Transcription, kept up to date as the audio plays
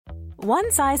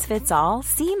One size fits all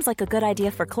seems like a good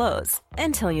idea for clothes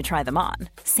until you try them on.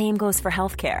 Same goes for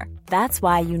healthcare. That's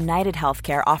why United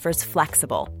Healthcare offers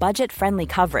flexible, budget-friendly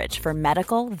coverage for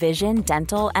medical, vision,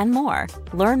 dental, and more.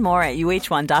 Learn more at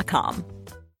uh1.com.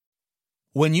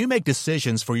 When you make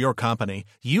decisions for your company,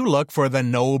 you look for the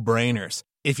no-brainers.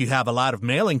 If you have a lot of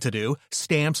mailing to do,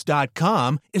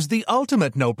 Stamps.com is the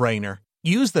ultimate no-brainer.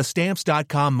 Use the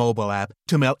Stamps.com mobile app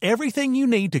to mail everything you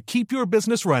need to keep your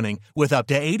business running with up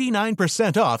to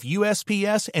 89% off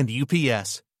USPS and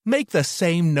UPS. Make the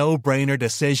same no-brainer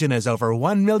decision as over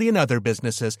 1 million other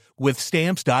businesses with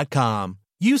Stamps.com.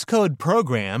 Use code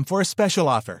PROGRAM for a special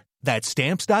offer. That's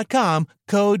Stamps.com,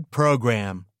 code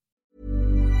PROGRAM.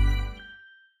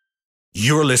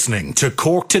 You're listening to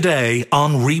Cork Today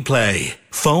on replay.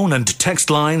 Phone and text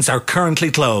lines are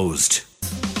currently closed.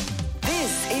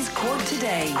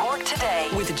 Cork Today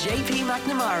with JP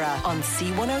McNamara on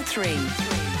C103.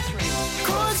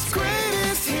 Cork's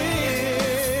greatest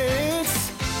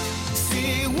hits,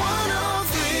 C103.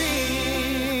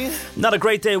 Not a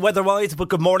great day weather-wise, but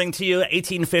good morning to you.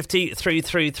 1850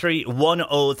 333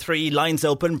 103. Lines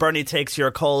open. Bernie takes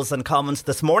your calls and comments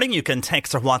this morning. You can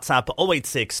text or WhatsApp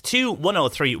 0862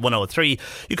 103 103.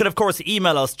 You can, of course,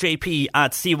 email us jp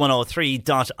at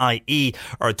c103.ie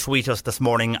or tweet us this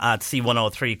morning at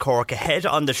C103 Cork. Ahead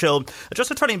on the show, just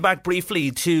returning back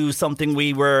briefly to something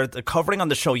we were covering on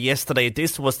the show yesterday.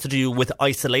 This was to do with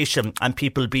isolation and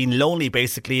people being lonely,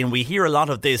 basically, and we hear a lot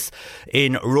of this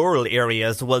in rural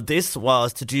areas. Well, this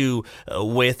was to do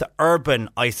with urban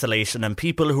isolation and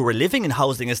people who are living in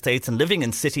housing estates and living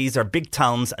in cities or big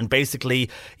towns, and basically,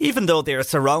 even though they're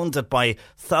surrounded by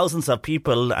thousands of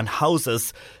people and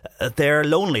houses, they're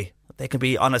lonely. They can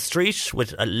be on a street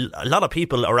with a lot of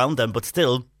people around them, but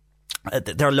still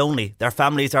they're lonely. Their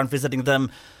families aren't visiting them.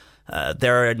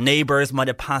 Their neighbours might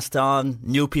have passed on.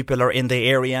 New people are in the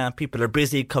area. People are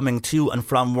busy coming to and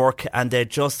from work, and they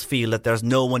just feel that there's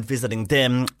no one visiting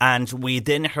them. And we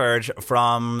then heard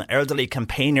from elderly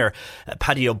campaigner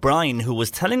Paddy O'Brien, who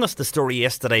was telling us the story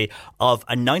yesterday of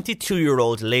a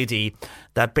 92-year-old lady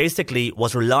that basically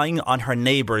was relying on her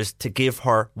neighbours to give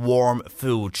her warm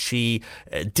food. She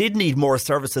did need more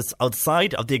services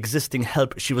outside of the existing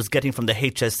help she was getting from the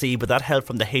HSE, but that help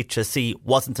from the HSE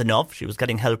wasn't enough. She was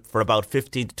getting help for about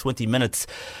 15 to 20 minutes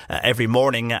every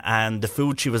morning, and the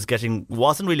food she was getting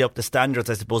wasn't really up to standards,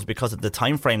 I suppose, because of the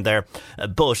time frame there.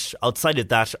 But outside of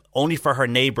that, only for her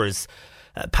neighbours,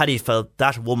 Paddy felt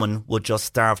that woman would just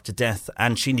starve to death,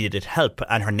 and she needed help,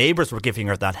 and her neighbours were giving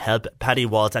her that help. Paddy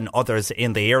was, and others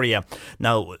in the area.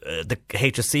 Now, the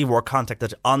HSC were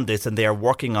contacted on this, and they are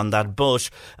working on that. But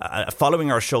following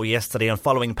our show yesterday, and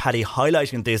following Paddy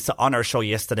highlighting this on our show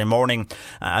yesterday morning,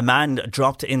 a man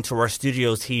dropped into our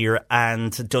studios here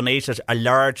and donated a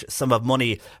large sum of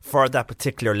money for that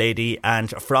particular lady. And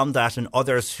from that, and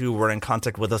others who were in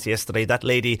contact with us yesterday, that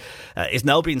lady is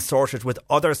now being sorted with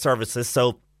other services. So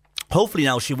hopefully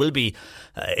now she will be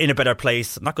in a better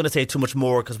place. I'm not going to say too much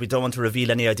more because we don't want to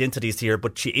reveal any identities here,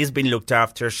 but she is being looked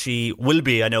after. She will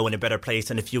be, I know, in a better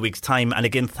place in a few weeks' time. And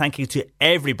again, thank you to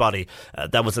everybody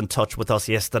that was in touch with us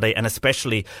yesterday, and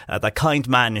especially that kind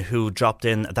man who dropped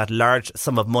in that large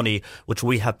sum of money, which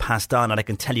we have passed on. And I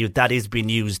can tell you that is being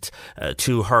used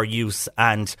to her use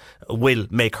and will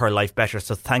make her life better.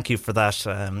 So thank you for that.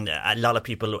 A lot of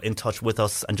people in touch with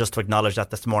us, and just to acknowledge that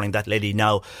this morning, that lady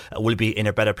now will be in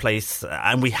a better place.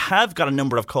 And we have got a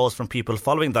number of calls from people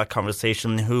following that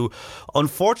conversation who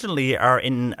unfortunately are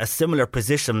in a similar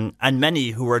position, and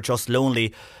many who are just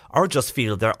lonely or just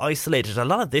feel they're isolated. A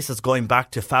lot of this is going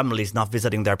back to families not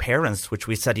visiting their parents, which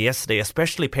we said yesterday,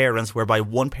 especially parents whereby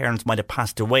one parent might have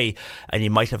passed away and you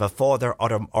might have a father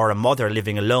or a mother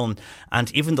living alone.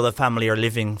 And even though the family are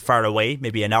living far away,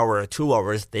 maybe an hour or 2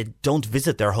 hours, they don't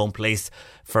visit their home place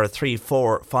for 3,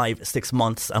 4, 5, 6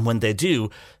 months. And when they do,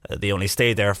 they only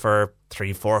stay there for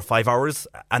 3, 4, 5 hours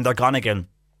and they're gone again.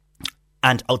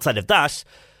 And outside of that,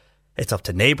 it's up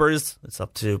to neighbours, it's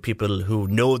up to people who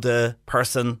know the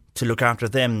person to look after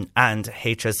them, and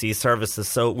HSE services.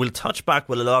 So we'll touch back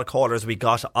with a lot of callers we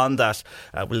got on that.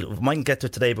 We mightn't get to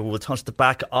today, but we'll touch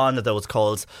back on those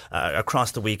calls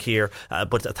across the week here.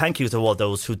 But thank you to all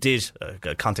those who did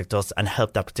contact us and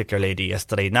help that particular lady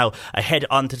yesterday. Now, ahead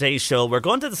on today's show, we're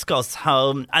going to discuss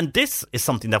how, and this is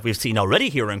something that we've seen already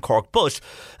here in Cork, but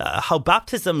how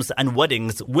baptisms and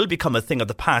weddings will become a thing of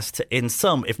the past in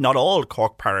some, if not all,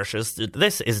 Cork parishes. course,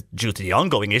 this is due to the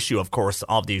ongoing issue, of course,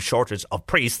 of the shortage of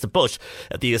priests. But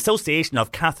the Association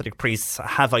of Catholic Priests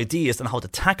have ideas on how to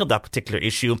tackle that particular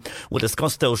issue. We'll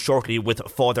discuss those shortly with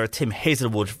Father Tim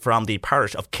Hazelwood from the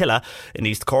parish of Killa in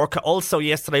East Cork. Also,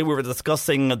 yesterday we were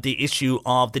discussing the issue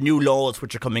of the new laws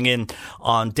which are coming in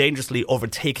on dangerously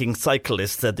overtaking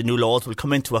cyclists. The new laws will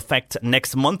come into effect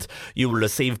next month. You will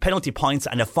receive penalty points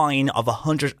and a fine of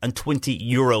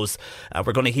 €120.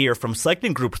 We're going to hear from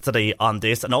cycling groups today on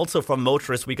this, and also from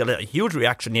motorists. We got a huge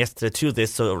reaction yesterday to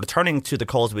this, so returning to the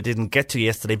calls we didn't get to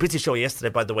yesterday. Busy show yesterday,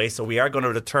 by the way, so we are going to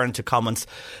return to comments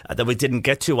that we didn't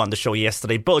get to on the show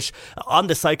yesterday. But on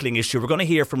the cycling issue, we're going to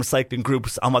hear from cycling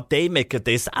groups on what they make of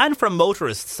this, and from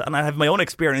motorists. And I have my own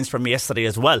experience from yesterday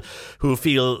as well, who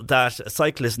feel that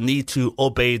cyclists need to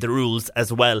obey the rules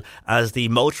as well as the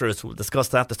motorists. We'll discuss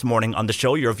that this morning on the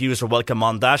show. Your views are welcome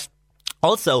on that.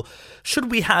 Also,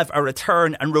 should we have a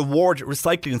return and reward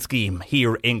recycling scheme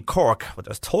here in Cork? Well,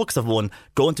 there's talks of one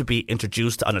going to be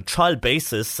introduced on a trial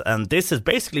basis, and this is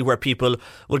basically where people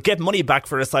will get money back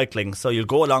for recycling. So you'll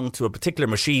go along to a particular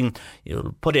machine,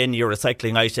 you'll put in your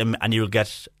recycling item, and you'll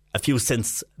get a few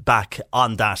cents back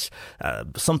on that.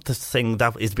 Something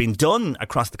that is being done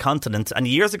across the continent, and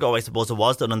years ago I suppose it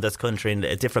was done in this country in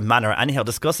a different manner. Anyhow,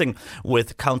 discussing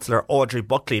with Councillor Audrey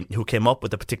Buckley, who came up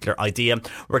with a particular idea.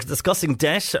 We're discussing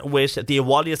debt with the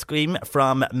Awalia scheme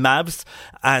from MABS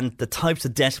and the types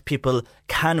of debt people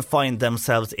can find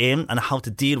themselves in and how to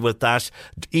deal with that,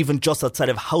 even just outside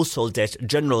of household debt,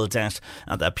 general debt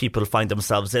that people find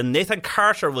themselves in. Nathan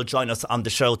Carter will join us on the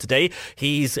show today.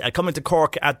 He's coming to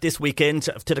Cork at this weekend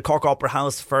to the Cork Opera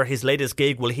House for his latest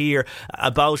gig. We'll hear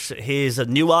about his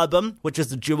new album, which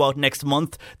is due out next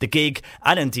month, the gig,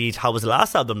 and indeed how his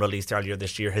last album released earlier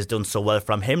this year has done so well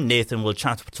from him. Nathan will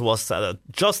chat to us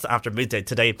just after midday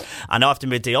today, and after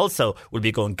midday also we'll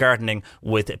be going gardening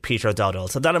with Peter Dowdall.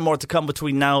 So that and more to come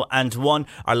between now and 1.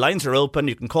 Our lines are open.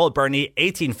 You can call Bernie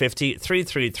 1850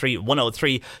 333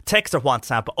 103, text or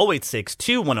WhatsApp 086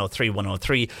 2103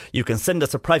 103. You can send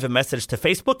us a private message to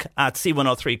Facebook at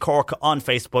C103 Cork on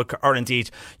Facebook, or indeed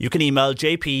you can email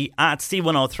jp at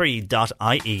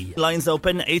c103.ie. Lines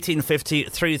open 1850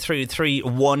 333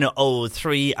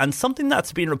 103. And something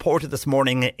that's been reported this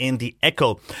morning in the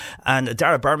Echo, and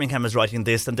Dara Birmingham is writing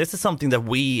this, and this is something that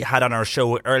we had on our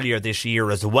show earlier this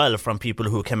year as well, from people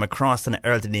who came across an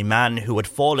elderly man who had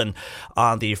fallen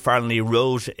on the Farnley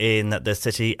Road in the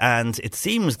city, and it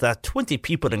seems that 20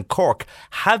 people in Cork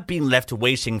have been left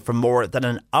waiting for more than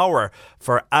an hour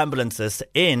for ambulances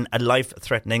in a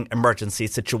life-threatening emergency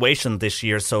situation this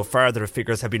year. So far, the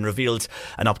figures have been revealed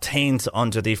and obtained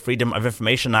under the Freedom of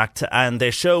Information Act, and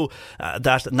they show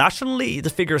that nationally the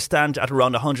figures stand at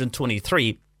around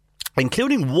 123,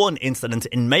 including one incident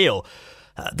in Mayo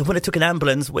when it took an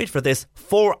ambulance, wait for this,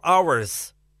 4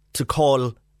 hours to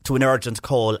call to an urgent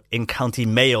call in County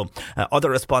Mayo.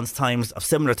 Other response times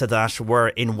similar to that were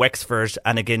in Wexford,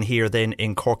 and again here then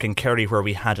in Cork and Kerry, where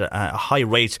we had a high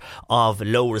rate of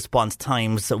low response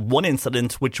times. One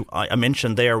incident which I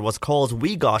mentioned there was calls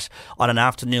we got on an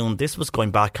afternoon. This was going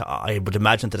back, I would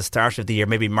imagine, to the start of the year,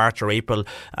 maybe March or April,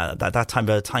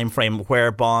 that time frame,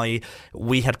 whereby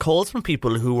we had calls from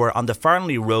people who were on the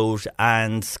Farnley Road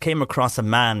and came across a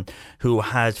man who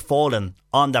had fallen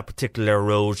on that particular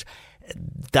road.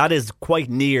 That is quite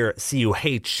near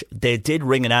CUH. They did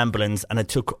ring an ambulance, and it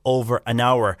took over an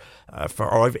hour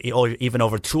or even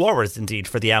over 2 hours indeed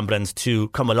for the ambulance to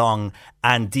come along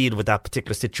and deal with that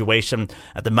particular situation.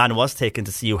 The man was taken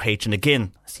to CUH, and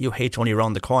again, CUH only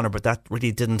around the corner, but that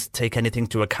really didn't take anything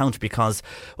to account, because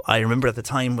I remember at the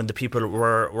time when the people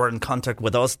were in contact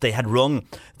with us, they had rung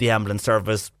the ambulance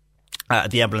service.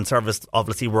 The ambulance service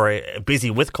obviously were busy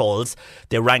with calls.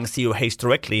 They rang CUH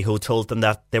directly, who told them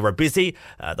that they were busy,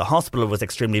 the hospital was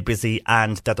extremely busy,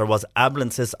 and that there was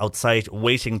ambulances outside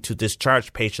waiting to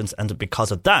discharge patients, and because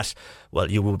of that,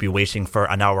 well, you will be waiting for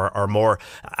an hour or more.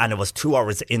 And it was 2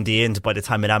 hours in the end by the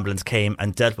time an ambulance came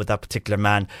and dealt with that particular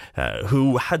man,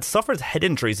 who had suffered head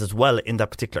injuries as well in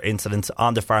that particular incident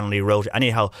on the Farnley Road.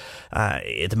 Anyhow,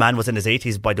 the man was in his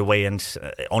 80s, by the way, and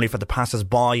only for the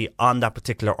passers-by on that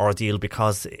particular ordeal,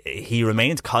 because he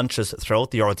remained conscious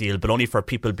throughout the ordeal, but only for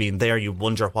people being there, you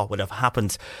wonder what would have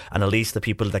happened. And at least the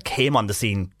people that came on the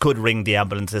scene could ring the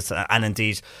ambulances, and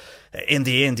indeed, in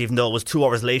the end, even though it was 2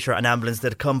 hours later, an ambulance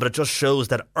did come. But it just shows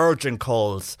that urgent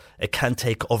calls, it can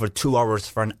take over 2 hours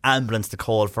for an ambulance to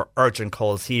call for urgent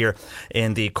calls here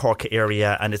in the Cork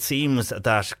area. And it seems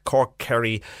that Cork,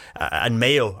 Kerry and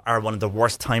Mayo are one of the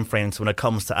worst timeframes when it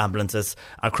comes to ambulances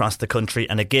across the country.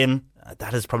 And again,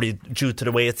 That is probably due to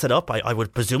the way it's set up. I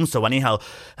would presume so anyhow.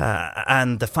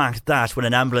 And the fact that when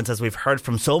an ambulance, as we've heard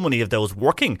from so many of those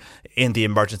working in the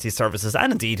emergency services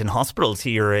and indeed in hospitals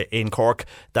here in Cork,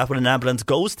 that when an ambulance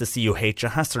goes to CUH,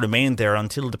 it has to remain there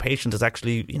until the patient is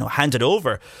actually, handed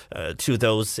over to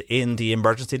those in the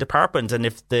emergency department. And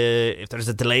if there's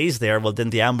a delays there, well, then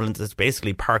the ambulance is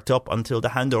basically parked up until the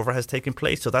handover has taken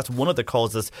place. So that's one of the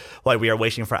causes why we are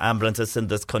waiting for ambulances in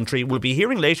this country. We'll be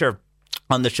hearing later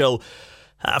on the show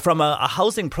from a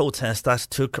housing protest that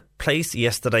took place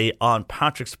yesterday on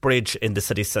Patrick's Bridge in the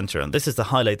city centre. And this is to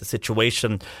highlight the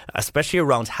situation, especially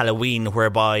around Halloween,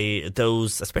 whereby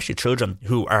those, especially children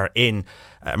who are in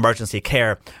emergency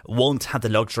care, won't have the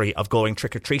luxury of going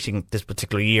trick-or-treating this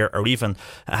particular year, or even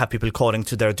have people calling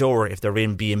to their door if they're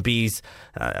in B&Bs,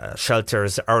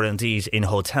 shelters, or indeed in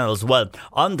hotels. Well,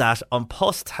 on that, An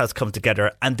Post has come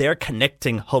together and they're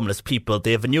connecting homeless people.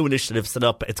 They have a new initiative set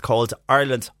up. It's called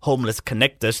Ireland Homeless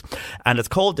Connected, and it's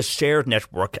called the Shared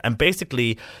Network. And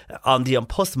basically, on the An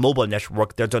Post mobile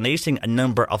network, they're donating a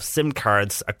number of SIM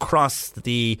cards across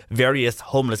the various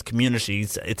homeless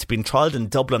communities. It's been trialled in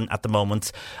Dublin at the moment.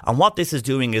 And what this is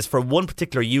doing is, for one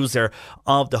particular user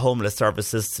of the homeless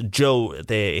services, Joe,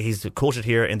 he's quoted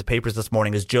here in the papers this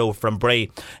morning as Joe from Bray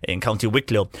in County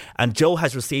Wicklow. And Joe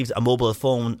has received a mobile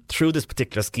phone through this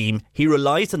particular scheme. He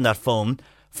relies on that phone,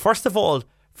 first of all,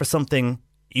 for something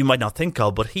you might not think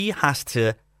of, but he has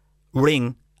to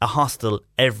ring a hostel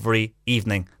every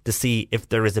evening to see if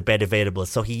there is a bed available.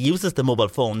 So he uses the mobile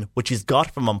phone, which he's got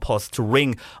from An Post, to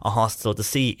ring a hostel to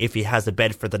see if he has a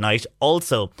bed for the night.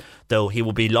 Also, though, he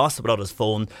will be lost without his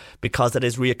phone because it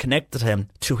is reconnected him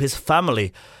to his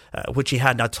family, which he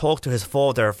had now talked to his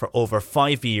father for over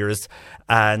 5 years,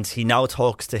 and he now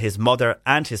talks to his mother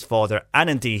and his father, and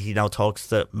indeed he now talks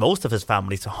to most of his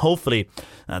family. So hopefully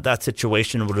that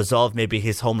situation will resolve maybe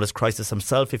his homeless crisis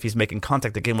himself if he's making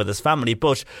contact again with his family.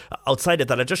 But outside of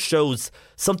that, it just shows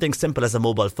something simple as a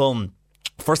mobile phone.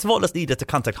 First of all, it's needed to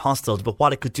contact hostels, but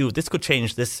what it could do, this could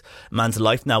change this man's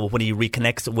life now when he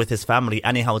reconnects with his family.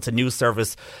 Anyhow, it's a new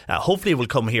service. Hopefully it will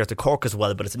come here to Cork as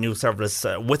well, but it's a new service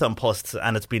with An Post,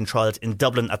 and it's being trialled in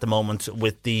Dublin at the moment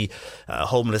with the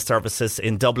homeless services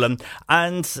in Dublin.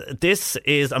 And this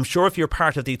is, I'm sure if you're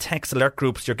part of the text alert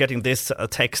groups, you're getting this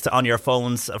text on your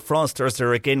phones. Fraudsters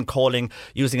are again calling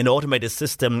using an automated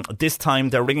system. This time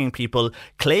they're ringing people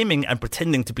claiming and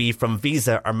pretending to be from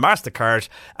Visa or MasterCard,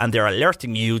 and they're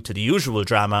alerting you to the usual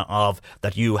drama of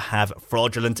that you have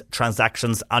fraudulent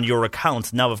transactions on your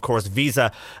account. Now, of course,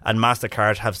 Visa and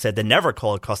MasterCard have said they never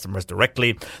call customers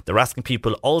directly. They're asking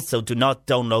people also do not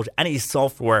download any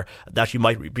software that you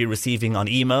might be receiving on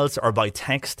emails or by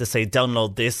text to say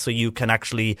download this so you can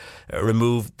actually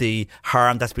remove the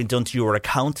harm that's been done to your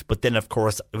account. But then, of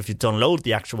course, if you download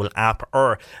the actual app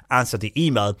or answer the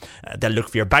email, they'll look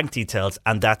for your bank details,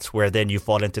 and that's where then you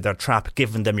fall into their trap,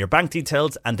 giving them your bank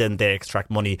details, and then they extract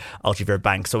money out of your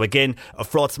bank. So again,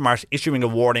 FraudSmart issuing a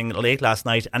warning late last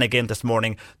night and again this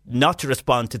morning not to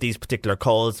respond to these particular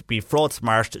calls. Be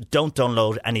FraudSmart, don't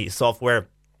download any software.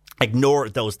 Ignore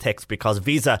those texts, because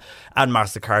Visa and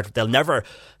MasterCard, they'll never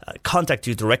contact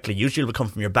you directly. Usually it will come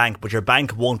from your bank, but your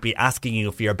bank won't be asking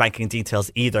you for your banking details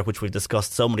either, which we've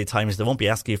discussed so many times. They won't be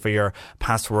asking you for your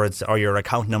passwords or your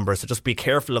account number. So just be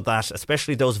careful of that,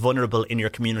 especially those vulnerable in your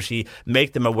community.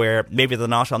 Make them aware. Maybe they're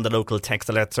not on the local text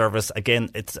alert service. Again,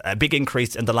 it's a big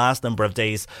increase in the last number of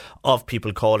days of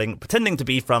people calling, pretending to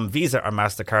be from Visa or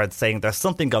MasterCard, saying there's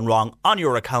something gone wrong on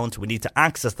your account. We need to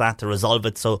access that to resolve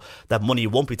it so that money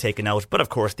won't be taken out. But of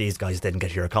course, these guys didn't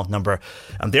get your account number,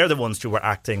 and they're the ones who were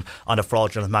acting on a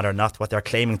fraudulent manner, not what they're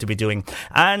claiming to be doing.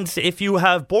 And if you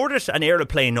have boarded an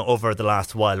aeroplane over the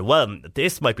last while, well,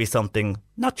 this might be something,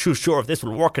 not too sure if this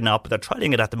will work or not, but they're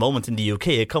trialling it at the moment in the UK.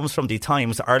 It comes from the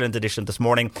Times Ireland edition this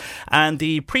morning. And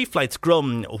the pre-flight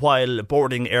scrum while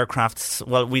boarding aircrafts,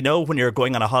 well, we know when you're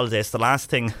going on a holiday, it's the last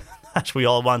thing that we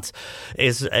all want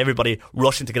is everybody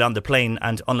rushing to get on the plane,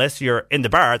 and unless you're in the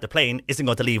bar, the plane isn't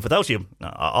going to leave without you.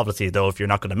 Obviously, though, if you're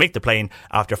not going to make the plane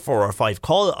after 4 or 5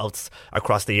 call-outs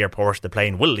across the airport, the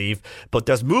plane will leave. But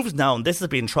there's moves now, and this is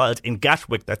being trialled in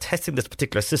Gatwick. They're testing this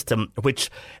particular system, which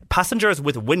passengers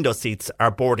with window seats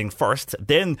are boarding first,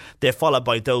 then they're followed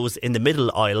by those in the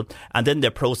middle aisle, and then they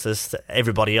process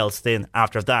everybody else then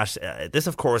after that. This,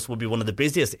 of course, will be one of the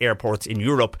busiest airports in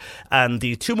Europe, and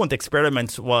the 2-month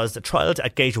experiment was trialled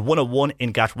at Gate 101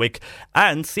 in Gatwick,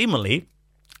 and seemingly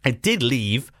it did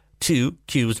leave to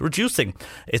queues reducing.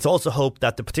 It's also hoped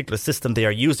that the particular system they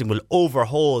are using will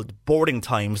overhaul boarding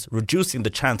times, reducing the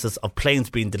chances of planes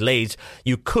being delayed.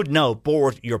 You could now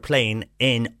board your plane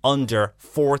in under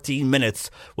 14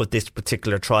 minutes with this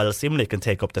particular trial. Seemingly it can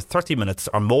take up to 30 minutes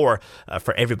or more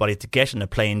for everybody to get in a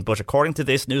plane. But according to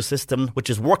this new system, which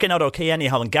is working out okay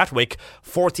anyhow in Gatwick,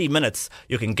 14 minutes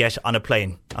you can get on a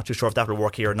plane. Not too sure if that will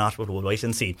work here or not, but we'll wait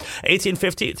and see.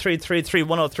 1850 333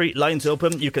 103, lines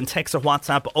open. You can text or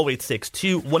WhatsApp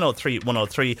 0862 103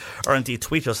 103, or indeed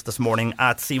tweet us this morning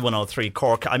at C103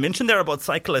 Cork. I mentioned there about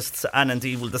cyclists, and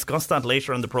indeed we'll discuss that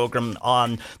later in the programme,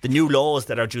 on the new laws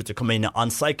that are due to come in on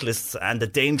cyclists and the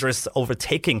dangerous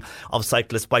overtaking of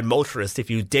cyclists by motorists. If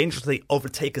you dangerously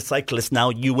overtake a cyclist now,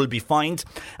 you will be fined,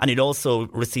 and you'd also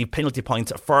receive penalty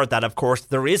points for that. Of course,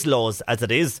 there is laws as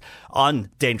it is on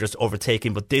dangerous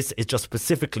overtaking, but this is just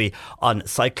specifically on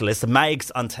cyclists.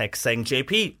 Mags on text saying,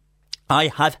 JP, I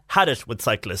have had it with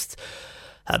cyclists.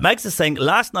 Mags is saying,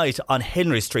 last night on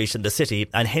Henry Street in the city,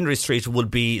 and Henry Street will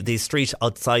be the street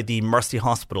outside the Mercy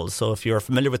Hospital. So if you're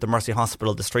familiar with the Mercy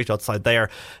Hospital, the street outside there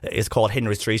is called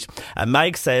Henry Street.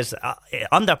 Mags says,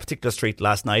 on that particular street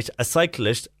last night, a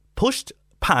cyclist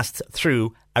passed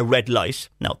through a red light.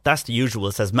 Now, that's the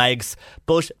usual, says Mags,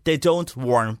 but they don't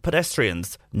warn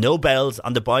pedestrians. No bells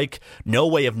on the bike, no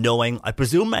way of knowing. I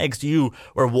presume, Mags, you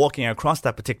were walking across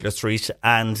that particular street,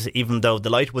 and even though the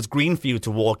light was green for you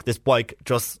to walk, this bike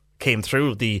just came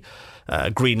through the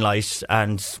green light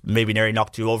and maybe nearly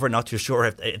knocked you over. Not too sure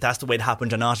if that's the way it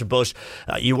happened or not, but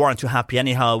you weren't too happy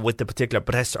anyhow with the particular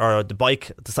pedestrian, or the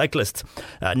cyclist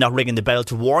not ringing the bell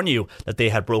to warn you that they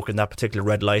had broken that particular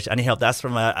red light. Anyhow, that's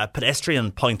from a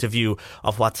pedestrian point of view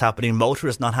of what's happening.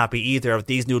 Motorists not happy either of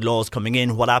these new laws coming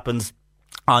in. What happens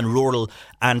on rural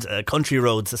and country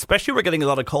roads? Especially, we're getting a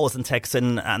lot of calls and texts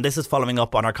in, and this is following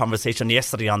up on our conversation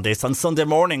yesterday on this. On Sunday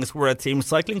mornings, where team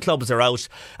cycling clubs are out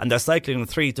and they're cycling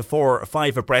 3 to 4 or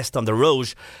 5 abreast on the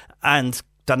road, and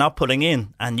they're not pulling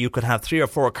in, and you could have 3 or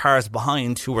 4 cars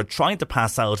behind who are trying to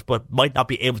pass out but might not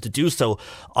be able to do so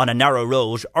on a narrow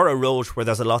road, or a road where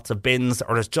there's a lots of bins,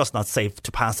 or it's just not safe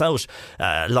to pass out.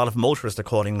 A lot of motorists are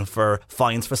calling for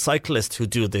fines for cyclists who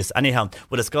do this. Anyhow,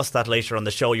 we'll discuss that later on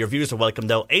the show. Your views are welcome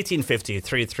though. 1850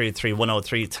 333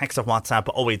 103, text or WhatsApp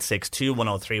 0862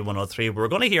 103 103. We're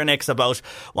going to hear next about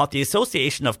what the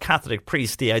Association of Catholic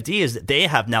Priests, the ideas they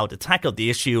have now to tackle the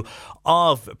issue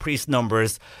of priest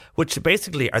numbers, which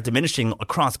basically are diminishing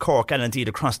across Cork and indeed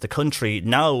across the country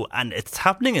now. And it's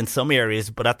happening in some areas,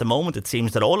 but at the moment it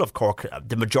seems that all of Cork,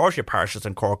 the majority of parishes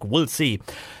in Cork, will see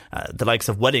the likes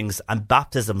of weddings and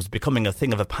baptisms becoming a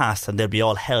thing of the past, and they'll be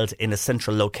all held in a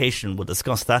central location. We'll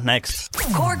discuss that next.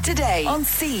 Cork Today on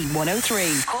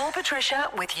C103. Call Patricia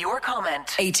with your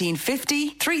comment. 1850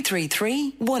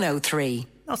 333 103.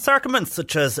 Now, sacraments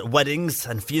such as weddings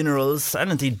and funerals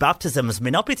and indeed baptisms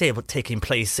may not be taking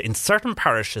place in certain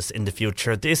parishes in the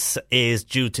future. This is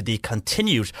due to the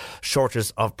continued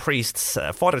shortage of priests.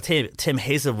 Father Tim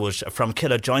Hazelwood from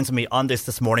Killa joins me on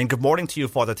this morning. Good morning to you,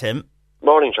 Father Tim.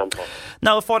 Morning, John Paul.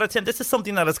 Now, Father Tim, this is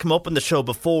something that has come up in the show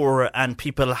before, and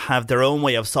people have their own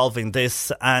way of solving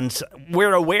this. And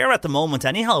we're aware at the moment,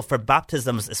 anyhow, for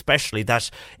baptisms especially, that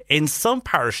in some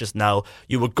parishes now,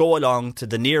 you would go along to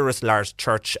the nearest large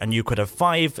church and you could have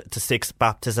 5 to 6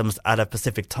 baptisms at a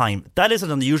specific time. That isn't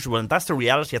unusual, and that's the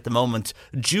reality at the moment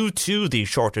due to the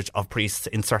shortage of priests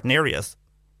in certain areas.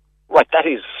 Right,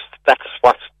 that's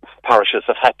what parishes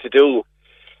have had to do.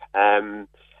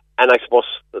 And I suppose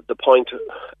the point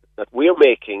that we're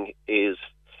making is,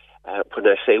 when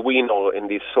I say we know, in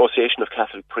the Association of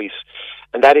Catholic Priests,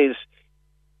 and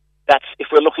that's if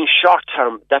we're looking short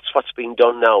term, that's what's being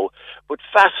done now. But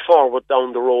fast forward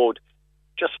down the road,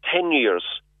 just 10 years,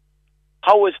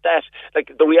 how is that?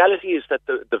 Like, the reality is that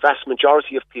the vast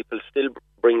majority of people still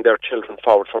bring their children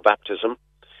forward for baptism.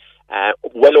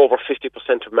 Well over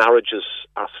 50% of marriages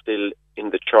are still in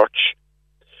the church.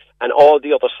 And all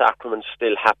the other sacraments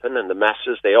still happen, and the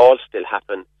masses, they all still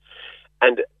happen.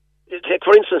 And take,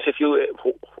 for instance, if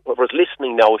whoever's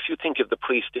listening now, if you think of the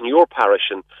priest in your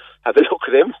parish and have a look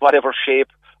at him, whatever shape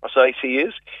or size he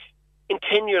is, in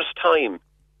 10 years' time,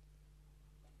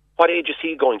 what age is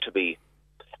he going to be?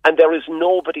 And there is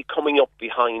nobody coming up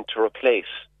behind to replace.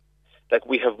 Like,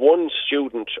 we have one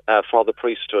student for the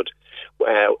priesthood.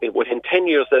 Within 10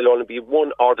 years, there'll only be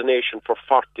one ordination for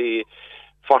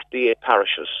 48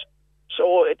 parishes.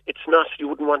 So it's not, you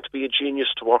wouldn't want to be a genius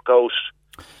to work out.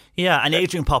 Yeah, an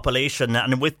ageing population,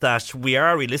 and with that we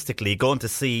are realistically going to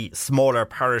see smaller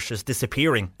parishes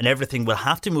disappearing, and everything will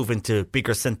have to move into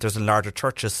bigger centres and larger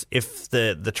churches if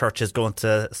the church is going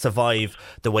to survive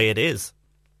the way it is.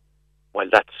 well,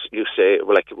 that's, you say,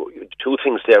 well, like, two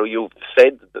things there. You've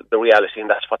said the reality, and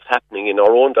that's what's happening in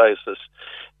our own diocese.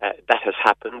 That has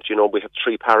happened. You know, we have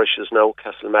 3 parishes now: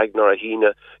 Castlemagner,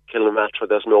 Ahina, Kilnamatra.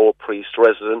 There's no priest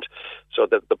resident. So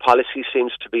the policy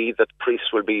seems to be that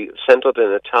priests will be centred in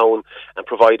a town and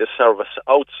provide a service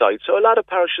outside. So a lot of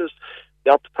parishes,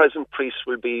 their present priest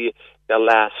will be their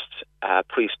last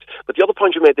priest. But the other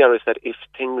point you made there is that if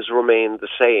things remain the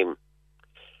same,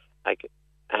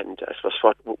 and I suppose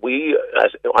what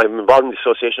I'm involved in the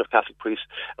Association of Catholic Priests,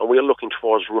 and we're looking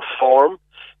towards reform,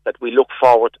 that we look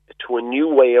forward to a new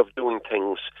way of doing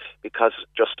things, because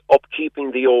just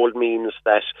upkeeping the old means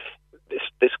that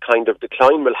this kind of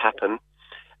decline will happen,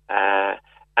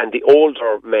 and the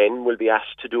older men will be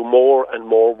asked to do more and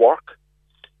more work.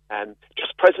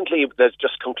 Just presently, there's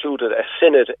just concluded a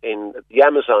synod in the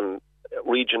Amazon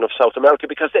region of South America,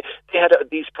 because they had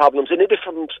these problems in a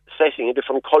different setting, a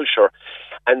different culture,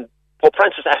 and Pope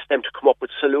Francis asked them to come up with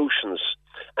solutions,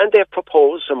 and they've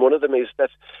proposed, and one of them is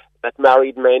that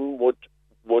married men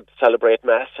would celebrate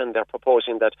Mass, and they're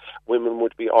proposing that women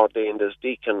would be ordained as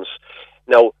deacons.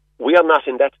 Now, we are not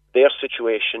in their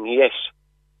situation yet,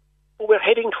 but we're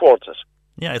heading towards it.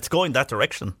 Yeah, it's going that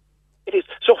direction. It is.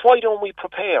 So why don't we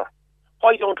prepare?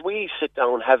 Why don't we sit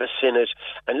down, have a synod,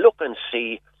 and look and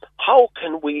see how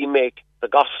can we make the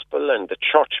gospel and the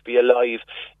church be alive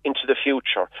into the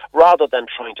future, rather than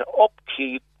trying to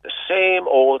upkeep the same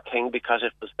old thing because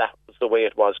that was the way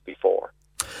it was before.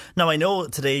 Now, I know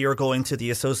today you're going to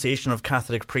the Association of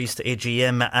Catholic Priests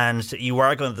AGM, and you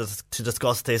are going to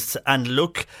discuss this and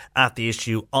look at the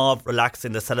issue of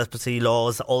relaxing the celibacy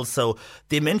laws. Also,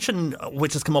 they mention,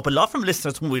 which has come up a lot from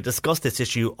listeners when we discuss this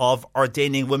issue, of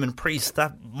ordaining women priests.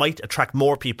 That might attract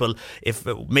more people if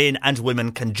men and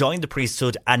women can join the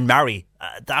priesthood and marry.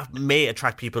 That may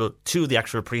attract people to the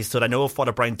actual priesthood. I know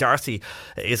Father Brian Darcy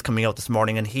is coming out this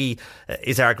morning, and he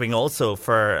is arguing also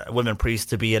for women priests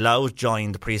to be allowed to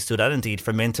join the priesthood, and indeed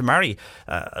for men to marry.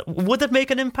 Would it make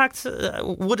an impact?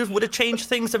 Would it change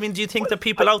things? I mean, do you think that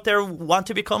people out there want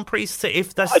to become priests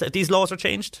if these laws are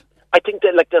changed? I think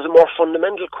that there's a more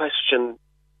fundamental question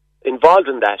involved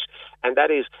in that, and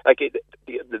that is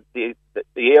the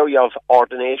area of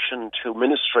ordination to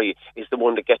ministry is the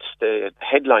one that gets the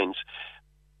headlines.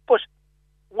 But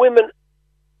women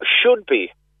should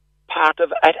be part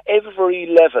of, at every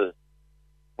level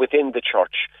within the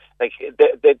church.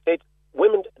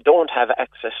 Women don't have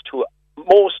access to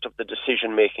most of the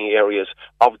decision-making areas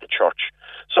of the church.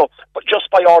 So, but just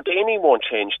by ordaining won't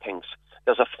change things.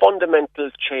 There's a fundamental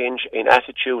change in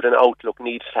attitude and outlook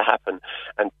needs to happen.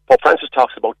 And Pope Francis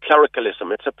talks about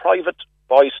clericalism. It's a private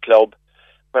boys' club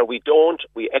where we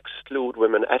exclude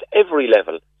women at every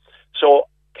level. So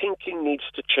thinking needs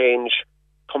to change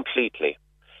completely.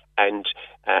 And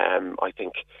I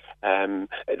think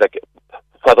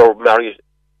whether marriage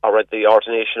or the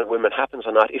ordination of women happens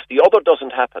or not, if the other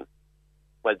doesn't happen,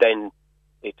 well then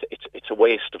it's a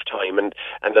waste of time. And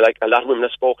like a lot of women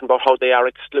have spoken about how they are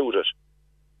excluded.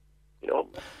 You know.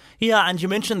 Yeah, and you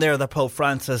mentioned there that Pope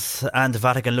Francis and the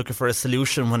Vatican looking for a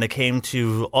solution when it came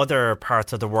to other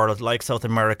parts of the world, like South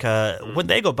America. When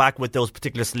they go back with those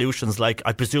particular solutions, like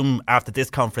I presume after this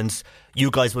conference,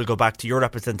 you guys will go back to your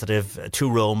representative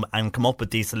to Rome and come up with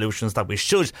these solutions that we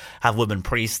should have women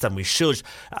priests and we should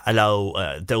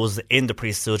allow those in the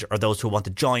priesthood or those who want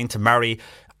to join to marry.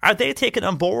 Are they taken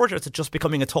on board, or is it just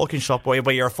becoming a talking shop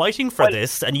where you're fighting for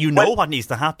this and you know what needs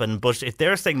to happen, but if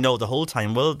they're saying no the whole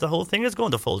time, well, the whole thing is going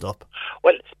to fold up?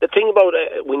 Well, the thing about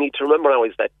we need to remember now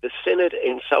is that the synod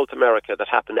in South America that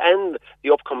happened and the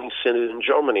upcoming synod in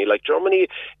Germany, like Germany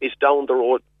is down the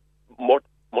road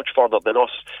much further than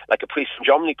us. Like a priest in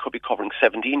Germany could be covering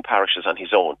 17 parishes on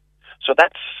his own. So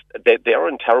they're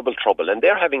in terrible trouble, and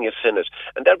they're having a synod,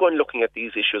 and they're going looking at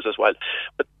these issues as well.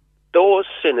 But those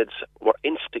synods were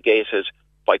instigated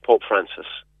by Pope Francis.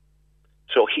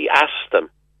 So he asked them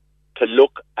to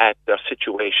look at their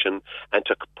situation and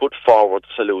to put forward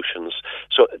solutions.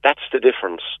 So that's the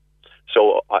difference.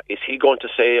 So is he going to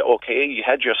say, okay, you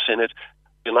had your synod,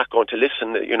 you're not going to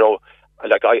listen? You know,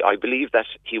 like I believe that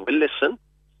he will listen.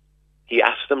 He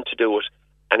asked them to do it,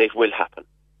 and it will happen,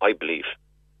 I believe.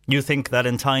 You think that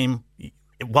in time,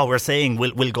 what we're saying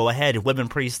will go ahead, women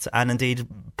priests and indeed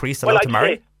priests allowed to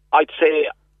marry? I'd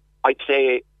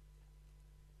say,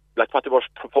 like what they were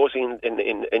proposing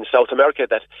in South America,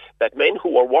 that men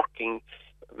who are working,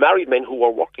 married men who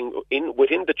are working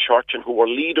within the church and who are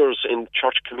leaders in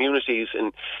church communities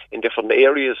in different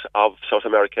areas of South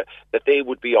America, that they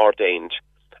would be ordained.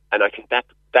 And I think that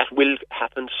will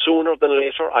happen sooner than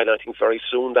later. I think very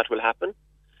soon that will happen.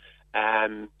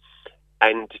 And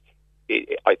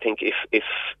I think if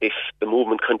the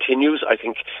movement continues, I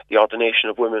think the ordination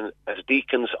of women as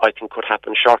deacons, I think, could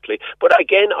happen shortly. But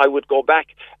again, I would go back,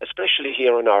 especially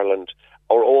here in Ireland,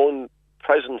 our own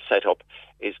present setup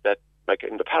is that, like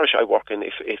in the parish I work in,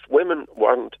 if women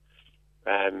weren't,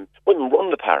 women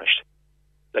run the parish.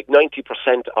 Like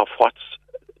 90% of what's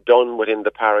done within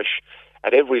the parish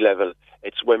at every level,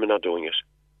 it's women are doing it,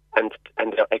 and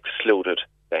they're excluded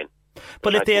then.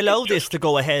 But if they allow this to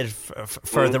go ahead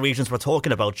for the regions we're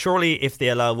talking about, surely if they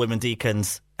allow women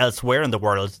deacons elsewhere in the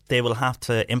world, they will have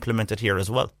to implement it here as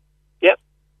well. Yeah,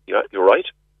 you're right.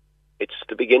 It's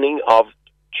the beginning of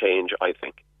change, I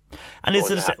think. And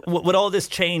with all this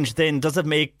change, then, does it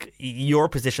make your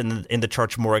position in the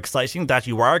church more exciting that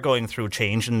you are going through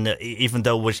change? And even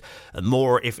though with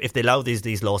more, if they allow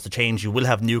these laws to change, you will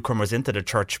have newcomers into the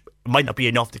church. It might not be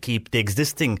enough to keep the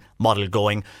existing model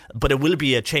going, but it will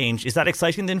be a change. Is that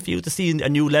exciting then for you to see a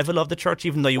new level of the church,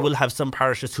 even though you will have some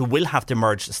parishes who will have to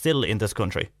merge still in this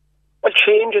country? Well,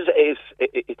 change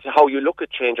it's how you look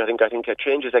at change. I think a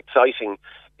change is exciting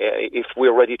if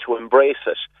we're ready to embrace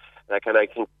it. And I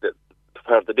think that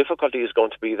where the difficulty is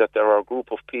going to be that there are a group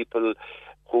of people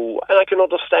who, and I can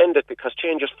understand it because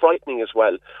change is frightening as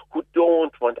well, who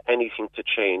don't want anything to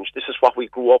change. This is what we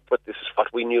grew up with, this is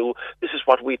what we knew, this is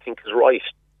what we think is right.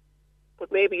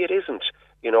 But maybe it isn't,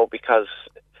 because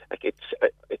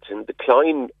it's in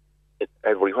decline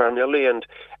everywhere nearly, and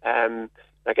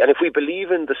if we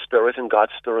believe in the Spirit and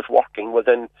God's Spirit working, well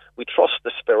then we trust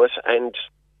the Spirit and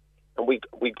we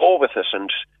go with it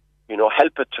and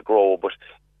help it to grow, but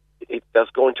there's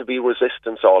going to be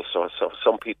resistance also. So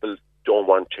some people don't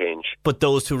want change. But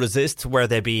those who resist, where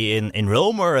they be in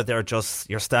Rome or they're just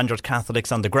your standard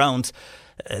Catholics on the ground,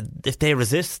 if they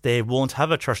resist, they won't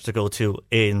have a church to go to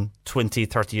in 20,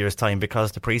 30 years' time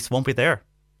because the priests won't be there.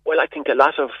 Well, I think a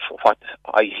lot of what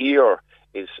I hear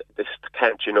is this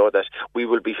cant, that we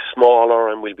will be smaller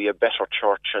and we'll be a better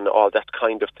church and all that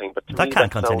kind of thing. But that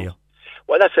can't continue.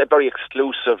 Well, that's a very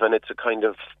exclusive, and it's a kind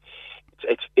of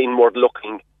it's inward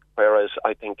looking, whereas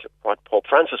I think what Pope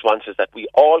Francis wants is that we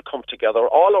all come together,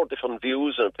 all our different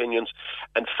views and opinions,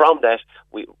 and from that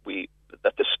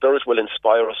that the Spirit will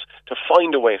inspire us to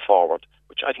find a way forward,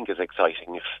 which I think is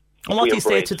exciting. And what do you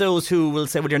say to those who will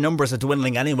say, well, your numbers are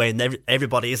dwindling anyway and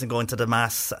everybody isn't going to the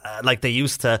Mass like they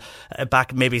used to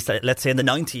back maybe, let's say, in the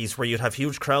 90s, where you'd have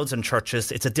huge crowds in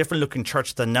churches. It's a different looking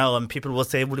church than now, and people will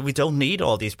say, well, we don't need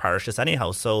all these parishes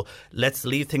anyhow, so let's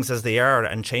leave things as they are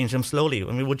and change them slowly.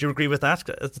 I mean, would you agree with that?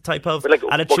 It's the type of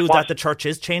attitude that the church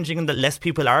is changing and that less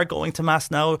people are going to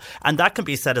Mass now, and that can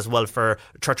be said as well for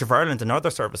Church of Ireland and other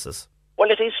services.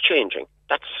 Well, it is changing.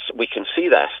 We can see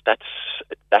that.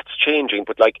 That's changing.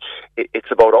 But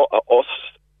it's about us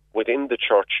within the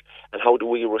church, and how do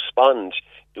we respond?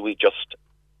 Do we just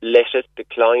let it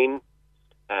decline?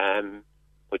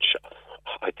 Which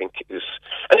I think is,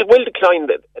 and it will decline.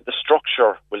 The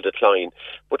structure will decline.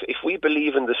 But if we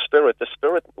believe in the Spirit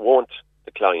won't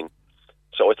decline.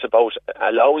 So it's about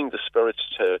allowing the Spirit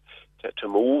to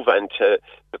move and to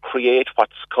create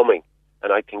what's coming.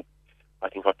 And I think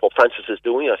what Pope Francis is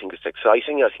doing, I think it's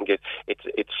exciting. I think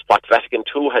it's what Vatican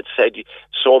II had said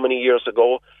so many years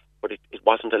ago, but it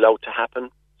wasn't allowed to happen.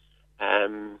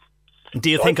 Do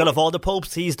you think out of all the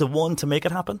popes, he's the one to make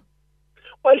it happen?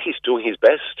 Well, he's doing his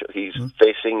best. He's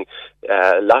facing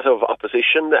a lot of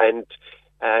opposition, and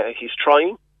he's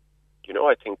trying.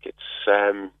 I think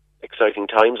it's exciting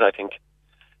times, I think.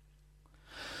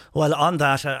 Well, on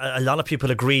that, a lot of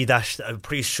people agree that a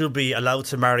priest should be allowed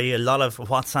to marry. A lot of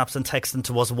WhatsApps and texting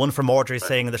to us, one from Audrey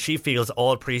saying that she feels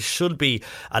all priests should be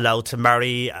allowed to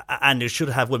marry and you should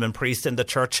have women priests in the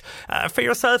church. For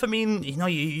yourself, I mean,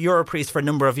 you're a priest for a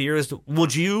number of years.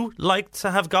 Would you like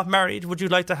to have got married? Would you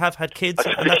like to have had kids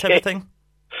and that type of thing?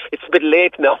 It's a bit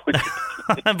late now.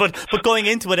 but going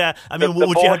into it, I mean,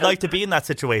 would you like to be in that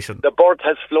situation? The bird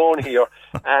has flown here.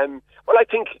 Well,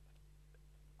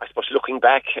 I suppose looking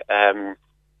back,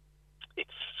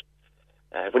 it's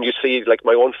when you see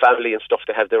my own family and stuff,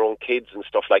 they have their own kids and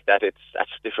stuff like that. That's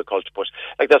difficult, but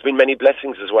there's been many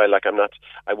blessings as well.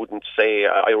 I wouldn't say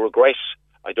I regret.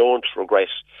 I don't regret,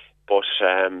 but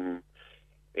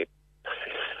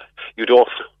you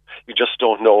just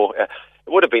don't know. It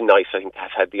would have been nice, I think, to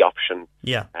have had the option.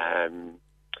 Yeah.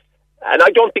 And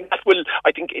I don't think that will.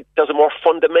 I think there's a more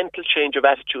fundamental change of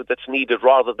attitude that's needed,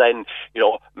 rather than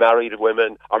married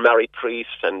women or married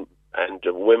priests and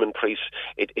women priests.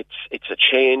 It's a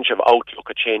change of outlook,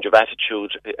 a change of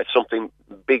attitude. It's something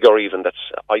bigger even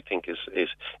I think is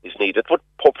needed. What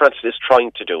Pope Francis is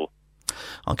trying to do.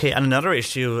 Okay, and another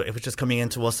issue, it was just coming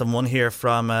into us, and one here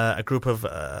from a group of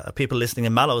people listening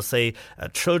in Mallow say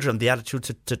children, the attitude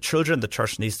to children, the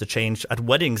church needs to change. At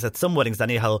weddings, at some weddings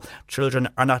anyhow, children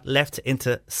are not left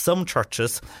into some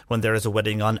churches when there is a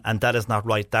wedding on, and that is not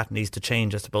right. That needs to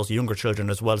change. I suppose younger children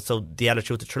as well. So the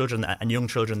attitude to children and young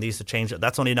children needs to change.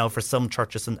 That's only now for some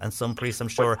churches and some priests, I'm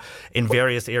sure, in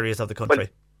various areas of the country.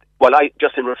 Well, I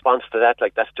just in response to that,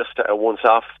 like that's just a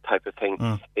once-off type of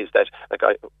thing, is that like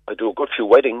I do a good few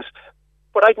weddings,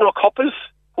 but I'd know couples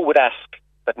who would ask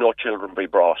that no children be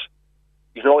brought.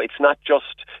 You know, it's not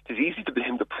just, it's easy to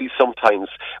blame the priest sometimes,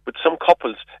 but some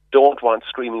couples don't want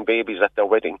screaming babies at their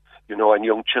wedding, you know, and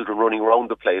young children running around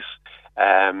the place.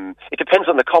 It depends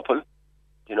on the couple.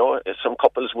 You know, some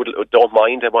couples don't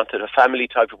mind. They wanted a family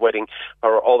type of wedding,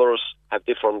 or others have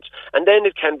different. And then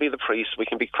it can be the priest. We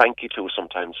can be cranky too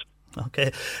sometimes.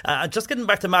 Okay. Just getting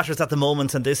back to matters at the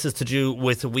moment, and this is to do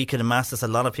with the weekend mass. There's a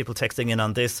lot of people texting in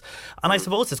on this. And I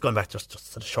suppose it's going back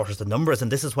just to the shortest of numbers,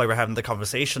 and this is why we're having the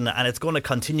conversation, and it's going to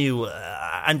continue.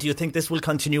 And do you think this will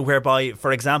continue whereby,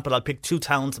 for example, I'll pick two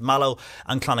towns, Mallow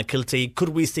and Clonakilty. Could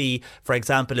we see, for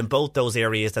example, in both those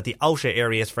areas, that the outer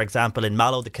areas, for example, in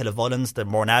Mallow, the Killavullins, the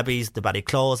Mournabbies, the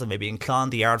Ballyclaws, and maybe in Clon,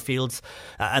 the Ardfields,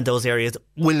 and those areas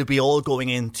will be all going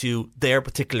into their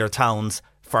particular towns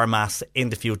for mass in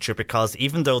the future? Because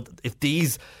even though if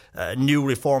these new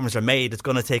reforms are made, it's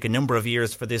going to take a number of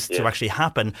years for this to actually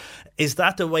happen. Is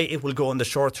that the way it will go in the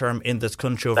short term in this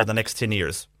country over the next 10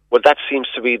 years? Well, that seems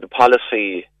to be the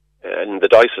policy in the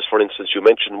diocese. For instance, you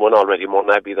mentioned one already,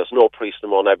 Mournabbey. There's no priest in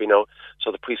Mournabbey now,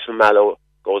 so the priest from Mallow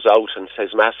goes out and says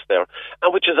mass there,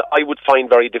 and which is I would find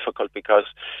very difficult, because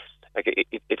like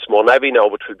it's Mournabbey now,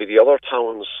 which will be the other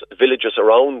towns, villages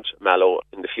around Mallow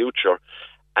in the future,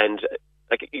 and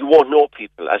like you won't know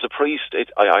people. As a priest,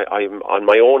 I'm on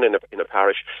my own in a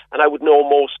parish, and I would know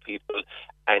most people.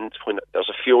 And when there's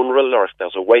a funeral, or if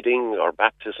there's a wedding or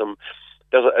baptism,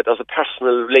 there's a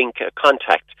personal link, a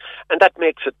contact, and that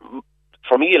makes it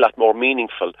for me a lot more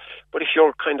meaningful. But if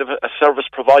you're kind of a service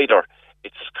provider,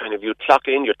 it's kind of you clock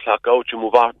in, you clock out, you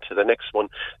move on to the next one.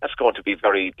 That's going to be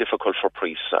very difficult for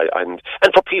priests and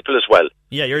for people as well.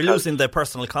 Yeah, you're losing the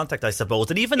personal contact, I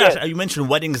suppose. And even you mentioned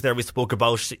weddings there, we spoke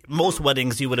about. Most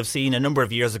weddings you would have seen a number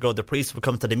of years ago, the priest would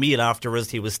come to the meal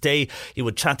afterwards, he would stay, he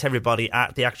would chat to everybody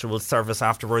at the actual service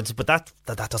afterwards. But that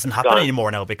doesn't happen anymore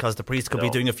now, because the priest could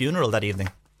be doing a funeral that evening.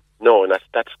 No, and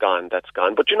that's gone.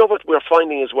 But you know what we're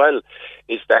finding as well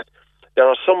is that there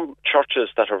are some churches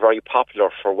that are very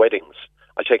popular for weddings.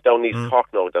 I'll take down East Cork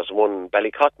now. There's one,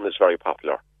 Ballycotton is very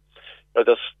popular. Now,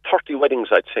 there's 30 weddings,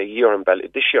 I'd say,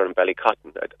 this year in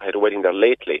Ballycotton. I had a wedding there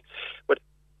lately. But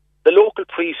the local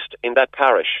priest in that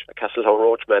parish, a Castletown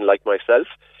Roachman like myself,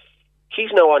 he's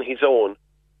now on his own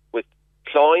with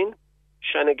Cloyne,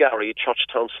 Shanagarry,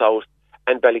 Churchtown South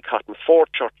and Ballycotton, 4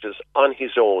 churches on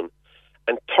his own,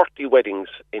 and 30 weddings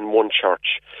in one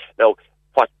church. Now,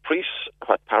 what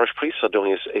parish priests are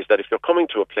doing is that if you're coming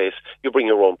to a place, you bring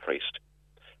your own priest.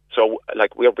 So,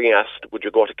 like, we're being asked, would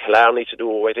you go to Killarney to do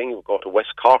a wedding? Would you go to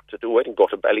West Cork to do a wedding? Go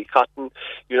to Ballycotton?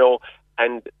 You know,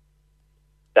 and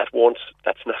that's not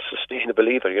sustainable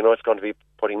either. You know, it's going to be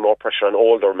putting more pressure on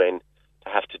older men to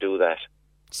have to do that.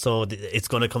 So it's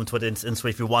going to come to an instance where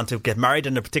if you want to get married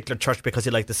in a particular church because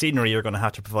you like the scenery, you're going to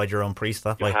have to provide your own priest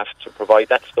that way. You have to provide.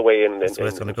 That's the way that's the way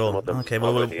it's going to go. Okay,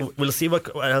 well, we'll see what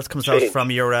else comes out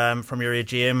from your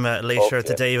AGM later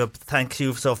today. But thank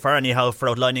you so far, anyhow, for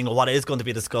outlining what is going to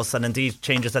be discussed and indeed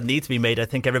changes that need to be made. I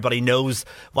think everybody knows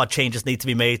what changes need to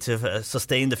be made to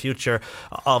sustain the future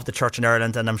of the church in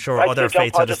Ireland, and I'm sure other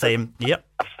faiths are the same. Yep.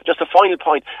 Just a final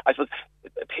point. I suppose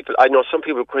I know some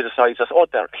people criticise us. Oh,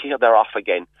 they're off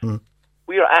again.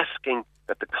 We are asking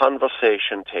that the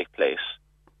conversation take place.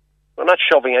 We're not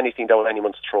shoving anything down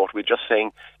anyone's throat. We're just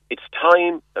saying it's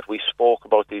time that we spoke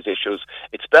about these issues.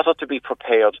 It's better to be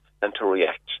prepared than to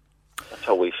react. That's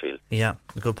how we feel. Yeah,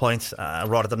 good point.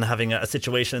 Rather than having a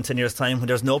situation in 10 years' time when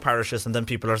there's no parishes and then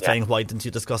people are saying, why didn't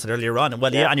you discuss it earlier on?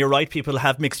 Well, and you're right, people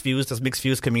have mixed views. There's mixed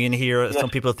views coming in here. Yes. Some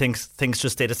people think things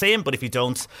should stay the same, but if you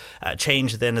don't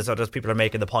change, then as others people are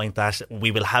making the point that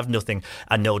we will have nothing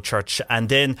and no church. And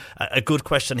then a good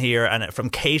question here, and from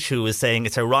Kate, who is saying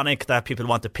it's ironic that people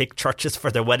want to pick churches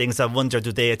for their weddings. I wonder,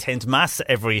 do they attend mass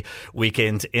every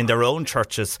weekend in their own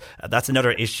churches? That's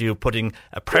another issue, putting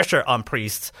pressure on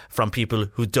priests from people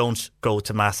who don't go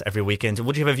to mass every weekend.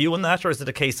 Would you have a view on that, or is it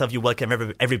a case of you welcome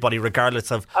everybody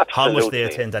regardless of how much they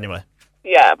attend anyway?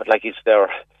 Yeah, but like,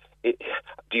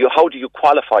 how do you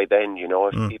qualify then? You know,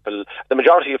 if people, the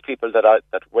majority of people that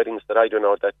weddings that I do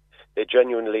know, that they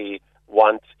genuinely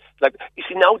want, like, you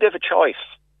see, now they have a choice.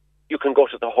 You can go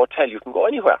to the hotel, you can go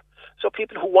anywhere. So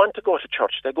people who want to go to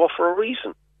church, they go for a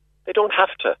reason. They don't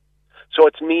have to. So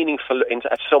it's meaningful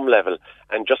at some level.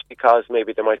 And just because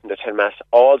maybe they mightn't attend Mass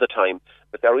all the time,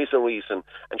 but there is a reason.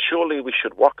 And surely we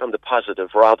should work on the positive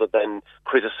rather than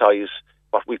criticise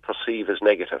what we perceive as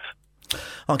negative.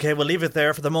 OK, we'll leave it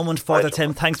there for the moment. Father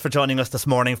Tim, thanks for joining us this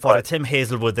morning. Father Tim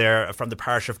Hazelwood there from the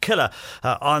parish of Killa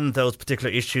on those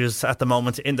particular issues at the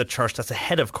moment in the church. That's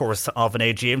ahead, of course, of an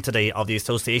AGM today of the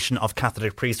Association of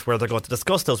Catholic Priests, where they're going to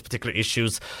discuss those particular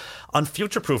issues on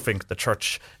future-proofing the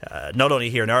church, not only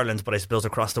here in Ireland, but I suppose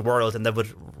across the world. And that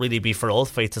would really be for all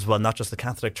faiths as well, not just the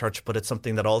Catholic Church, but it's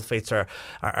something that all faiths are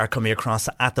coming across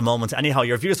at the moment. Anyhow,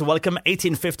 your views are welcome.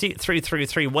 1850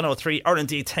 333 103 or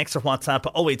indeed text or WhatsApp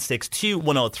 0862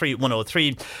 103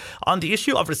 103 on the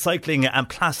issue of recycling and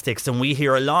plastics. And we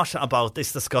hear a lot about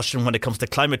this discussion when it comes to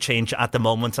climate change at the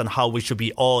moment and how we should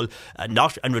be all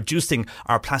not and reducing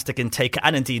our plastic intake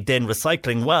and indeed then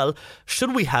recycling. Well,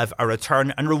 should we have a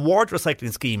return and reward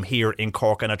recycling scheme here in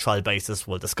Cork on a trial basis?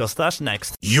 We'll discuss that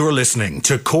next. You're listening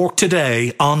to Cork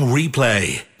Today on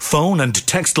replay. Phone and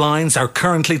text lines are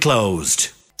currently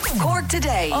closed. Cork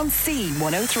Today on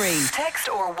C103. Text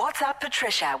or WhatsApp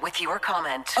Patricia with your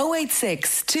comment.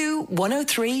 0862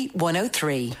 103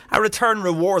 103. A return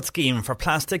reward scheme for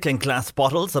plastic and glass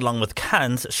bottles along with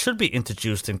cans should be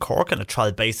introduced in Cork on a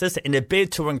trial basis in a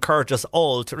bid to encourage us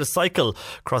all to recycle.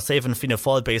 Crosshaven Fianna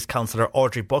Fáil based councillor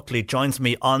Audrey Buckley joins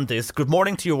me on this. Good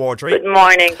morning to you, Audrey. Good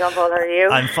morning, John Paul. How are you?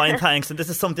 I'm fine, thanks. And this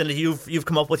is something that you've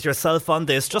come up with yourself on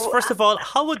this. Just first of all,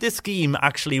 how would this scheme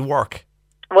actually work?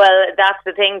 Well, that's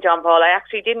the thing, John Paul. I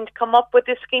actually didn't come up with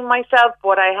this scheme myself.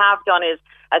 What I have done is,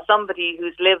 as somebody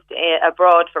who's lived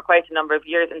abroad for quite a number of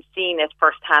years and seen it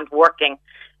firsthand working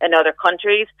in other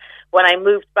countries, when I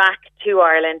moved back to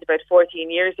Ireland about 14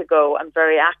 years ago, I'm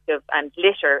very active, and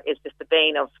litter is just the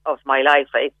bane of my life.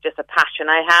 It's just a passion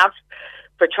I have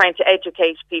for trying to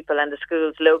educate people and the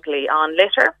schools locally on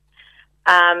litter.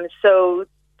 So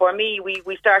for me,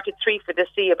 we started Three for the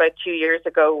Sea about 2 years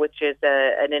ago, which is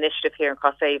an initiative here in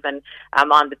Crosshaven.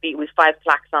 On the beach, with 5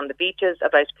 plaques on the beaches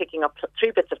about picking up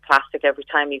 3 bits of plastic every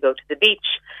time you go to the beach.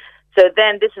 So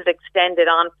then this is extended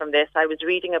on from this. I was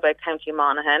reading about County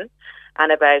Monaghan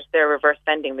and about their reverse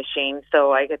vending machine,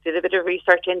 so I did a bit of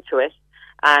research into it,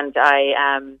 and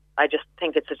I just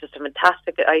think it's just a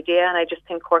fantastic idea, and I just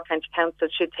think Cork County Council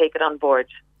should take it on board.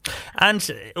 And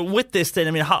with this then,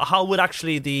 I mean, how would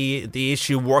actually the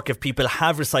issue work if people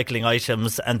have recycling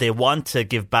items and they want to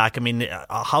give back? I mean,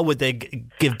 how would they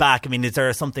give back? I mean, is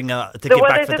there something to give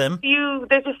back for them?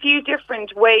 There's a few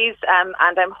different ways, and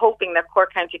I'm hoping that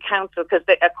Cork County Council, because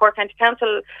Cork County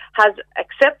Council has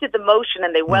accepted the motion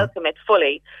and they welcome it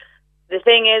fully. The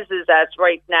thing is that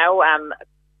right now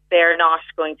they're not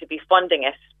going to be funding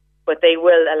it, but they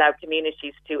will allow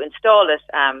communities to install it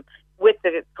with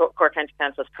the Cork County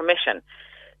Council's permission.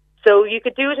 So you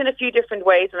could do it in a few different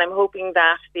ways, and I'm hoping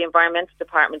that the Environmental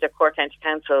Department at Cork County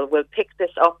Council will pick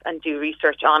this up and do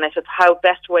research on it of how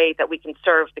best way that we can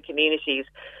serve the communities,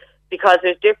 because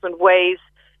there's different ways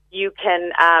you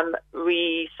can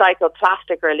recycle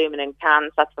plastic or aluminum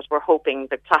cans. That's what we're hoping,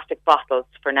 the plastic bottles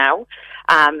for now.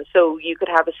 So you could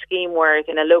have a scheme where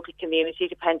in a local community,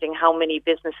 depending how many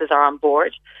businesses are on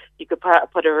board, you could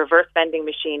put a reverse vending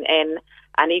machine in,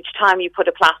 and each time you put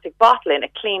a plastic bottle in, a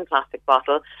clean plastic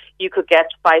bottle, you could get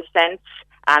 5 cents.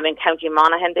 In County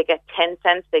Monaghan, they get 10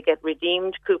 cents. They get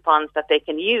redeemed coupons that they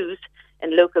can use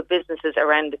in local businesses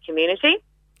around the community.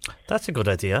 That's a good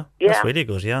idea. Yeah. That's really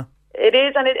good, yeah. It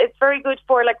is, and it's very good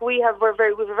for, like, we're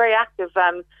very active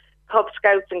Cub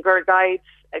Scouts and Girl Guides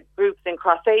groups in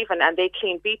Crosshaven, and they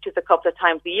clean beaches a couple of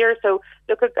times a year. So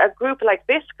look, a group like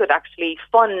this could actually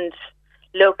fund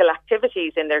local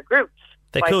activities in their groups.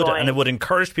 They could, and it would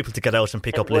encourage people to get out and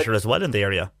pick up litter as well in the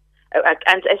area.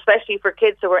 And especially for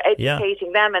kids, so we're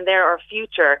educating them, and they're our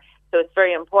future. So it's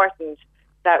very important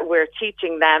that we're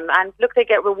teaching them. And look, they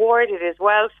get rewarded as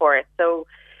well for it. So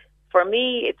for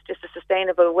me, it's just a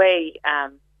sustainable way,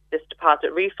 this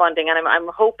deposit refunding. And I'm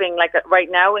hoping, like right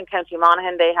now in County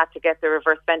Monaghan, they had to get the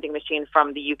reverse vending machine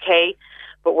from the UK,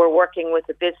 but we're working with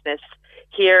a business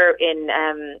here in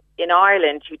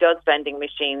Ireland who does vending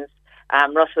machines,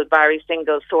 Russell Barry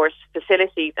Single Source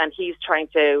Facilities, and he's trying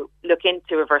to look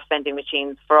into reverse vending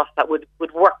machines for us that would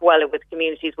work well with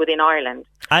communities within Ireland.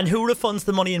 And who refunds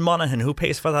the money in Monaghan? Who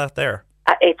pays for that there?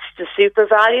 It's the Super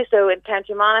Value. So in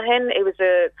County Monaghan, it was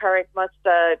a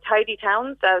Tidy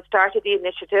Towns started the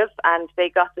initiative, and they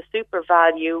got the Super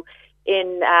Value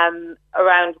in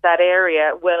around that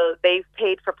area. Well, they've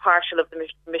paid for partial of the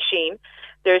machine,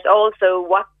 There's also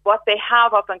what they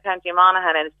have up in County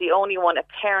Monaghan, and it's the only one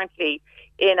apparently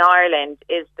in Ireland,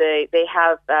 is they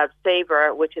have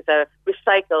Sabre, which is a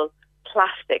recycled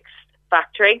plastics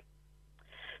factory.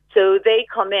 So they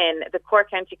come in, the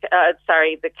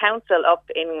council up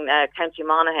in County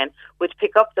Monaghan would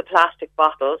pick up the plastic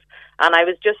bottles. And I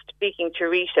was just speaking to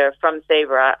Rita from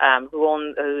Sabre,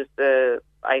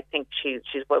 I think she's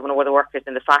one of the workers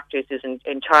in the factories who's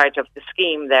in charge of the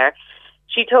scheme there.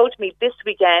 She told me this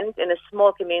weekend in a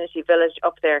small community village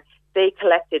up there, they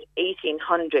collected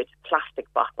 1,800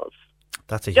 plastic bottles.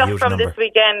 That's a just huge from number. This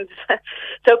weekend.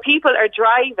 So people are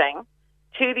driving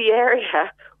to the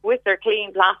area with their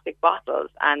clean plastic bottles,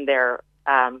 and they're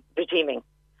redeeming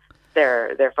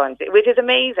their funds, which is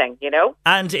amazing, you know.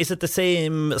 And is it the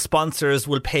same sponsors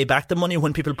will pay back the money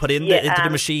when people put into the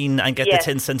machine and get the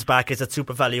 10 cents back? Is it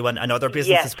SuperValu and other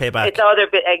businesses pay back? It's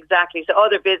exactly. So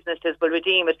other businesses will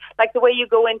redeem it. Like the way you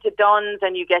go into Dunn's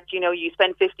and you get, you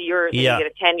spend €50 and you get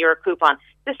a €10 coupon.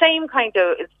 The same kind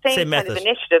of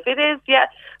initiative. It is, yeah.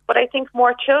 But I think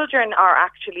more children are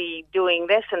actually doing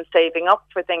this and saving up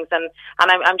for things, and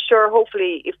I'm sure,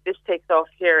 hopefully, if this takes off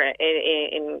here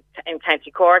in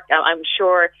County Cork, I'm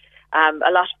sure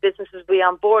a lot of businesses will be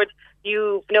on board.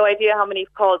 You've no idea how many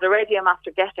calls already I'm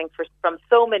after getting from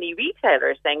so many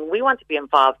retailers saying we want to be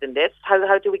involved in this.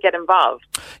 How do we get involved?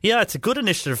 Yeah, it's a good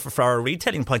initiative for our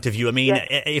retailing point of view. I mean,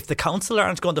 if the council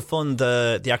aren't going to fund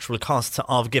the actual costs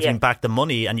of giving back the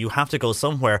money and you have to go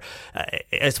somewhere,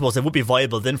 I suppose it would be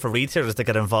viable then for retailers to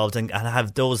get involved and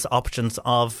have those options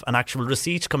of an actual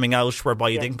receipt coming out whereby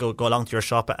you then go along to your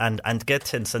shop and get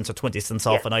 10 cents or 20 cents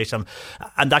off an item.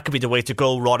 And that could be the way to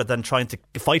go rather than trying to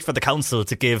fight for the council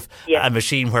to give a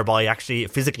machine whereby actually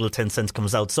physical 10 cents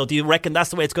comes out. So do you reckon that's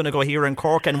the way it's going to go here in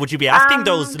Cork? And would you be asking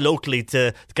those locally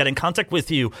to get in contact with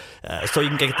you so you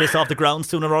can get this off the ground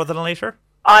sooner rather than later?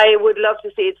 I would love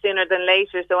to see it sooner than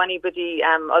later. So anybody,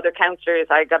 other councillors,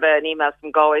 I got an email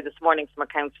from Galway this morning from a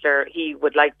councillor. He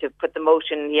would like to put the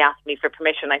motion. He asked me for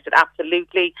permission. I said,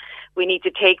 absolutely. We need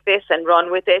to take this and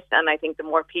run with it. And I think the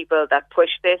more people that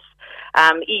push this,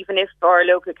 even if our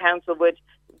local council would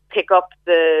pick up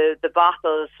the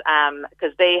bottles,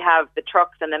 because they have the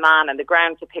trucks and the man and the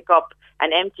ground to pick up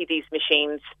and empty these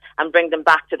machines and bring them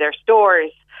back to their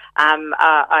stores.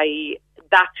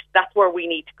 That's where we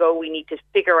need to go. We need to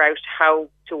figure out how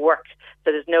to work.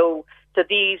 So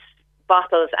these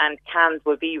bottles and cans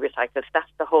will be recycled.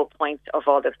 That's the whole point of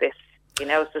all of this.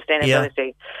 Sustainability.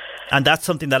 Yeah. And that's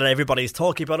something that everybody's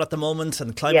talking about at the moment,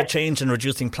 and climate change and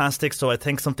reducing plastic. So I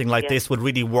think something like this would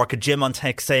really work. Jim on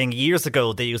text saying years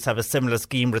ago they used to have a similar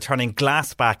scheme returning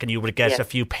glass back, and you would get a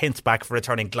few pence back for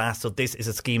returning glass. So this is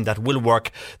a scheme that will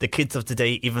work. The kids of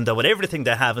today, even though with everything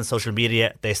they have in social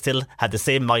media, they still had the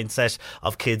same mindset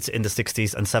of kids in the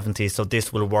 60s and 70s. So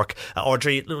this will work.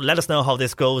 Audrey, let us know how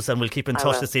this goes, and we'll keep in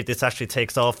touch to see if this actually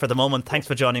takes off. For the moment, thanks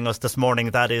for joining us this morning.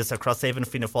 That is Crosshaven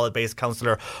Fianna Fáil based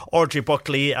Councillor Audrey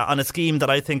Buckley on a scheme that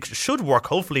I think should work,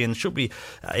 hopefully, and should be,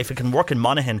 if it can work in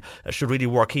Monaghan, should really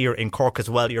work here in Cork as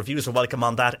well. Your views are welcome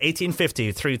on that.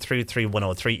 1850 333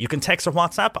 103. You can text or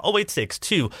WhatsApp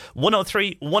 0862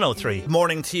 103 103.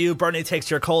 Morning to you. Bernie takes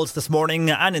your calls this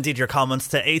morning and indeed your comments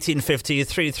to 1850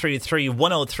 333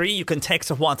 103. You can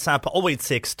text or WhatsApp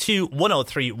 0862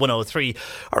 103 103,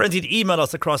 or indeed email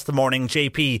us across the morning,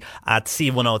 jp at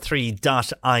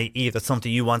c103.ie. If there's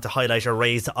something you want to highlight or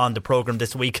raise on the programme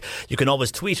this week, you can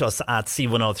always tweet us at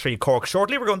C103 Cork.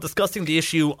 Shortly we're going to be discussing the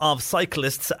issue of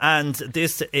cyclists, and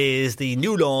this is the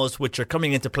new laws which are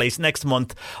coming into place next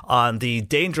month on the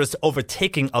dangerous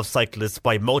overtaking of cyclists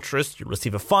by motorists. You'll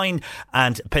receive a fine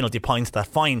and penalty points. That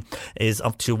fine is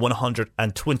up to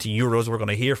 €120. We're going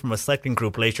to hear from a cycling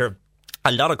group later.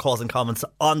 A lot of calls and comments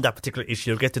on that particular issue.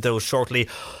 We'll get to those shortly.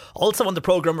 Also on the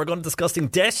programme, we're going to be discussing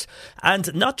debt,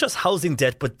 and not just housing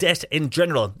debt, but debt in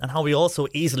general, and how we also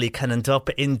easily can end up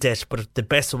in debt, but the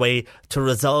best way to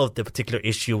resolve the particular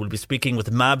issue. We'll be speaking with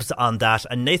Mabs on that,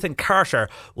 and Nathan Carter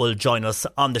will join us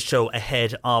on the show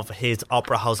ahead of his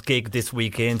Opera House gig this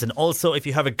weekend. And also, if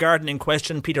you have a gardening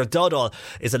question, Peter Dowdall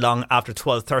is along after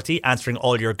 12:30 answering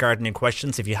all your gardening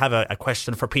questions. If you have a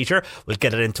question for Peter, we'll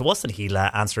get it into us and he'll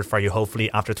answer it for you, hopefully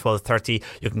after 12:30.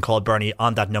 You can call Bernie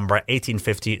on that number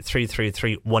 1850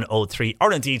 333 103,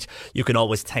 or indeed you can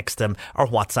always text them or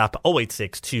WhatsApp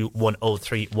 0862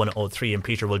 103 103, and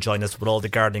Peter will join us with all the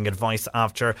gardening advice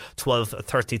after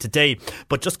 12:30 today.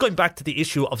 But just going back to the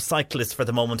issue of cyclists for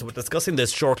the moment, we're discussing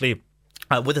this shortly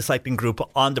with a cycling group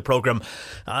on the programme.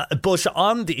 But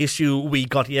on the issue we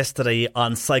got yesterday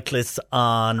on cyclists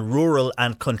on rural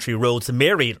and country roads,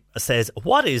 Mary says,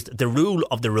 what is the rule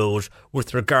of the road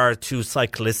with regard to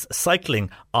cyclists cycling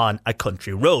on a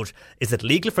country road? Is it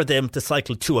legal for them to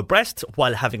cycle two abreast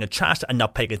while having a chat and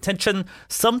not paying attention?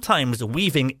 Sometimes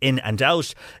weaving in and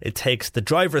out. It takes the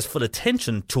driver's full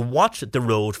attention to watch the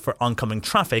road for oncoming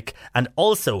traffic and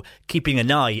also keeping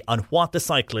an eye on what the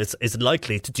cyclist is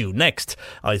likely to do next.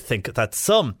 I think that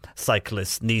some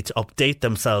cyclists need to update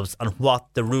themselves on what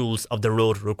the rules of the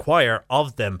road require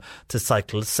of them to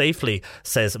cycle safely,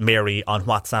 says Mary on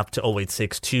WhatsApp to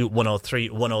 0862 103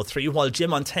 103. While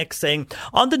Jim on text saying,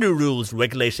 on the new rules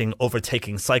regulating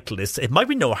overtaking cyclists, it might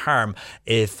be no harm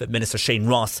if Minister Shane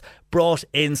Ross brought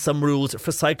in some rules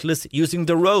for cyclists using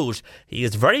the road. He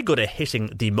is very good at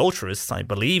hitting the motorists. I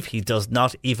believe he does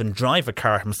not even drive a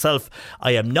car himself.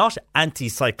 I am not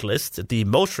anti-cyclist. The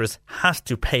motorist has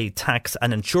to pay tax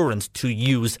and insurance to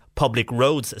use public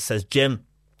roads, says Jim.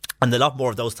 And a lot more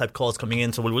of those type calls coming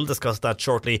in, so we'll discuss that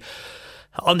shortly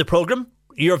on the programme.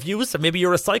 Your views, maybe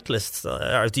you're a cyclist,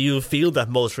 or do you feel that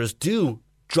motorists do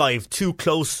drive too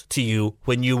close to you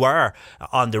when you are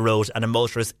on the road and a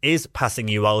motorist is passing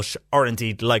you out? Or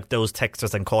indeed, like those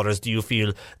texters and callers, do you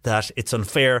feel that it's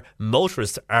unfair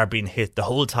motorists are being hit the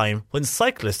whole time when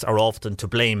cyclists are often to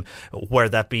blame, whether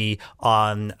that be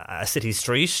on a city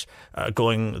street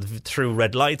going through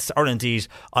red lights, or indeed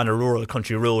on a rural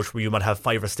country road where you might have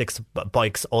 5 or 6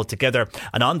 bikes altogether?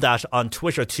 And on that, on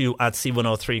Twitter too, at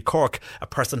C103 Cork, a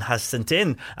person has sent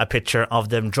in a picture of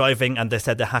them driving, and they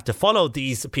said they have to follow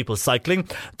these people cycling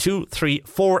 2, 3,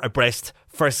 4 abreast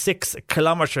for 6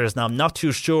 kilometres. Now, I'm not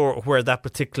too sure where that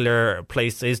particular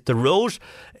place is. The road,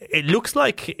 it looks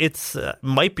like it's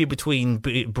might be between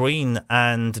Breen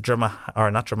and Dromahane,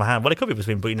 or not Dromahane. Well, it could be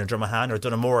between Breen and Dromahane or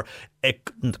Dunamore. It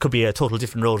could be a total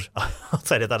different road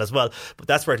outside of that as well, but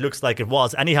that's where it looks like it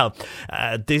was. Anyhow,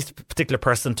 this particular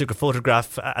person took a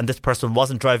photograph, and this person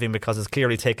wasn't driving because it's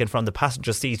clearly taken from the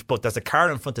passenger seat, but there's a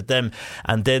car in front of them,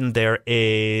 and then there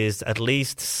is at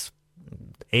least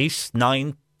 8,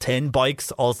 9, 10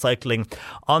 bikes all cycling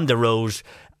on the road,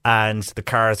 and the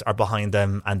cars are behind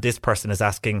them. And this person is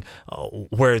asking,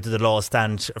 where do the laws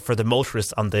stand for the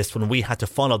motorists on this, when we had to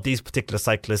follow these particular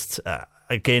cyclists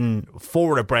again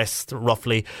 4 abreast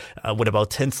roughly, with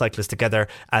about 10 cyclists together,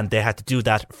 and they had to do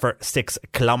that for 6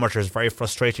 kilometres. Very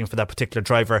frustrating for that particular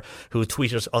driver who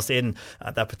tweeted us in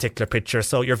that particular picture.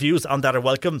 So your views on that are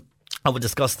welcome. I will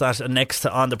discuss that next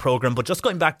on the programme. But just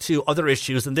going back to other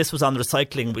issues, and this was on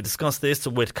recycling. We discussed this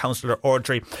with Councillor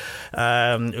Audrey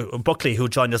Buckley, who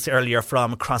joined us earlier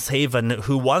from Crosshaven,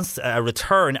 who wants a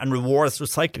return and rewards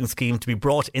recycling scheme to be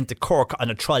brought into Cork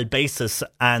on a trial basis.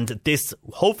 And this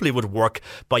hopefully would work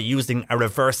by using a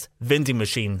reverse vending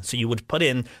machine. So you would put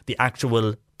in the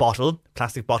actual bottle,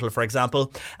 plastic bottle for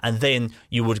example, and then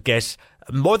you would get,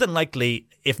 more than likely,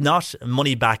 if not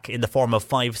money back in the form of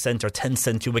 5 cent or 10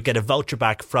 cent, you would get a voucher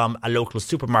back from a local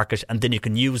supermarket, and then you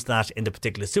can use that in the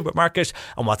particular supermarket.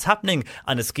 And what's happening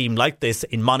on a scheme like this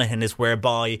in Monaghan is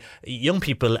whereby young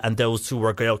people and those who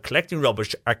are collecting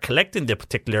rubbish are collecting the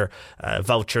particular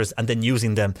vouchers and then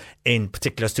using them in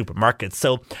particular supermarkets.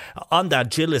 So on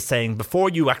that, Jill is saying, before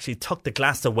you actually tuck the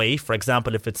glass away, for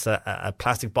example, if it's a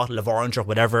plastic bottle of orange or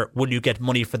whatever, will you get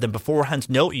money for them beforehand?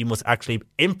 No, you must actually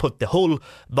input the whole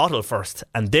bottle first,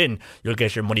 and then you'll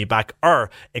get your money back.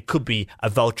 Or it could be a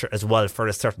voucher as well for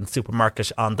a certain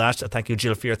supermarket on that. Thank you,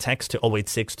 Jill, for your text to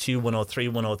 0862 103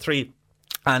 103.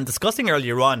 And discussing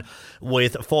earlier on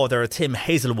with Father Tim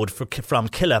Hazelwood from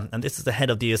Killa, and this is the head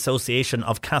of the Association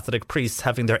of Catholic Priests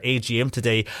having their AGM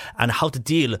today, and how to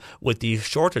deal with the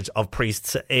shortage of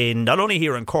priests in not only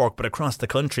here in Cork but across the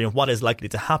country, and what is likely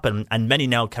to happen. And many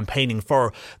now campaigning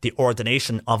for the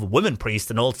ordination of women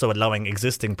priests and also allowing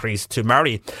existing priests to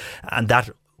marry, and that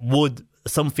would,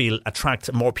 some feel,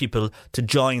 attract more people to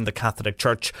join the Catholic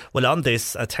Church. Well, on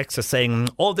this, a texter saying,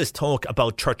 all this talk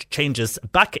about church changes,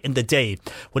 back in the day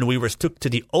when we were stuck to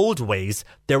the old ways,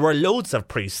 there were loads of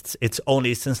priests. It's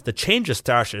only since the changes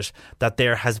started that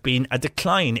there has been a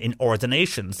decline in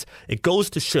ordinations. It goes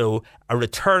to show a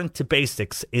return to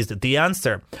basics is the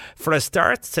answer. For a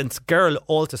start, since girl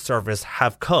altar service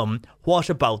have come, what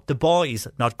about the boys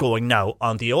not going now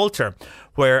on the altar?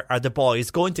 Where are the boys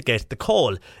going to get the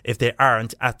call if they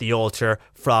aren't at the altar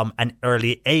from an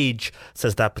early age,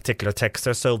 says that particular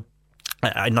texter. So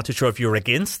I'm not too sure if you're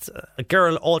against a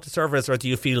girl altar service, or do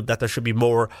you feel that there should be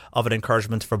more of an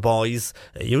encouragement for boys?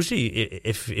 Usually,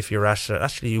 if you're at,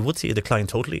 actually, you would see a decline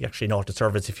totally, actually, in altar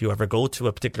service if you ever go to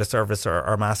a particular service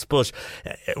or mass. But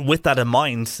with that in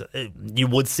mind, you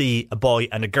would see a boy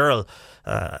and a girl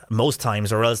most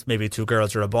times, or else maybe two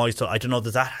girls or a boy. So I don't know,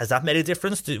 has that made a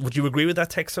difference? Would you agree with that,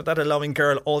 Texter, that allowing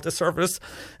girl altar service,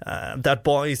 that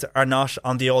boys are not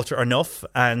on the altar enough,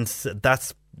 and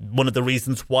that's one of the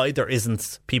reasons why there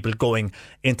isn't people going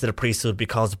into the priesthood,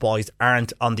 because boys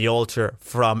aren't on the altar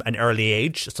from an early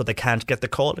age, so they can't get the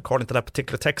call, according to that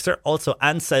particular texter. Also,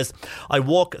 Anne says, I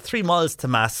walk 3 miles to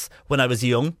Mass when I was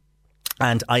young,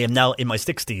 and I am now in my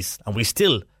 60s, and we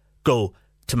still go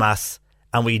to Mass,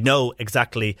 and we know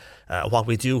exactly what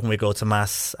we do when we go to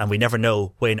Mass, and we never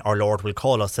know when our Lord will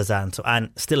call us, says Anne. So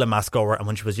Anne, still a Mass goer, and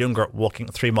when she was younger, walking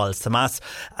 3 miles to Mass.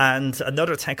 And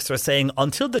another texter saying,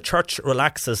 until the church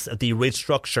relaxes the rate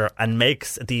structure and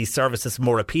makes the services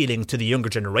more appealing to the younger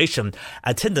generation,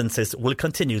 attendances will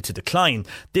continue to decline.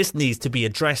 This needs to be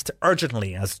addressed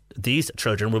urgently, as these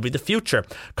children will be the future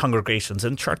congregations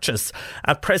in churches.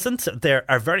 At present, there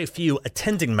are very few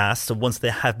attending Mass once they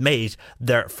have made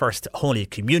their first Holy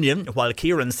Communion, while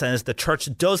Kieran says the church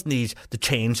does need to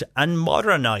change and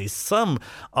modernise. Some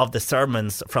of the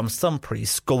sermons from some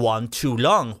priests go on too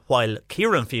long, while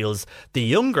Kieran feels the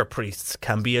younger priests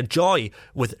can be a joy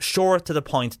with short to the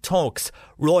point talks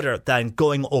rather than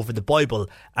going over the Bible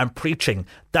and preaching.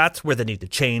 That's where they need to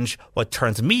change. What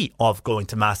turns me off going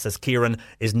to Mass, says Kieran,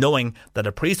 is knowing that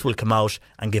a priest will come out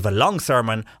and give a long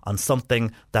sermon on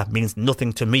something that means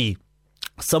nothing to me.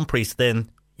 Some priests then,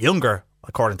 younger,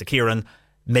 according to Kieran,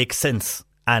 make sense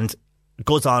and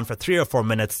goes on for 3 or 4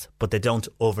 minutes, but they don't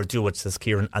overdo it, says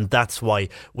Kieran, and that's why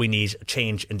we need a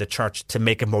change in the church to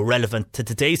make it more relevant to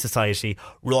today's society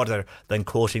rather than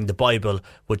quoting the Bible,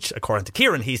 which, according to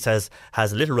Kieran, he says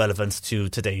has little relevance to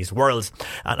today's world.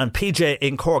 And PJ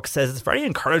in Cork says it's very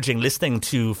encouraging listening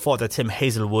to Father Tim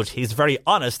Hazelwood. He's very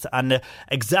honest and an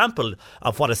example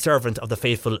of what a servant of the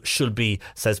faithful should be,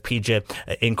 says PJ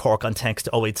in Cork on text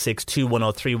 086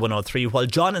 2103 103, while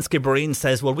John in Skibbereen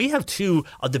says, well, we have 2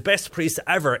 of the best priests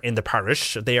ever in the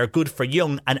parish. They are good for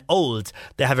young and old.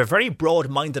 They have a very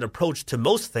broad-minded approach to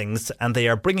most things, and they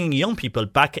are bringing young people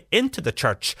back into the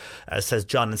church, says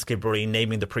John in Skibbereen,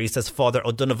 naming the priests as Father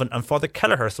O'Donovan and Father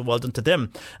Kelleher. So well done to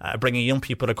them, bringing young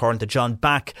people, according to John,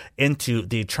 back into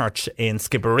the church in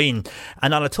Skibbereen.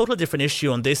 And on a total different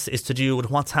issue, and this is to do with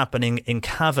what's happening in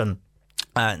Cavan.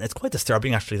 And it's quite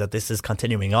disturbing, actually, that this is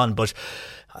continuing on, but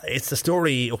it's a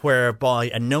story whereby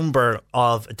a number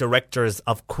of directors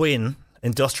of Quinn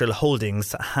Industrial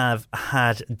Holdings have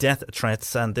had death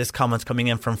threats, and this comment coming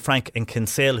in from Frank in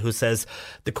Kinsale, who says,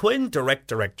 the Quinn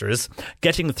directors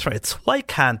getting threats. Why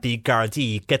can't the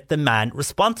Gardaí get the man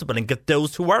responsible and get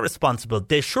those who are responsible?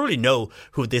 They surely know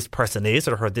who this person is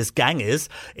or who this gang is.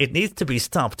 It needs to be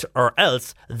stopped, or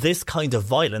else this kind of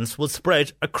violence will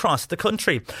spread across the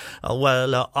country.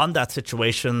 On that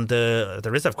situation,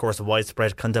 there is, of course, a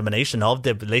widespread condemnation of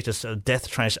the latest death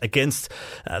threat against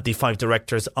the 5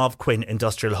 directors of Quinn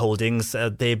Industrial Holdings.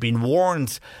 They've been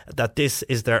warned that this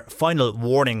is their final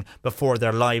warning before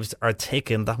their lives are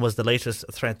taken. That was the latest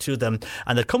threat to them.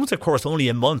 And it comes, of course, only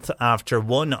a month after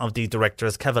one of the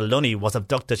directors, Kevin Lunny, was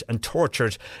abducted and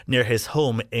tortured near his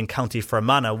home in County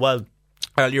Fermanagh. Well,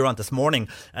 earlier on this morning,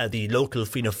 the local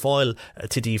Fianna Fáil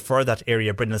TD for that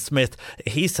area, Brendan Smith,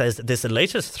 he says this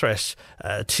latest threat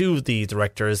to the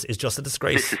directors is just a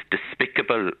disgrace. This is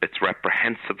despicable, it's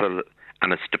reprehensible,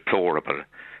 and it's deplorable.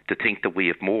 To think that we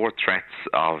have more threats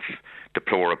of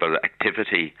deplorable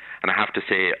activity. And I have to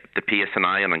say, the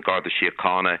PSNI and Garda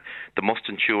Síochána, they must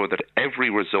ensure that every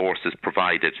resource is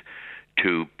provided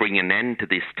to bring an end to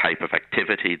this type of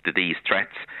activity, to these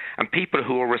threats, and people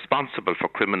who are responsible for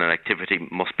criminal activity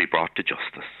must be brought to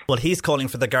justice. Well, he's calling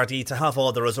for the Gardaí to have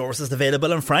all the resources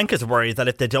available, and Frank is worried that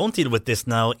if they don't deal with this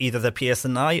now, either the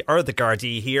PSNI or the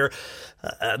Gardaí here,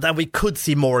 that we could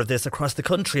see more of this across the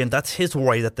country, and that's his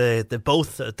worry, that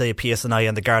both the PSNI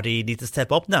and the Gardaí need to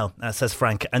step up now, says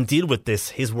Frank, and deal with this.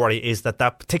 His worry is that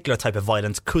particular type of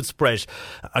violence could spread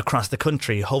across the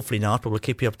country. Hopefully not, but we'll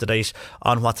keep you up to date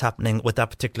on what's happening with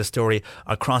that particular story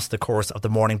across the course of the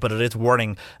morning. But it is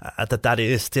worrying that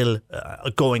is still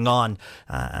going on.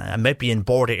 And maybe in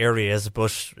border areas,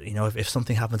 but if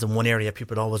something happens in one area,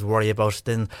 people always worry about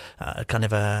then kind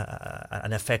of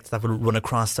an effect that will run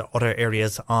across to other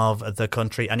areas of the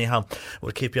country. Anyhow,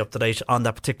 we'll keep you up to date on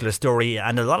that particular story.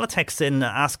 And a lot of texts in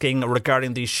asking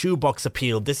regarding the shoebox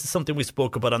appeal. This is something we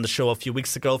spoke about on the show a few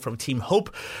weeks ago from Team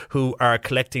Hope, who are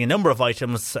collecting a number of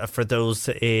items for those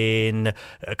in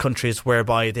countries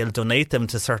whereby they'll donate them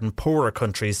to certain poorer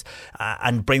countries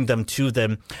and bring them to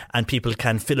them, and people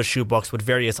can fill a shoebox with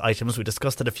various items. We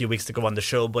discussed it a few weeks ago on the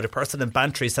show, but a person in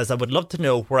Bantry says, I would love to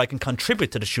know where I can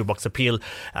contribute to the shoebox appeal.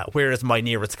 Where is my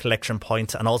nearest collection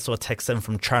point? And also a text in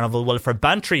from Charleville. Well, for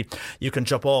Bantry, you can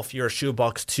drop off your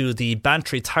shoebox to the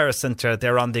Bantry Tire Centre.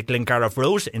 They're on the Glengarriff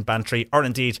Road in Bantry, or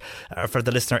indeed for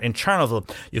the listener in Charleville,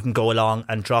 you can go along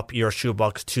and drop your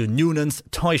shoebox to Noonan's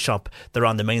Toy Shop. They're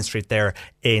on the main street there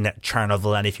in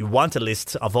Charleville. And if you want a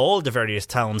list of all the various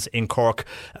towns in Cork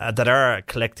that are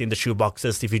collecting the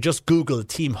shoeboxes, if you just Google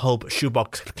Team Hope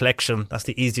shoebox collection, that's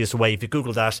the easiest way. If you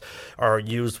Google that or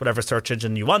use whatever search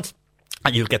engine you want,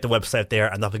 and you'll get the website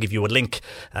there, and that will give you a link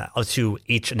to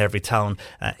each and every town.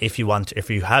 If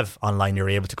you have online, you're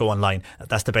able to go online.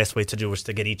 That's the best way to do it,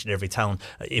 to get each and every town.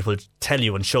 It will tell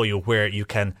you and show you where you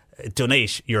can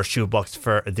donate your shoebox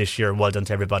for this year. Well done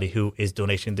to everybody who is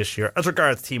donating this year as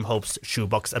regards Team Hope's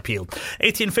shoebox appeal.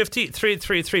 1850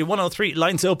 333 103,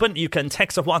 lines open. You can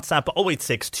text or WhatsApp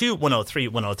 0862 103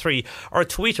 103 or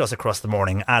tweet us across the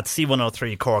morning at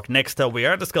C103 Cork. Next we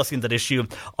are discussing that issue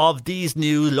of these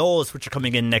new laws which are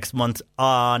coming in next month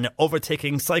on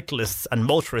overtaking cyclists and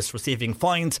motorists receiving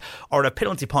fines or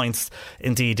penalty points,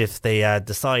 indeed, if they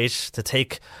decide to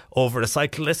take over a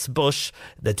cyclist, but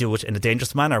they do it in a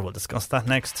dangerous manner. We'll discuss that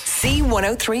next.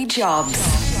 C103 Jobs.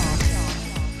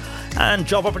 And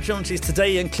job opportunities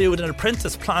today include an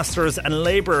apprentice plasterers and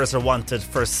labourers are wanted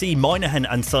for C. Moynihan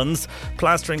and Sons,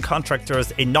 plastering contractors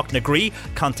in Knocknagree.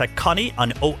 Contact Connie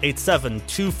on 087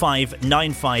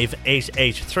 2595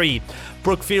 883.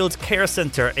 Brookfield Care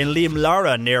Centre in Liam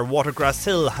Lara near Watergrass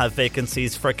Hill have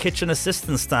vacancies for kitchen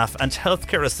assistant staff and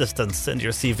healthcare assistants. Send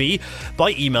your CV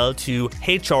by email to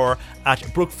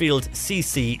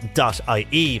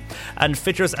hr@brookfieldcc.ie. And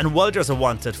fitters and welders are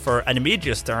wanted for an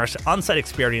immediate start. On-site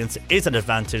experience is an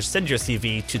advantage. Send your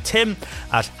CV to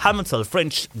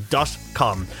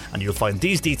tim@hamiltonfrench.com, and you'll find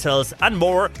these details and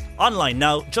more online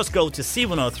now. Just go to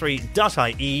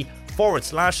c103.ie/jobs.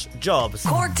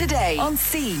 Cork Today on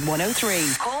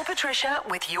C103. Call Patricia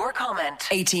with your comment.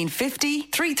 1850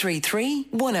 333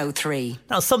 103.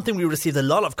 Now, something we received a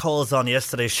lot of calls on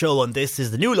yesterday's show, and this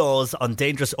is the new laws on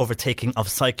dangerous overtaking of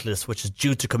cyclists, which is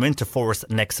due to come into force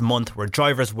next month, where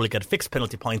drivers will get fixed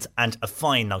penalty points and a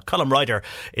fine. Now, Colm Ryder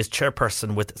is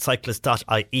chairperson with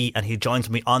cyclist.ie, and he joins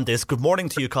me on this. Good morning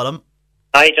to you, Colm.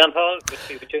 Hi, John Paul. Good to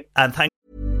be with you. And thank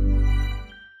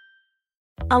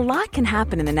A lot can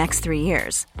happen in the next 3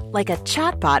 years. Like a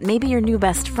chatbot may be your new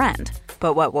best friend.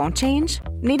 But what won't change?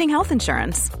 Needing health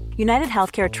insurance. United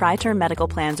Healthcare Tri-Term Medical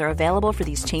Plans are available for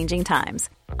these changing times.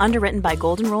 Underwritten by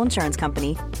Golden Rule Insurance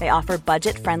Company, they offer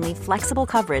budget-friendly, flexible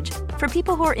coverage for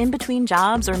people who are in between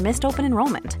jobs or missed open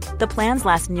enrollment. The plans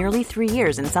last nearly 3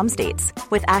 years in some states,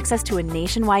 with access to a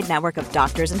nationwide network of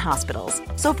doctors and hospitals.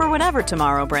 So for whatever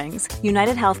tomorrow brings,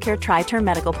 United Healthcare Tri-Term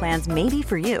Medical Plans may be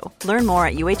for you. Learn more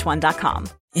at uh1.com.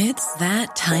 It's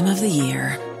that time of the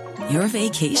year. Your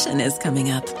vacation is coming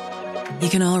up. You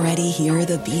can already hear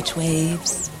the beach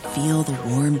waves, feel the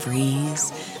warm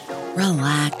breeze,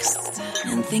 relax,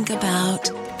 and think about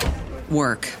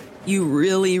work. You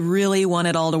really, really want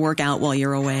it all to work out while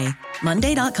you're away.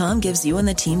 Monday.com gives you and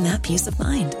the team that peace of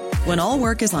mind. When all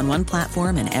work is on one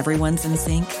platform and everyone's in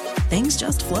sync, things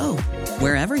just flow.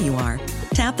 Wherever you are,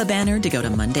 tap the banner to go to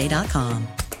Monday.com.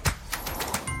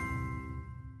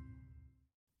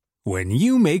 When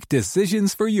you make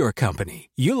decisions for your company,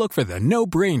 you look for the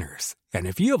no-brainers. And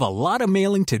if you have a lot of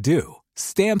mailing to do,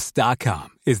 Stamps.com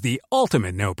is the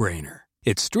ultimate no-brainer.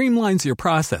 It streamlines your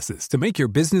processes to make your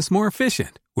business more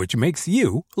efficient, which makes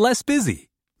you less busy.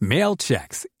 Mail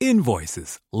checks,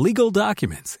 invoices, legal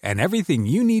documents, and everything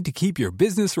you need to keep your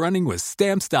business running with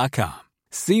Stamps.com.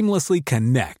 Seamlessly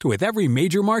connect with every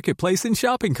major marketplace and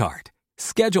shopping cart.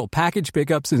 Schedule package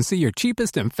pickups and see your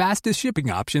cheapest and fastest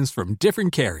shipping options from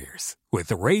different carriers,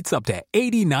 with rates up to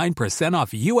 89%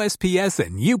 off USPS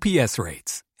and UPS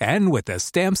rates. And with the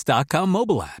Stamps.com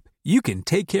mobile app, you can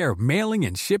take care of mailing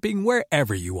and shipping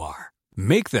wherever you are.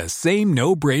 Make the same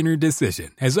no-brainer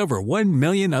decision as over 1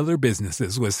 million other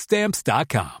businesses with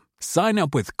Stamps.com. Sign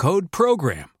up with code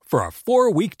PROGRAM for a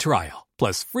 4-week trial,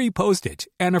 plus free postage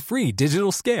and a free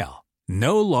digital scale.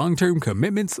 No long-term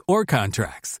commitments or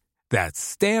contracts. That's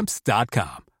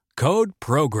Stamps.com. Code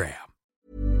PROGRAM.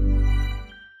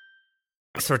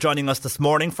 Thanks for joining us this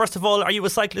morning. First of all, are you a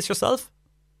cyclist yourself?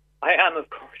 I am, of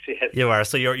course, yes. You are,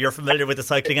 so you're familiar with the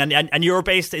cycling, and you're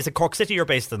based, is it Cork City you're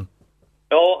based in?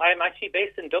 No, I'm actually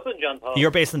based in Dublin, John Paul. You're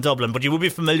based in Dublin, but you will be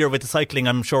familiar with the cycling,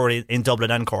 I'm sure, in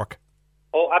Dublin and Cork.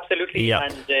 Oh, absolutely. Yeah.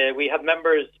 And we have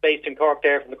members based in Cork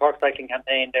there from the Cork Cycling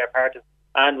Campaign, they're part of,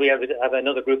 and we have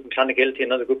another group in Clonagilty,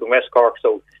 another group in West Cork,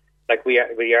 so like we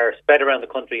are spread around the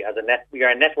country as we are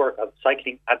a network of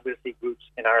cycling advocacy groups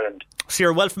in Ireland. So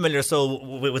you're well familiar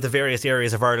with the various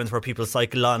areas of Ireland where people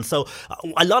cycle on. So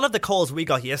a lot of the calls we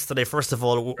got yesterday, first of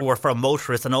all, were from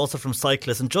motorists and also from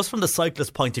cyclists. And just from the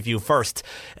cyclist point of view first,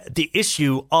 the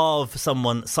issue of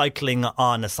someone cycling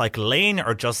on a cycle lane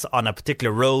or just on a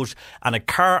particular road and a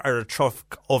car or a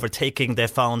truck overtaking, they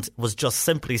found was just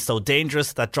simply so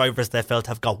dangerous that drivers, they felt,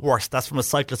 have got worse. That's from a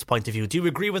cyclist point of view. Do you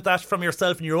agree with that from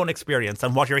yourself and your own experience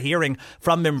and what you're hearing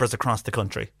from members across the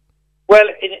country? Well,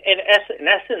 in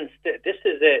essence,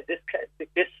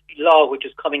 this law, which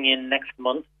is coming in next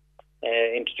month,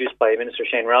 introduced by Minister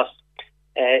Shane Ross,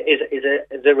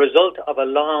 is a result of a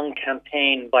long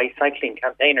campaign by cycling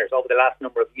campaigners over the last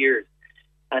number of years.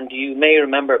 And you may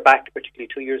remember back, particularly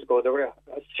 2 years ago, there were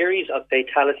a series of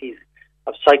fatalities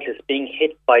of cyclists being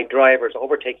hit by drivers,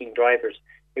 overtaking drivers.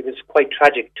 It was quite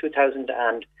tragic.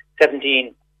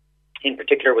 2017, in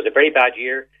particular, was a very bad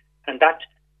year, and that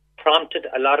prompted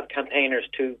a lot of campaigners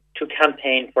to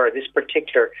campaign for this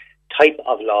particular type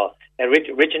of law.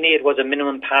 Originally, it was a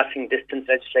minimum passing distance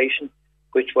legislation,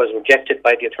 which was rejected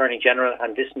by the Attorney General,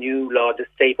 and this new law, this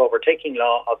safe overtaking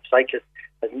law of cyclists,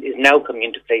 is now coming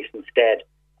into place instead.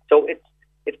 So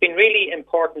it's been really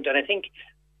important, and I think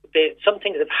some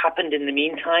things have happened in the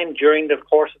meantime during the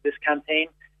course of this campaign,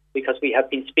 because we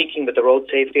have been speaking with the Road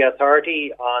Safety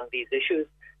Authority on these issues.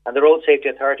 And the Road Safety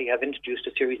Authority have introduced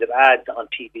a series of ads on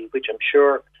TV, which I'm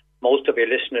sure most of your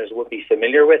listeners would be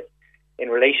familiar with, in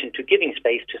relation to giving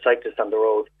space to cyclists on the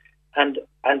road. And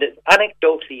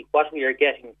anecdotally, what we are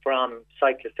getting from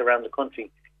cyclists around the country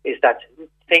is that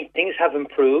things have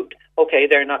improved. Okay,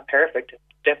 they're not perfect,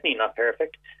 definitely not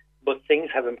perfect, but things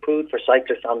have improved for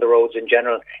cyclists on the roads in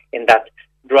general, in that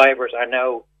drivers are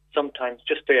now sometimes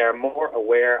they are more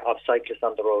aware of cyclists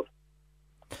on the road.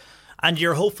 And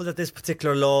you're hopeful that this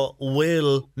particular law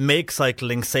will make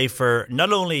cycling safer,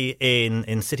 not only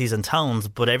in cities and towns,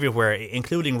 but everywhere,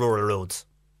 including rural roads?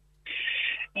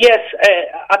 Yes,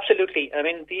 absolutely. I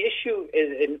mean, the issue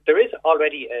is there is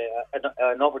already an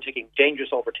dangerous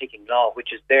overtaking law,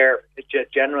 which is there. The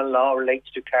general law relates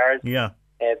to cars,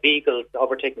 vehicles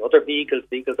overtaking other vehicles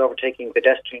overtaking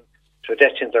pedestrians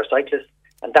or cyclists.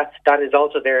 And that is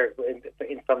also there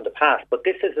from the past. But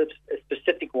this is a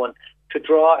specific one to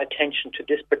draw attention to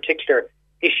this particular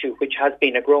issue, which has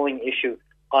been a growing issue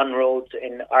on roads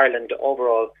in Ireland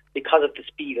overall because of the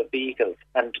speed of vehicles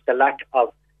and the lack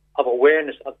of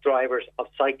awareness of drivers, of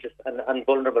cyclists and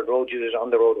vulnerable road users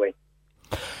on the roadway.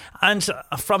 And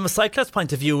from a cyclist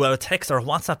point of view, a text or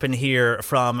WhatsApp in here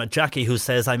from Jackie, who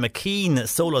says, I'm a keen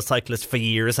solo cyclist for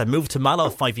years. I moved to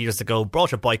Mallow 5 years ago,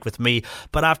 brought a bike with me,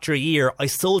 but after a year I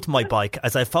sold my bike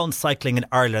as I found cycling in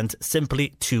Ireland simply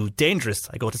too dangerous.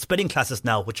 I go to spinning classes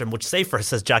now, which are much safer,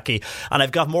 says Jackie. And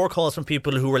I've got more calls from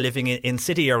people who are living in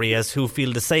city areas who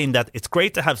feel the same, that it's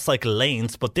great to have cycle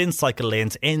lanes, but then cycle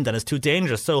lanes end and it's too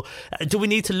dangerous. So do we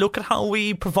need to look at how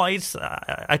we provide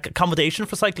accommodation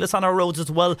for cyclists on our roads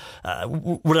as well,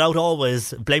 without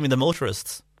always blaming the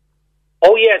motorists?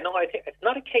 Oh yeah, no, I think it's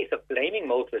not a case of blaming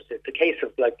motorists. It's a case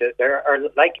of there are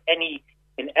any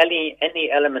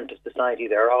element of society,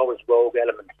 there are always rogue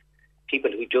elements.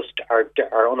 People who just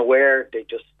are unaware.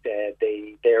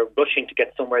 They're rushing to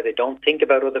get somewhere. They don't think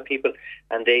about other people,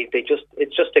 and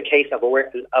it's just a case of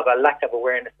a lack of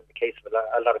awareness in the case of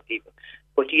a lot of people.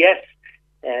 But yes.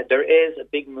 There is a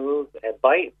big move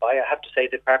by I have to say,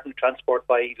 the Department of Transport,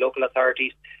 by local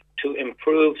authorities, to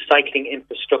improve cycling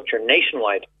infrastructure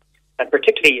nationwide, and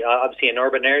particularly obviously in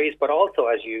urban areas, but also,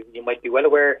 as you might be well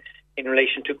aware, in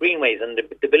relation to greenways and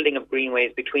the building of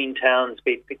greenways between towns,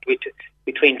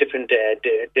 between different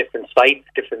sites,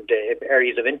 different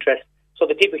areas of interest, so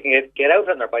that people can get out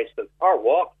on their bicycles or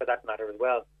walk, for that matter, as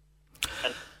well,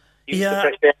 and use the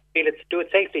fresh air, do it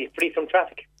safely, free from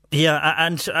traffic. Yeah,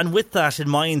 and with that in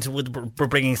mind, we're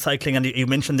bringing cycling, and you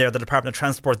mentioned there the Department of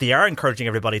Transport, they are encouraging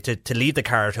everybody to leave the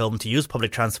car at home, to use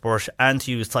public transport and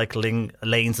to use cycling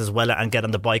lanes as well and get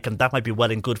on the bike, and that might be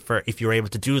well and good for if you're able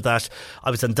to do that.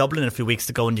 I was in Dublin a few weeks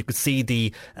ago and you could see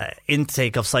the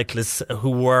intake of cyclists who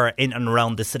were in and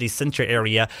around the city centre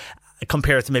area.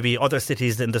 compared to maybe other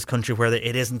cities in this country where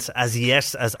it isn't as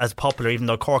yet as popular, even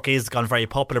though Cork is gone very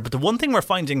popular. But the one thing we're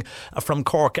finding from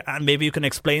Cork, and maybe you can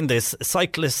explain this,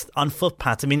 cyclists on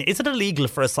footpaths. I mean, is it illegal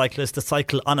for a cyclist to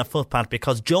cycle on a footpath?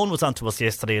 Because Joan was on to us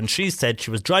yesterday and she said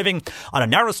she was driving on a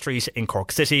narrow street in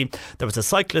Cork City. There was a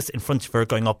cyclist in front of her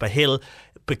going up a hill.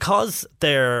 Because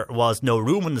there was no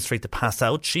room in the street to pass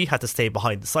out, she had to stay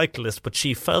behind the cyclist, but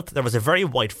she felt there was a very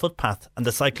wide footpath and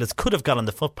the cyclist could have got on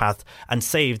the footpath and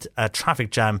saved a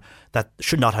traffic jam that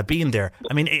should not have been there.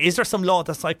 I mean, is there some law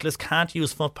that cyclists can't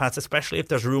use footpaths, especially if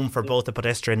there's room for both a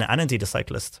pedestrian and indeed a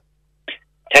cyclist?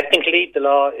 Technically, the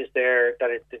law is there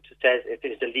that it says it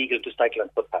is illegal to cycle on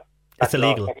footpaths. It's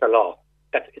illegal. That's a law.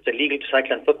 It's illegal to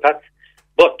cycle on footpaths,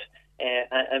 but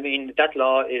I mean that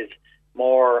law is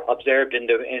more observed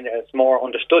it's more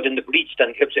understood in the breach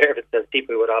than observed, as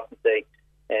people would often say,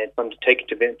 to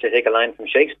take a line from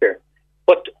Shakespeare.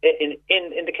 But in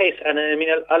the case, and I mean,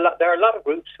 there are a lot of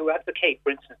groups who advocate,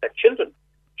 for instance, that children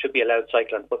should be allowed to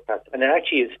cycle on footpaths, and it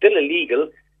actually is still illegal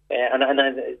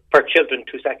for children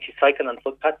to actually cycle on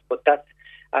footpaths. But that's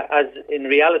as in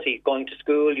reality, going to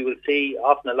school, you will see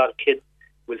often a lot of kids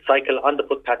will cycle on the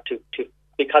footpath to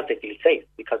because they feel safe,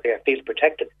 because they feel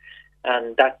protected,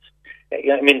 and that's.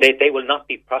 I mean, they will not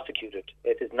be prosecuted.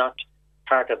 It is not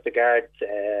part of the Guards'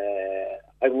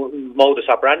 modus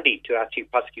operandi to actually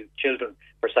prosecute children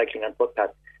for cycling on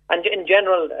footpaths. And in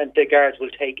general, the Guards will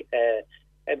take a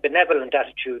benevolent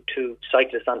attitude to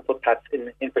cyclists on footpaths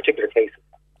in particular cases.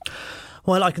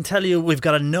 Well, I can tell you we've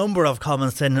got a number of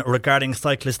comments in regarding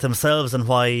cyclists themselves and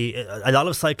why a lot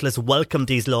of cyclists welcome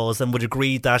these laws and would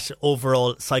agree that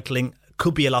overall cycling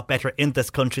could be a lot better in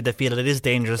this country. They feel that it is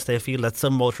dangerous. They feel that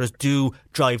some motorists do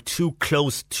drive too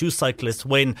close to cyclists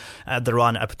when they're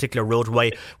on a particular roadway.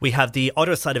 We have the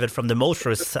other side of it from the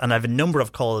motorists, and I have a number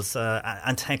of calls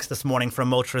and texts this morning from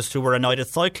motorists who were annoyed at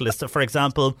cyclists. For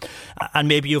example, and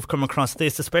maybe you've come across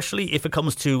this, especially if it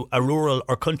comes to a rural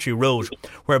or country road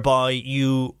whereby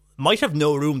you might have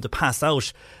no room to pass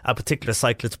out a particular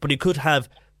cyclist, but you could have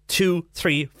 2,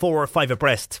 3, 4 or 5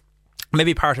 abreast,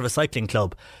 maybe part of a cycling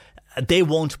club. They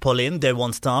won't pull in, they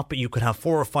won't stop, but you could have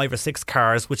 4 or 5 or 6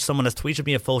 cars, which someone has tweeted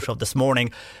me a photo of this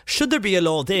morning. Should there be a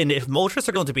law then, if motorists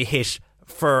are going to be hit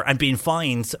and being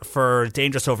fined for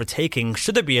dangerous overtaking,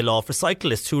 should there be a law for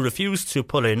cyclists who refuse to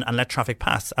pull in and let traffic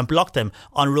pass and block them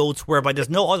on roads whereby there's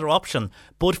no other option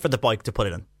but for the bike to pull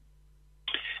in?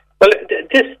 Well,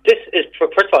 this is,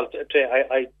 first of all,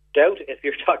 I doubt if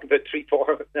you're talking about 3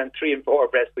 and 4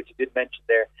 abreast, which you did mention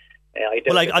there.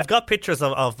 I've got pictures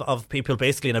of people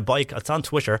basically in a bike. It's on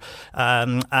Twitter,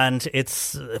 and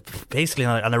it's basically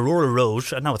on a rural road.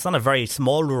 Now, it's not a very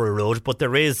small rural road, but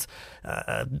there is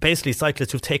basically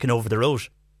cyclists who've taken over the road,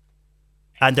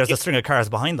 and there's a string of cars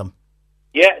behind them.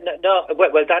 Yeah, no.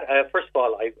 Well, that first of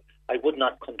all, I would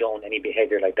not condone any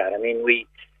behaviour like that. I mean,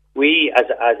 we as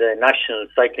a national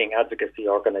cycling advocacy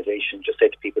organisation just say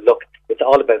to people, look, it's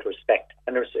all about respect,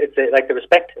 and the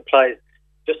respect applies.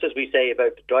 Just as we say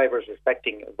about drivers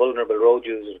respecting vulnerable road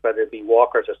users, whether it be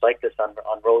walkers or cyclists on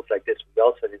roads like this, we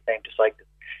also say the same to cyclists.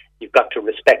 You've got to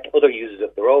respect other users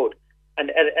of the road.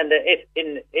 And if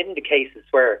in the cases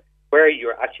where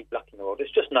you're actually blocking the road,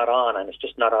 it's just not on, and it's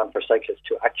just not on for cyclists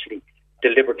to actually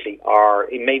deliberately, or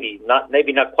maybe not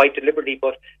quite deliberately,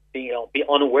 but be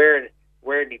unaware,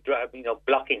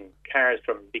 blocking cars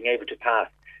from being able to pass.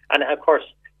 And of course,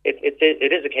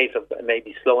 it is a case of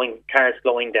maybe cars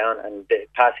slowing down and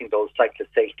passing those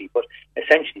cyclists safely. But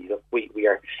essentially, look, we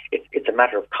are. It's a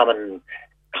matter of common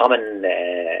cop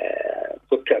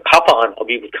on, or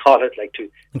we would call it, like, to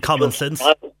common sense.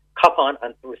 Cop on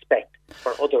and respect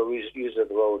for other users of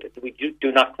the road. We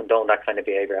do not condone that kind of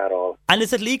behaviour at all. And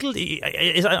is it legal?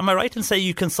 Am I right in saying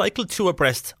you can cycle 2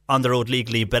 abreast on the road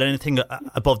legally, but anything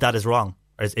above that is wrong?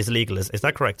 Or is illegal? Is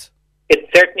that correct? It's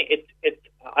certainly.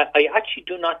 I actually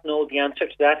do not know the answer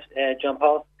to that, John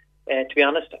Paul. To be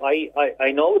honest,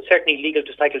 I know it's certainly legal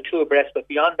to cycle 2 abreast, but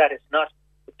beyond that, it's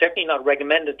certainly not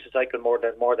recommended to cycle more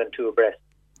than 2 abreast.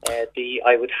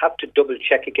 I would have to double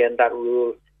check again that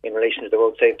rule in relation to the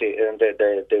road safety and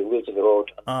the rules of the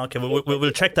road. Okay, we'll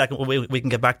check that. We can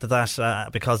get back to that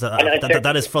because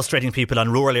that is frustrating people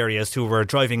on rural areas who were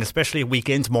driving, especially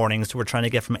weekend mornings, who were trying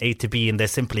to get from A to B and they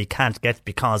simply can't get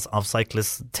because of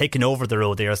cyclists taking over the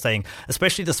road, they are saying,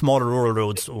 especially the smaller rural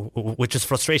roads, which is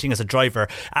frustrating as a driver.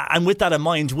 And with that in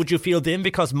mind, would you feel then,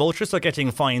 because motorists are getting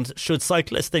fined, should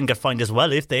cyclists then get fined as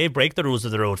well if they break the rules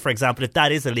of the road? For example, if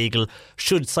that is illegal,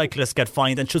 should cyclists get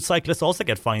fined, and should cyclists also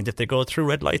get fined if they go through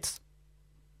red lights?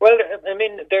 Well, I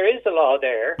mean, there is a law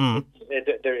there.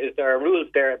 There are rules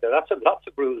there. There are lots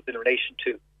of rules in relation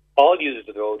to all users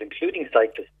of the road, including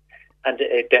cyclists.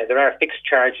 there are fixed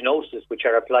charge notices which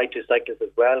are applied to cyclists as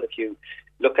well. If you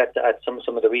look at some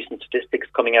of the recent statistics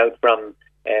coming out from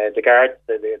the Guard,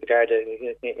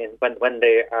 when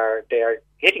they are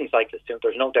hitting cyclists,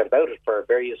 there's no doubt about it, for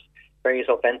various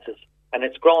offences, and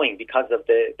it's growing because of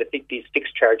these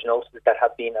fixed charge notices that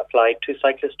have been applied to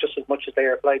cyclists just as much as they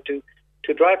are applied to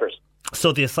drivers.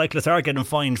 So the cyclists are getting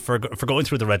fined for going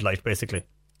through the red light, basically.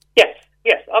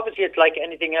 Yes. Obviously, it's like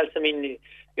anything else. I mean,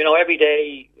 every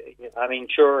day. I mean,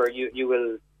 sure,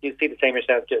 you see the same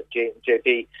yourself,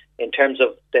 JP, in terms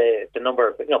of the number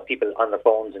of people on their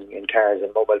phones and in cars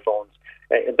and mobile phones.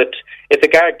 But if the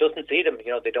guard doesn't see them,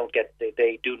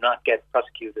 they do not get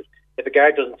prosecuted. If a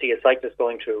guard doesn't see a cyclist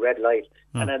going through a red light,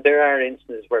 and there are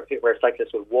instances where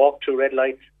cyclists will walk through red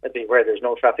lights where there's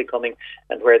no traffic coming,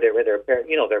 and where they're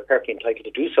perfectly entitled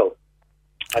to do so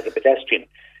as a pedestrian.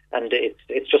 And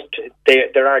it's just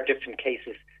there are different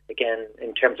cases again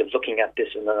in terms of looking at this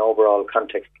in an overall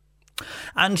context.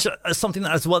 And something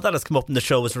that as well that has come up in the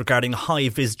show is regarding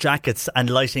high-vis jackets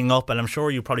and lighting up, and I'm sure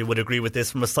you probably would agree with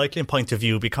this from a cycling point of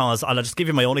view, because I'll just give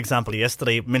you my own example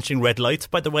yesterday, mentioning red lights,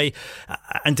 by the way,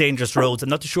 and dangerous roads. I'm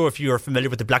not too sure if you're familiar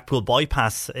with the Blackpool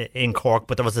bypass in Cork,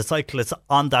 but there was a cyclist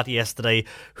on that yesterday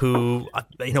who,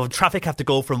 traffic have to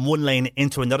go from one lane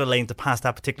into another lane to pass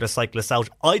that particular cyclist out.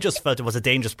 I just felt it was a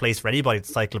dangerous place for anybody to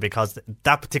cycle, because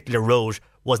that particular road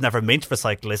was never meant for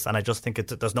cyclists, and I just think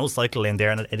there's no cycle lane there,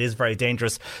 and it is very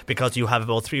dangerous because you have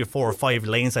about 3 or 4 or 5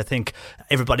 lanes, I think,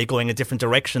 everybody going in different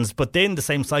directions. But then the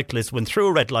same cyclist went through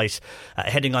a red light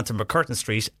heading onto McCurtain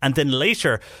Street, and then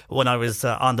later when I was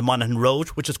on the Monaghan Road,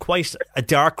 which is quite a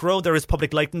dark road, there is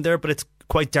public lighting there, but it's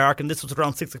quite dark, and this was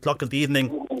around 6 o'clock in the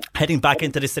evening, heading back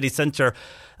into the city centre,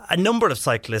 a number of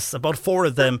cyclists, about 4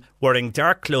 of them, wearing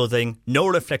dark clothing, no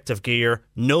reflective gear,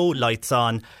 no lights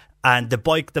on, and the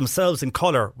bike themselves in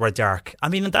colour were dark. I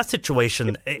mean, in that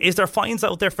situation, is there fines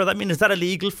out there for that? I mean, is that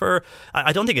illegal for...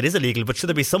 I don't think it is illegal, but should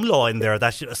there be some law in there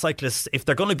that cyclists, if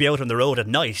they're going to be out on the road at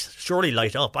night, surely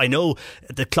light up? I know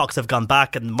the clocks have gone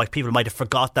back and people might have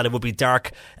forgot that it would be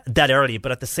dark that early,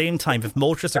 but at the same time, if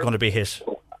motorists are going to be hit...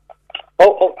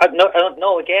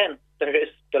 No, again, there is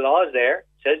the law is there.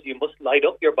 It says you must light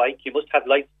up your bike, you must have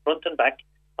lights front and back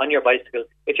on your bicycle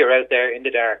if you're out there in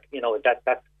the dark.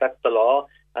 That's the law.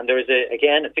 And there is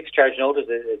a fixed charge notice,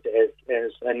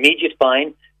 is an immediate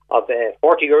fine of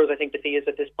 €40, I think the fee is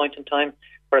at this point in time,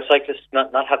 for a cyclist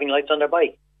not having lights on their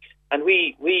bike. And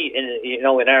we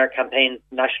in our campaign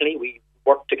nationally, we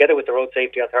work together with the Road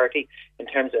Safety Authority in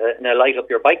terms of a Light Up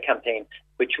Your Bike campaign,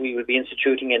 which we will be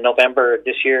instituting in November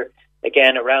this year,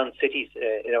 again around cities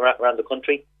around the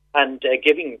country, and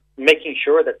making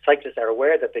sure that cyclists are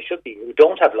aware that they should be, who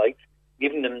don't have lights,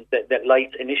 giving them the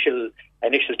lights, initial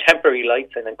temporary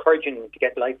lights, and encouraging them to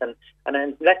get lights, and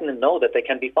then letting them know that they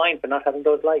can be fined for not having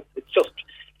those lights.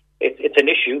 It's an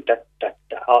issue that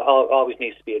always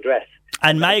needs to be addressed.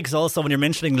 And Mags, also, when you're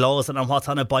mentioning laws and what's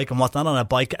on a bike and what's not on a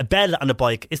bike, a bell on a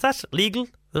bike, is that legal?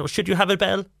 Should you have a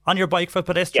bell on your bike for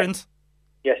pedestrians?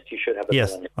 Yes, you should have a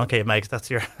bell on your bike. Okay, Mags, that's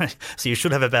your... So you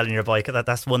should have a bell on your bike.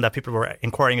 That's one that people were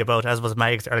inquiring about, as was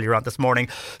Mags earlier on this morning.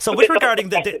 So this goes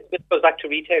back to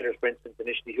retailers, for instance,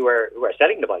 initially, who are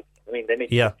selling the bikes. I mean,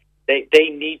 they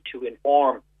need to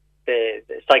inform the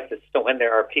cyclists, so when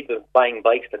there are people buying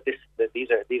bikes, that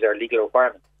these are legal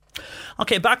requirements.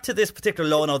 Okay, back to this particular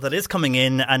law now that is coming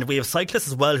in, and we have cyclists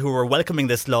as well who are welcoming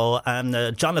this law.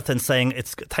 And Jonathan saying,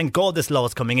 thank God this law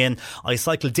is coming in. I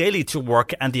cycle daily to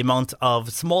work, and the amount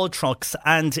of small trucks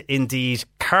and indeed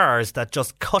cars that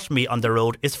just cut me on the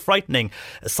road is frightening.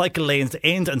 Cycle lanes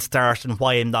end and start, and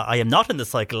why I am not in the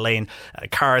cycle lane.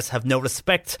 Cars have no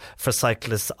respect for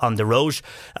cyclists on the road.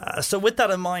 So with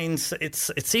that in mind, it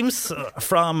seems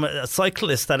from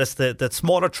cyclists that it's the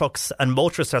smaller trucks and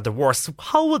motorists are the worst.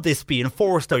 How would this be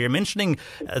enforced? Though you're mentioning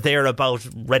there about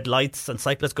red lights and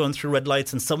cyclists going through red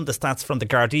lights and some of the stats from the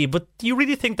Gardaí, but do you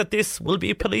really think that this will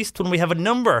be policed when we have a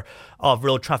number of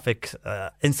road traffic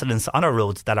incidents on our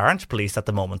roads that aren't policed at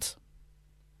the moment?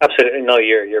 Absolutely, no,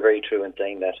 you're very true in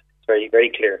saying that. It's very,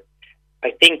 very clear.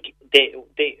 I think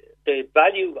the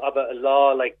value of a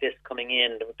law like this coming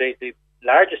in, the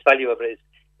largest value of it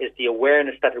is the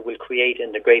awareness that it will create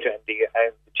in the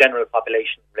general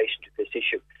population in relation to this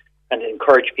issue. And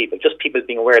encourage people, just people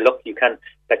being aware, look,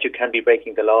 that you can be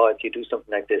breaking the law if you do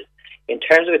something like this. In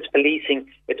terms of its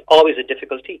policing, it's always a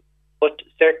difficulty, but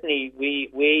certainly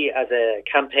we as a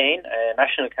campaign, a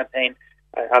national campaign,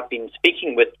 have been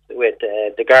speaking with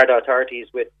the Garda authorities,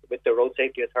 with the Road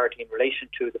Safety Authority in relation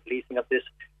to the policing of this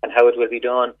and how it will be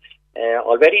done.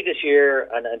 Already this year,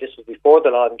 and this was before the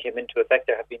law came into effect,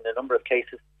 there have been a number of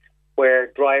cases where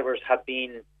drivers have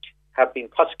been have been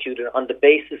prosecuted on the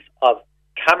basis of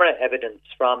camera evidence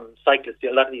from cyclists.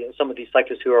 Some of these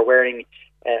cyclists who are wearing,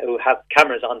 who have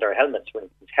cameras on their helmets, for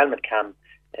instance, helmet cam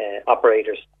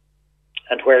operators,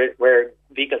 and where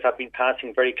vehicles have been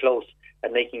passing very close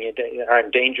and making it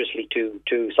dangerously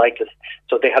to cyclists.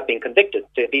 So they have been convicted.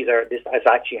 This has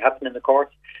actually happened in the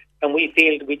courts, and we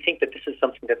think that this is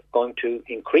something that's going to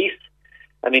increase.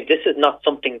 I mean, this is not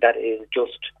something that is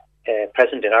just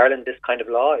present in Ireland. This kind of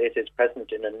law it is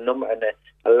present in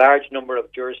a large number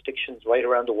of jurisdictions right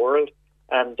around the world,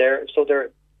 and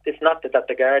it's not that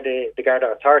the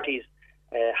Garda authorities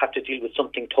have to deal with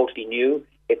something totally new.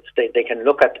 They can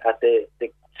look at the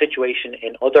situation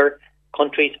in other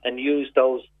countries and use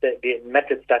the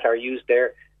methods that are used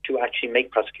there to actually make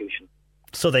prosecution.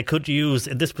 So they could use,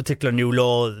 in this particular new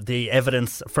law, the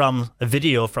evidence from a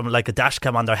video from like a dash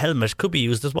cam on their helmet could be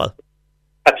used as well?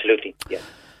 Absolutely, yes.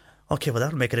 Okay, well,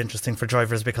 that'll make it interesting for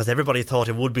drivers, because everybody thought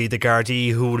it would be the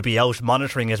Gardaí who would be out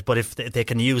monitoring it, but if they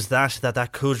can use that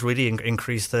could really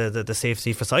increase the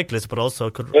safety for cyclists, but also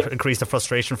could increase the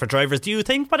frustration for drivers. Do you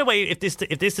think, by the way, if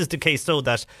this is the case, though,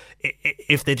 that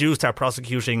if they do start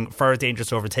prosecuting for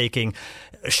dangerous overtaking,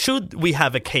 should we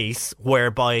have a case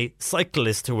whereby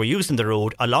cyclists who are using the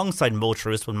road alongside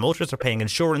motorists, when motorists are paying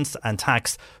insurance and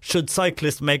tax, should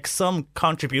cyclists make some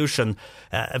contribution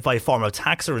by form of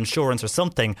tax or insurance or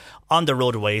something on the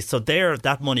roadways, so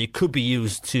that money could be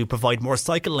used to provide more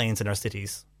cycle lanes in our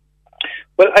cities?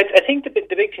 Well, I think the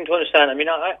big thing to understand, I mean,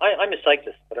 I'm a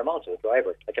cyclist, but I'm also a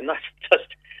driver. Like, I'm not just,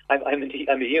 I'm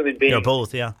a human being. You're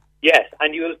both, yeah. Yes,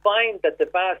 and you will find that the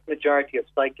vast majority of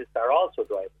cyclists are also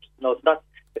drivers. No,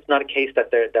 it's not a case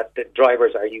that the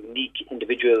drivers are unique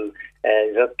individual.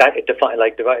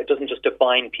 It doesn't just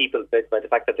define people by the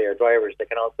fact that they are drivers. They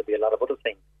can also be a lot of other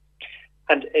things.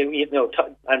 And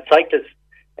and cyclists.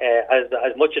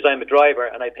 As much as I'm a driver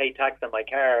and I pay tax on my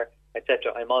car,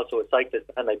 etc., I'm also a cyclist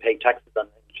and I pay taxes on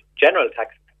general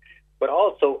taxes. But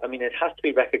also, I mean, it has to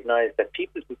be recognised that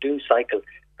people who do cycle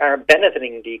are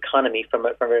benefiting the economy from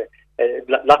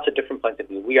lots of different points of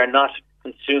view. We are not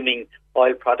consuming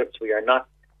oil products. We are not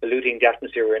polluting the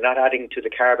atmosphere. We're not adding to the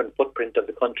carbon footprint of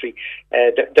the country.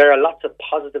 There are lots of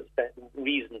positive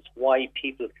reasons why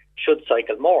people should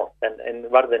cycle more, and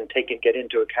rather than get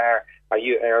into a car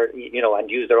and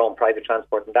use their own private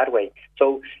transport in that way.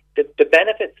 So the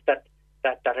benefits that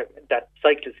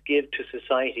cyclists give to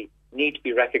society need to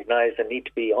be recognised and need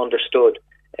to be understood.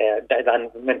 And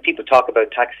when people talk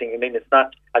about taxing, I mean, it's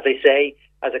not, as I say,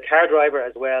 as a car driver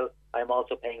as well, I'm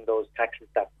also paying those taxes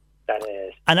that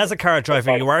is. And as a car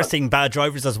driver, you are seeing bad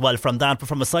drivers as well from that. But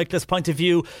from a cyclist point of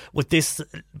view, with this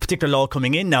particular law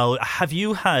coming in now, have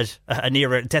you had a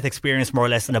near-death experience, more or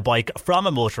less, on a bike from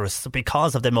a motorist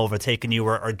because of them overtaking you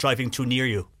or driving too near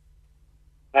you?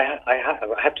 I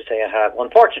have to say I have.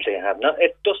 Unfortunately, I have.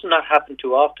 It does not happen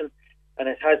too often. And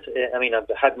it has, I mean, I've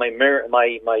had my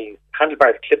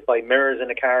handlebars clipped by mirrors in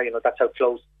a car. That's how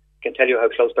close, I can tell you how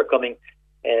close they're coming.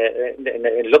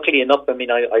 And luckily enough, I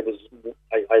mean, I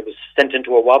was sent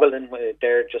into a wobble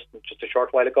there just a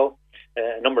short while ago,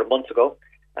 a number of months ago,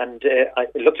 and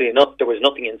luckily enough there was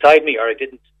nothing inside me, or I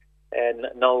didn't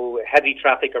no heavy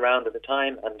traffic around at the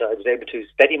time, and I was able to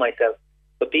steady myself.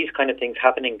 But these kind of things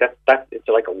happening, that it's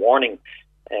like a warning.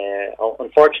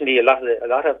 Unfortunately, a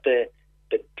lot of the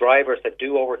drivers that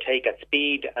do overtake at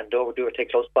speed and do overtake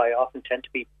close by often tend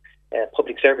to be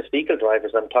public service vehicle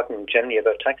drivers. I'm talking generally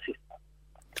about taxis.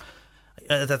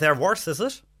 That they're worse, is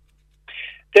it?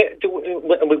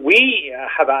 We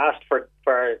have asked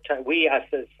we as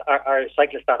our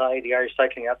Cyclist.ie, the Irish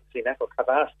Cycling Advocacy Network, have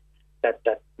asked that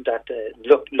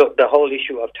look the whole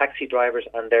issue of taxi drivers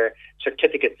and their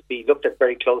certificates be looked at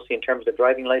very closely in terms of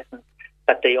driving licence,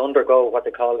 that they undergo what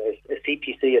they call a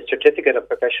CPC, a Certificate of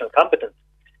Professional Competence,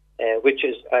 which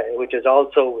is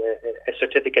also a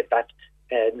certificate that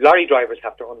lorry drivers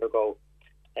have to undergo.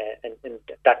 And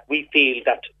that we feel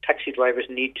that taxi drivers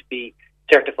need to be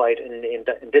certified in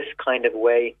this kind of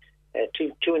way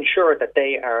to ensure that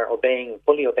they are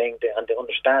fully obeying and they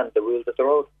understand the rules of the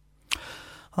road.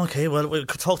 Okay, well, we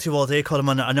could talk to you all day, Colm,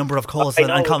 on a number of calls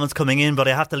and comments coming in, but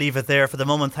I have to leave it there for the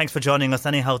moment. Thanks for joining us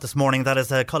anyhow this morning. That is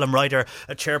Colm Ryder,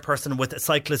 a chairperson with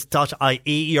Cyclist.ie.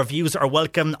 Your views are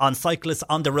welcome on cyclists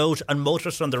on the road and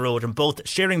motorists on the road, and both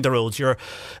sharing the roads. Your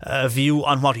view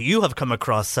on what you have come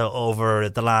across over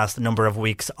the last number of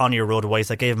weeks on your roadways.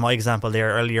 I gave my example there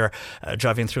earlier,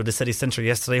 driving through the city centre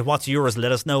yesterday. What's yours?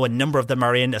 Let us know. A number of them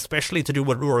are in, especially to do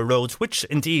with rural roads, which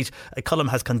indeed Colm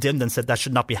has condemned and said that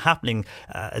should not be happening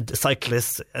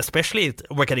cyclists, especially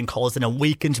we're getting calls in on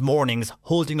weekend mornings,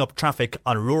 holding up traffic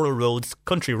on rural roads,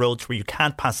 country roads where you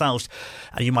can't pass out.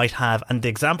 You might have, and the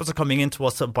examples are coming into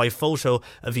us by photo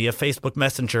via Facebook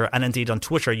Messenger and indeed on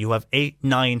Twitter. You have 8,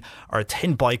 9 or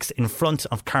 10 bikes in front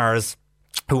of cars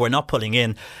who are not pulling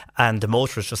in, and the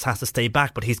motorist just has to stay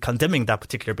back. But he's condemning that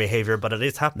particular behaviour, but it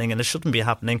is happening and it shouldn't be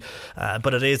happening,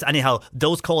 but it is. Anyhow,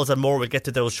 those calls and more, we'll get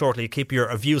to those shortly. Keep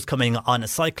your views coming on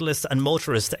cyclists and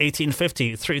motorists.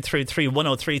 1850 333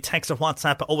 103, text or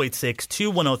WhatsApp 086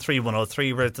 2103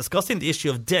 103. We're discussing the issue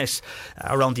of debt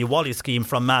around the Wally scheme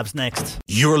from MABS next.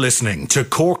 You're listening to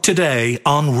Cork Today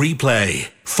on replay.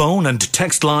 Phone and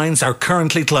text lines are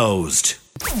currently closed.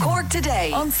 Cork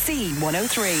Today on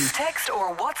C103. Text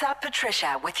or WhatsApp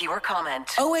Patricia with your comment.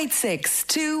 086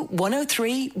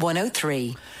 103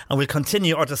 103. And we'll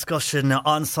continue our discussion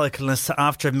on cyclists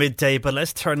after midday, but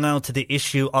let's turn now to the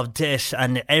issue of debt.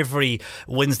 And every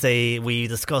Wednesday we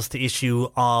discuss the issue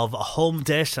of home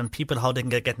debt and people, how they can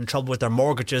get in trouble with their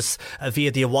mortgages via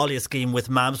the Awalia scheme with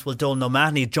MABS. Well, Donal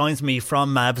O'Mahony joins me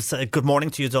from MABS. Good morning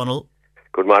to you, Donal.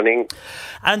 Good morning.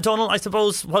 And Donal, I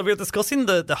suppose while we were discussing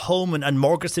the home and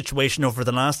mortgage situation over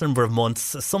the last number of months,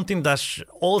 something that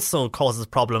also causes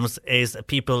problems is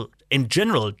people in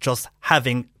general just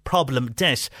having problem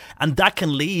debt, and that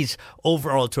can lead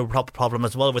overall to a problem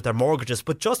as well with their mortgages.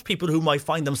 But just people who might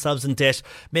find themselves in debt,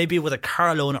 maybe with a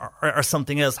car loan or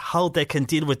something else, how they can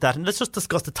deal with that. And let's just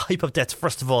discuss the type of debts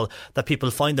first of all that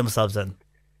people find themselves in.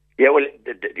 Yeah, well,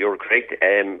 you're correct.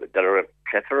 There are a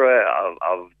plethora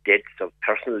of debts, of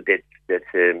personal debts that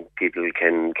people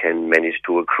can manage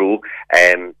to accrue.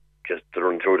 Just to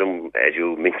run through them, as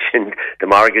you mentioned, the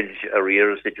mortgage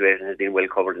arrears situation has been well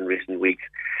covered in recent weeks.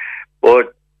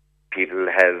 But people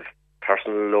have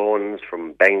personal loans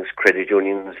from banks, credit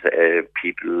unions,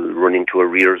 people run into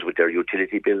arrears with their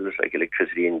utility bills like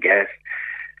electricity and gas.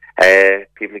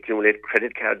 People accumulate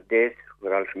credit card debt.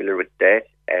 We're all familiar with that.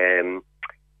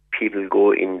 People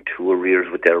go into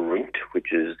arrears with their rent,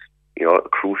 which is, a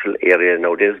crucial area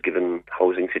nowadays given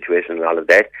housing situation and all of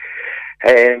that.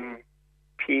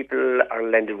 People are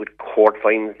landed with court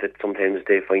fines that sometimes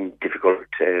they find difficult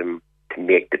to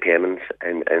make the payments,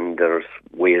 and there's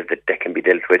ways that can be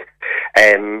dealt with.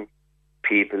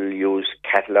 People use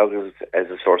catalogues as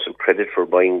a source of credit for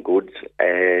buying goods,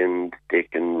 and they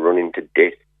can run into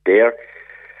debt there.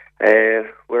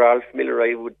 We're all familiar,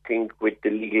 I would think, with the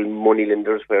legal money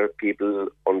lenders, where people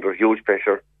under huge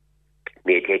pressure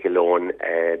may take a loan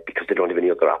because they don't have any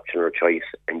other option or choice,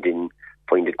 and then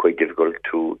find it quite difficult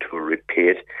to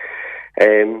repay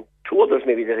it. Two others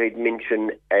maybe that I'd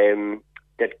mention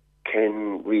that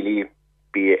can really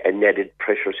be an added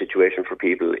pressure situation for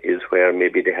people is where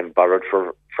maybe they have borrowed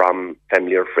from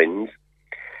family or friends,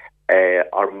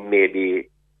 or maybe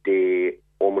they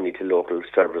owe money to local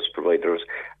service providers.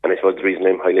 And I suppose the reason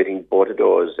I'm highlighting both of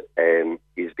those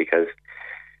is because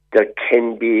there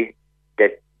can be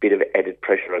that bit of added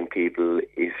pressure on people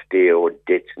if they owe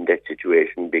debts in that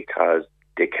situation, because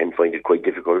they can find it quite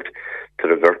difficult to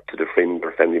revert to the friend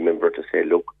or family member to say,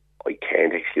 look, I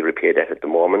can't actually repay that at the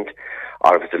moment.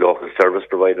 Or if it's a local service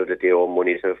provider that they owe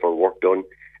money to for work done,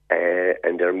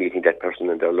 and they're meeting that person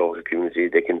in their local community,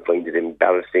 they can find it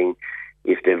embarrassing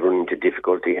if they run into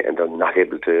difficulty and they're not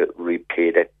able to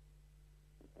repay that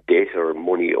debt or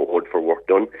money owed for work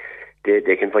done.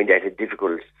 They can find that a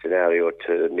difficult scenario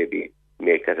to maybe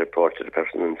make that approach to the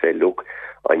person and say, look,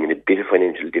 I'm in a bit of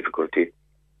financial difficulty.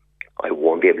 I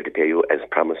won't be able to pay you as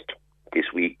promised this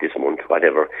week, this month,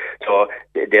 whatever. So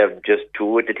they're just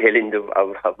two at the tail end of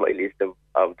my list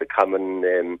of the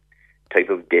common type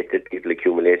of debt that people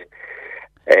accumulate.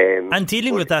 And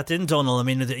dealing with that in Donal, I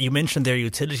mean, you mentioned their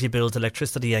utility bills,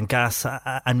 electricity and gas,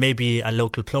 and maybe a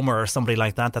local plumber or somebody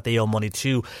like that they owe money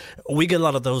to. We get a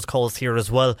lot of those calls here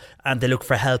as well, and they look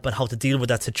for help on how to deal with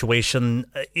that situation.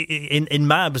 In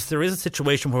MABS, there is a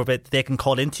situation where they can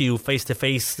call into you face to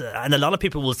face, and a lot of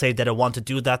people will say they don't want to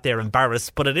do that, they're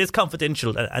embarrassed, but it is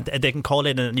confidential, and they can call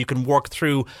in and you can work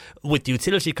through with the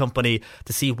utility company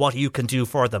to see what you can do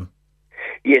for them.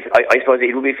 Yes, I suppose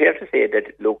it would be fair to say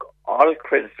that, look, all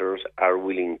creditors are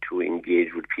willing to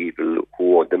engage with people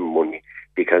who owe them money,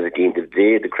 because at the end of the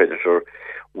day, the creditor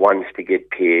wants to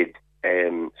get paid.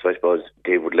 So I suppose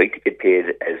they would like to get paid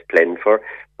as planned for,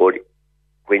 but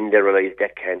when they realise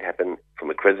that can't happen, from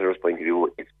a creditor's point of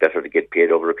view, it's better to get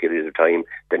paid over a period of time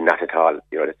than not at all.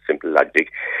 That's simple logic.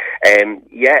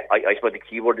 I suppose the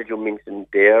key word that you mentioned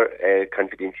there,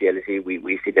 confidentiality,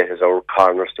 we see that as our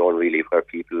cornerstone, really, where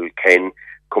people can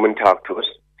come and talk to us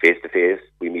face to face.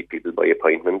 We meet people by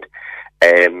appointment.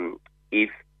 If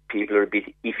people are a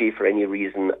bit iffy for any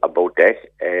reason about that,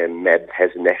 MABS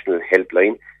has a national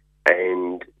helpline,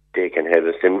 and they can have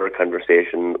a similar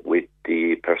conversation with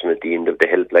the person at the end of the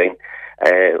helpline.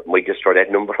 Might just throw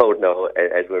that number out now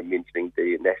as we're mentioning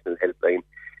the national helpline.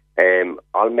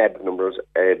 All MABS numbers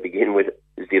begin with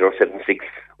 076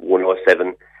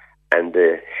 107, and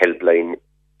the helpline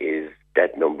is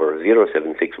that number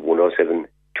 076 107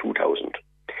 2000.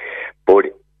 But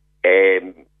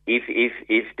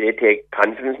if they take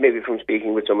confidence maybe from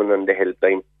speaking with someone on the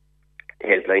helpline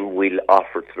will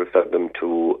offer to refer them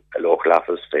to a local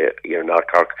office here in North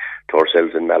Cork, to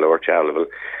ourselves in Mallow or Charleville.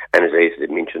 And as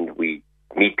I mentioned, we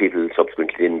meet people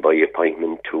subsequently in by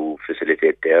appointment to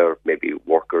facilitate their maybe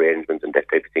work arrangements and that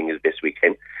type of thing as best we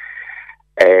can.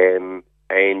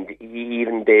 And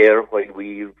even there, while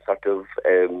we sort of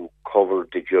covered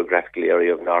the geographical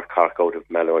area of North Cork out of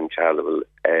Mallow and Charleville,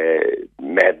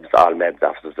 all MABS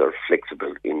offices are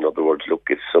flexible. In other words, look,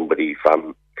 if somebody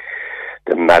from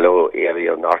the Mallow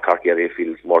area or North Cork area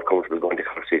feels more comfortable going to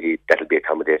Cork City, that'll be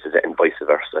accommodated, and vice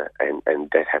versa, and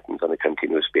that happens on a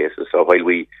continuous basis. So while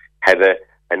we have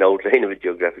an outline of a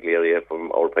geographical area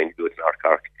from our point of view at North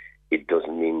Cork, it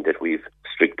doesn't mean that we've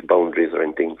strict boundaries or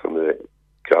anything from a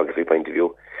geography point of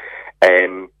view.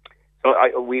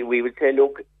 So we would say,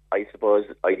 look, I suppose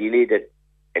ideally that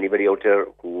anybody out there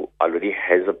who already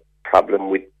has a problem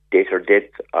with debt or debt,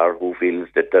 or who feels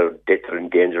that their debts are in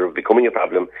danger of becoming a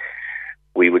problem,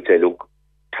 we would say, look,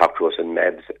 talk to us in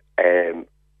MABS, and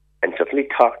certainly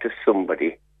talk to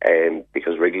somebody,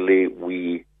 because regularly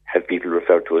we have people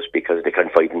referred to us because they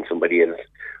confide in somebody else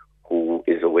who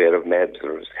is aware of MABS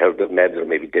or has heard of MABS or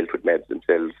maybe dealt with MABS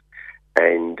themselves,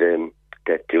 and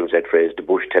that, to use that phrase, the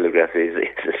bush telegraph is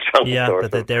a strong source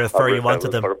that they refer you on to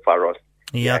them. For us.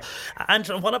 Yeah. And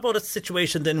what about a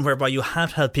situation then whereby you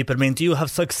have helped people? I mean, do you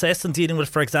have success in dealing with,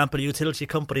 for example, utility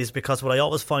companies? Because what I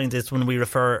always find is when we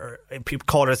refer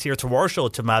callers here to our show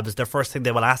to MABS, the first thing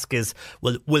they will ask is,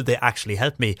 will they actually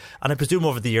help me? And I presume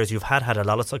over the years you've had a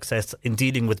lot of success in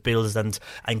dealing with bills and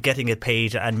getting it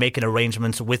paid and making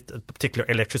arrangements with a particular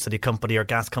electricity company or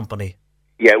gas company.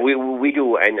 Yeah, we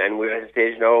do, and we're at a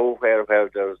stage now where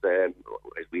there's,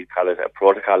 as we call it, a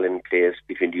protocol in place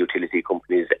between the utility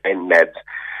companies and MABS.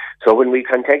 So when we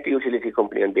contact the utility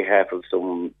company on behalf of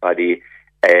somebody,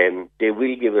 they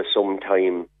will give us some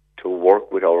time to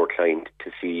work with our client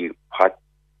to see what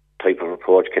type of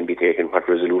approach can be taken, what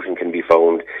resolution can be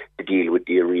found to deal with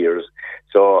the arrears.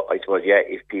 So I suppose, yeah,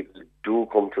 if people do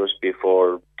come to us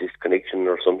before disconnection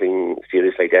or something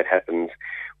serious like that happens,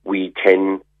 we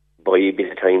can buy a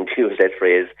bit of time, to use that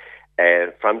phrase,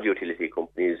 from the utility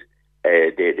companies.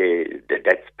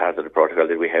 That's part of the protocol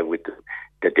that we have with them,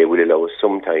 that they will allow us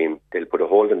some time. They'll put a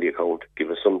hold on the account, give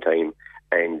us some time,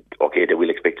 and okay, they will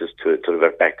expect us to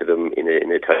revert back to them in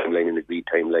a timeline, an agreed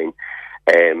timeline,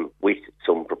 with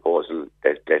some proposal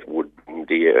that would bring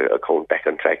the account back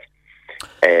on track.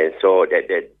 So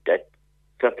that's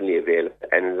certainly available.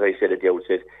 And as I said at the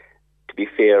outset, to be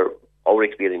fair, our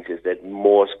experience is that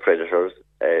most creditors,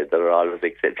 there are always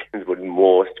exceptions, but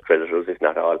most creditors, if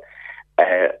not all,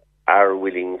 are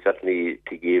willing certainly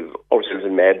to give ourselves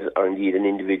and MABS, or indeed an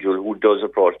individual who does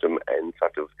approach them and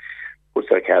sort of puts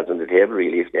their cards on the table,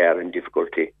 really, if they are in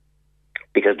difficulty.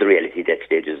 Because the reality at that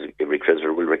stage is every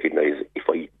creditor will recognise, if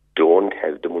I don't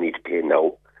have the money to pay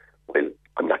now, well,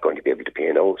 I'm not going to be able to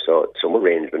pay now, so some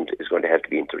arrangement is going to have to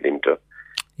be entered into.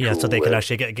 Yeah, so they can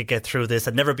actually get through this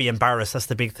and never be embarrassed. That's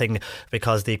the big thing,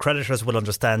 because the creditors will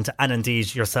understand, and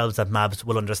indeed yourselves at MABS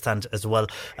will understand as well.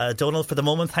 Donald, for the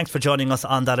moment, thanks for joining us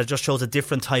on that. It just shows a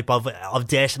different type of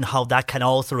debt and how that can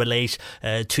also relate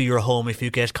to your home if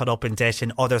you get caught up in debt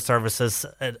in other services,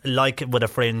 like with a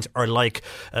friend or like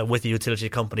with a utility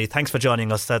company. Thanks for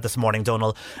joining us this morning,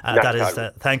 Donald.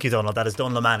 Thank you, Donald. That is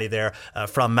Donald O'Malley there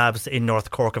from MABS in North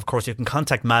Cork. Of course, you can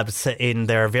contact MABS in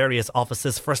their various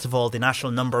offices. First of all, the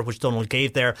national number which Donald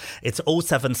gave there, it's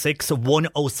 076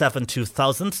 107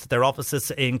 2000. Their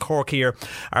offices in Cork here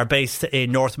are based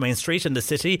in North Main Street in the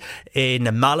city,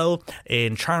 in Mallow,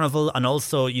 in Charleville, and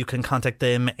also you can contact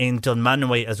them in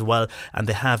Dunmanway as well, and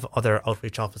they have other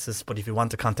outreach offices. But if you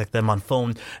want to contact them on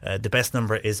phone, the best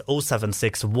number is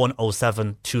 076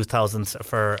 107 2000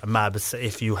 for MABS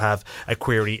if you have a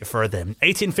query for them.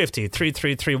 1850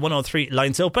 333 103,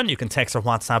 lines open. You can text or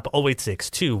WhatsApp 086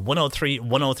 103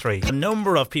 103. A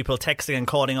number of of people texting and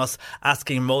calling us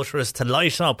asking motorists to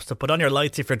light up, to put on your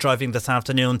lights if you're driving this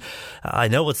afternoon. I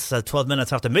know it's 12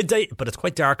 minutes after midday, but it's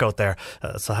quite dark out there.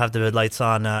 So have the lights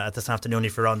on this afternoon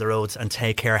if you're on the roads, and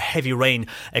take care. Heavy rain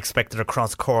expected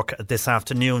across Cork this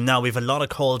afternoon. Now, we've a lot of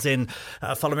calls in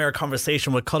following our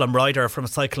conversation with Colm Ryder from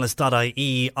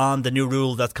cyclist.ie on the new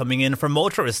rule that's coming in for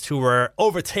motorists who are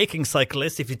overtaking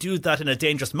cyclists. If you do that in a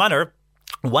dangerous manner,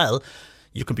 well,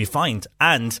 you can be fined,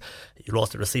 and you'll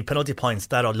also receive penalty points.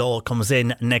 That law comes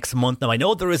in next month. Now, I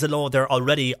know there is a law there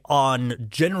already on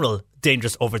general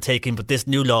dangerous overtaking, but this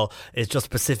new law is just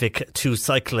specific to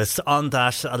cyclists. On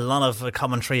that, a lot of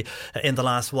commentary in the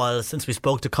last while since we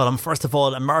spoke to Colm. First of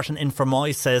all, Martin in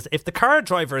Fermoy says, if the car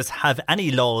drivers have any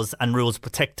laws and rules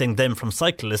protecting them from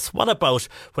cyclists, what about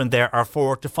when there are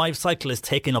 4 to 5 cyclists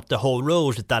taking up the whole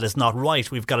road? That is not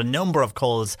right. We've got a number of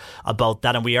calls about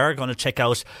that, and we are going to check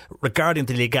out regarding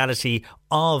the legality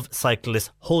of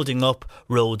cyclists holding up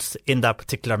roads in that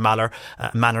particular manner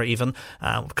even,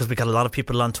 because we got a lot of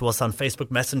people onto us on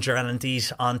Facebook Messenger and indeed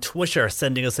on Twitter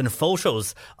sending us in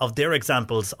photos of their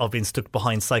examples of being stuck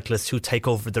behind cyclists who take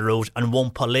over the road and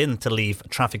won't pull in to leave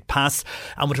traffic pass.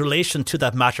 And with relation to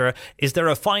that matter, is there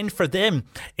a fine for them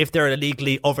if they're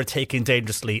illegally overtaking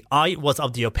dangerously? I was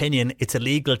of the opinion it's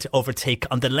illegal to overtake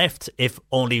on the left if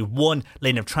only one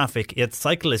lane of traffic, yet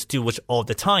cyclists do it all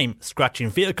the time, scratching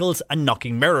vehicles and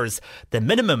knocking mirrors. The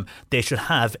minimum they should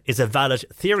have is a valid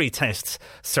theory test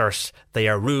cert. They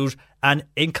are rude and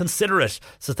inconsiderate,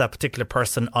 says that particular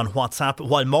person on WhatsApp.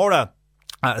 While Maura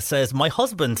says, my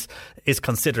husband is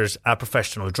considered a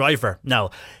professional driver.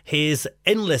 Now, he has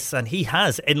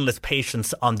endless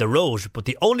patience on the road, but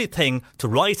the only thing to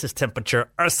rise his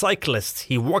temperature are cyclists.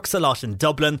 He works a lot in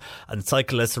Dublin, and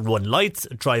cyclists run lights,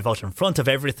 drive out in front of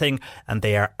everything, and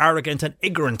they are arrogant and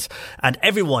ignorant, and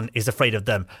everyone is afraid of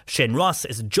them. Shane Ross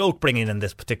is a joke bringing in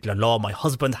this particular law. My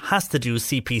husband has to do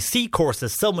CPC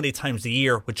courses so many times a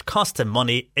year, which cost him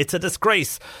money. It's a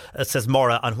disgrace, says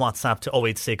Maura on WhatsApp to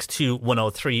 0862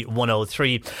 103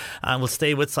 103. And we'll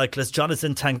stay with cyclist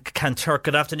Jonathan Canturk.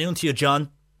 Good afternoon to you, John.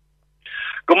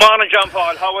 Good morning, John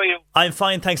Paul. How are you? I'm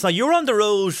fine, thanks. Now, you're on the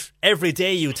road every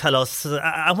day, you tell us.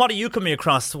 And what are you coming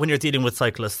across when you're dealing with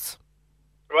cyclists?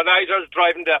 When I was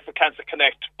driving there for Cancer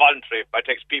Connect voluntary, I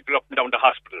take people up and down the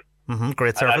hospital.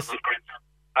 Great service.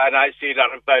 And I see a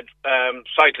lot of bad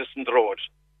cyclists on the road.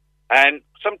 And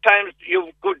sometimes you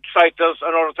have good cyclists,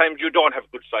 and other times you don't have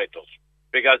good cyclists.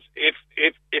 Because if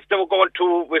they were going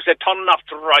to, we say, turn off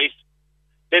to the right,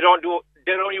 they don't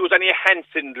use any hand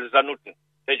signals or nothing.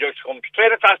 They just come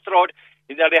straight across the road.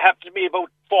 It nearly happened to me about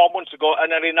 4 months ago,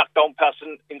 and nearly knocked down a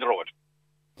person in the road.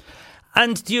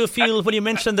 And do you feel, when you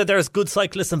mentioned that there's good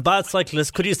cyclists and bad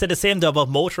cyclists, could you say the same though about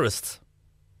motorists?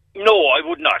 No, I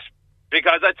would not.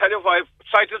 Because I tell you why,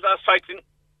 cyclists are cycling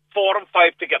 4 and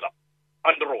 5 together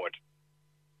on the road.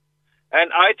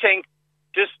 And I think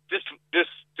this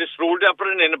rule they're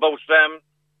bringing in about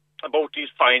these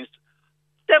fines,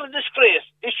 they're a disgrace.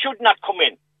 It should not come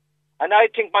in. And I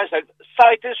think myself,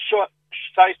 cyclists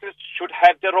should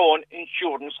have their own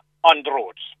insurance on the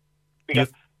roads.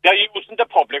 Because they're using the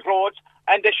public roads,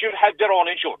 and they should have their own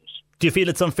insurance. Do you feel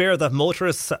it's unfair that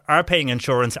motorists are paying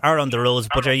insurance, are on the roads,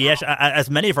 but are yet,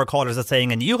 as many of our callers are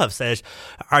saying, and you have said,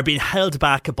 are being held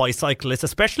back by cyclists,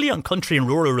 especially on country and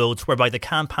rural roads, whereby they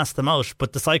can't pass them out,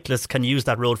 but the cyclists can use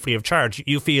that road free of charge?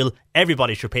 You feel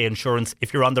everybody should pay insurance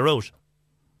if you're on the road?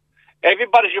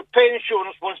 Everybody should pay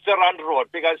insurance once they're on the road,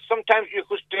 because sometimes you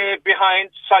could stay behind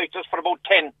cyclists for about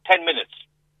 10 minutes,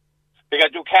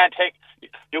 because you can't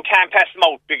pass them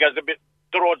out because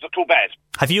the roads are too bad.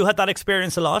 Have you had that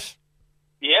experience a lot?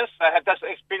 Yes, I had that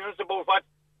experience about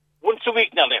once a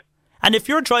week nearly. And if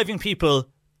you're driving people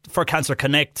for Cancer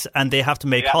Connect and they have to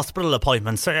make hospital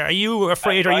appointments, are you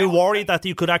afraid, are you worried that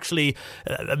you could actually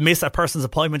miss a person's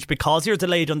appointment because you're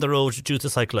delayed on the road due to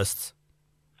cyclists?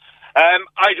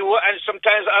 I do, and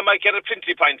sometimes I might get a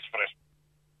 20 points for it.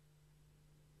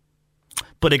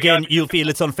 But again, you feel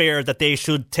it's unfair that they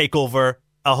should take over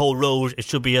a whole road. It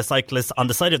should be a cyclist on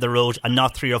the side of the road and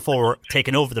not 3 or 4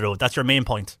 taking over the road. That's your main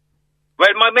point? Well,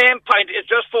 my main point is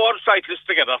just 4 cyclists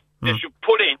together. They should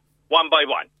pull in one by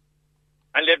one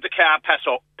and let the car pass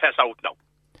out now.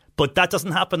 But that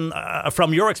doesn't happen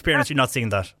from your experience. You're not seeing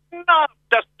that? No,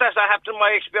 that's not happened in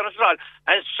my experience at all.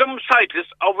 And some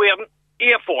cyclists are wearing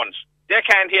earphones. They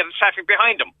can't hear the traffic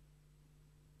behind them.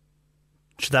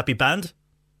 Should that be banned?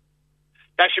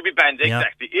 That should be banned,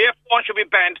 exactly. Earphones should be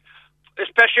banned,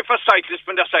 especially for cyclists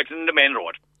when they're cycling the main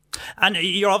road. And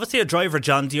you're obviously a driver,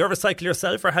 John. Do you ever cycle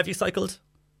yourself, or have you cycled?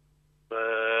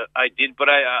 I did, but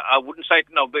I wouldn't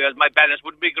cycle now because my balance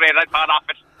wouldn't be great. I'd fall off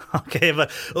it. Okay,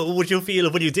 but would you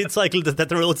feel when you did cycle that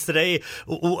the roads today,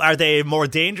 are they more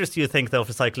dangerous, do you think, though,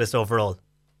 for cyclists overall?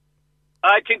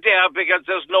 I think they are, because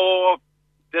there's no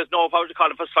how to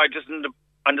call it, for cyclists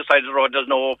on the side of the road. There's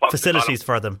no facilities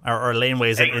for them, or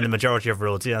laneways in the majority of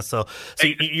roads. Yeah, so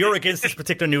you're against this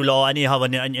particular new law anyhow,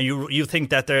 and you think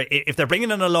that if they're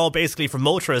bringing in a law basically for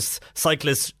motorists,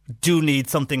 cyclists do need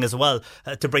something as well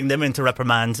to bring them into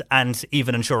reprimand and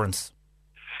even insurance.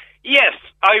 Yes,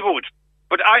 I would,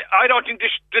 but I don't think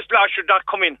this law should not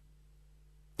come in.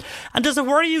 And does it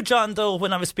worry you, John, though,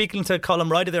 when I was speaking to Colin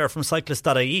Ryder there from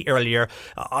Cyclist.ie earlier,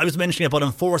 I was mentioning about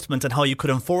enforcement and how you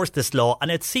could enforce this law, and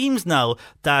it seems now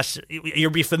that you'll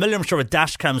be familiar, I'm sure, with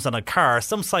dash cams on a car.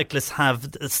 Some cyclists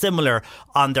have similar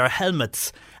on their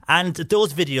helmets, and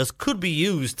those videos could be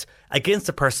used against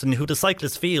a person who the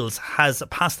cyclist feels has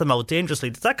passed them out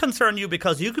dangerously. Does that concern you?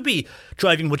 Because you could be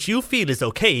driving what you feel is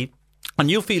okay, and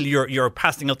you feel you're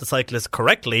passing out the cyclist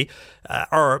correctly,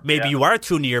 or maybe you are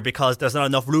too near because there's not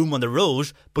enough room on the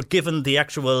road, but given the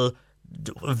actual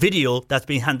video that's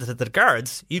being handed to the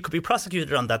guards, you could be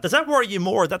prosecuted on that. Does that worry you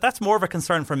more? That's more of a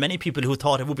concern for many people who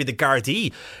thought it would be the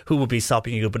Gardaí who would be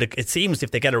stopping you, but it seems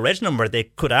if they get a reg number, they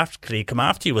could actually come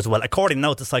after you as well. According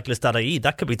now to Cyclist.ie,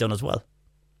 that could be done as well.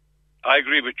 I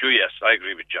agree with you, yes, I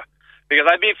agree with you. Because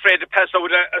I'd be afraid to pass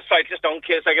out a cyclist in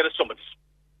case I get a summons.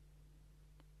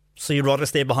 So you'd rather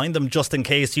stay behind them just in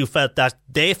case you felt that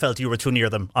they felt you were too near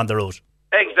them on the road?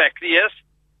 Exactly, yes.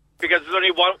 Because there's only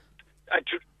one. I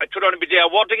should only be there.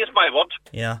 One thing is my vote.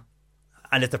 Yeah.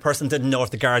 And if the person didn't know,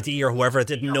 if the Gardaí or whoever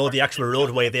didn't know the actual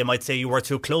roadway, they might say you were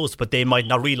too close, but they might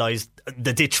not realise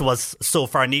the ditch was so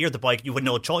far near the bike, you had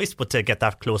no choice but to get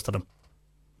that close to them.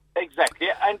 Exactly.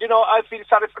 And, I feel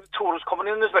sorry for the tourists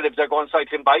coming in as well if they're going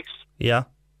cycling bikes. Yeah.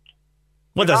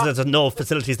 Well, there's no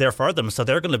facilities there for them, so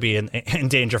they're going to be in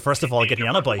danger, first of all, getting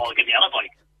on a bike.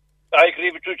 I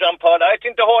agree with you, John Paul. I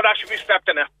think the whole should be scrapped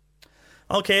in it.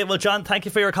 Okay, well, John, thank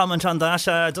you for your comment on that.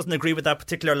 Doesn't agree with that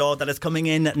particular law that is coming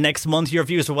in next month. Your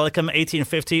views are welcome.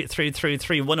 1850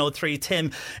 333 103.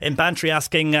 Tim in Bantry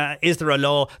asking, is there a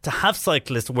law to have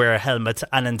cyclists wear helmets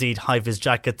and indeed high-vis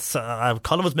jackets?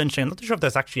 Colin was mentioning, I'm not sure if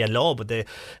there's actually a law, but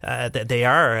they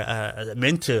are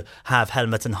meant to have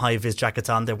helmets and high-vis jackets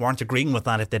on. They weren't agreeing with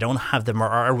that if they don't have them or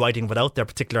are riding without their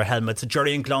particular helmets.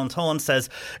 Jerry in Glantown says,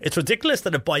 it's ridiculous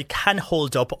that a bike can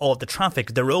hold up all the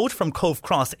traffic. The road from Cove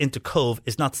Cross into Cove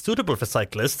is not suitable for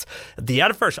cyclists. The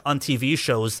advert on TV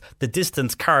shows the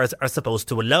distance cars are supposed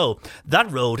to allow. That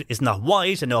road is not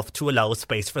wide enough to allow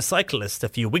space for cyclists. A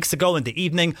few weeks ago in the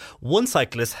evening, one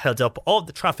cyclist held up all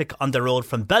the traffic on the road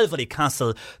from Belvedere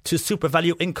Castle to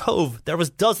SuperValu in Cove. There was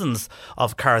dozens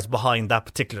of cars behind that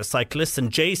particular cyclist.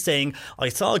 And Jay saying, I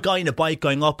saw a guy in a bike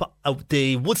going up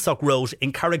the Woodstock Road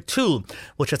in Carricktool,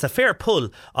 which has a fair pull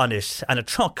on it, and a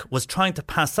truck was trying to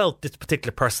pass out this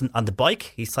particular person on the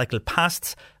bike. He cycled past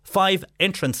 5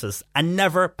 entrances and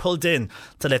never pulled in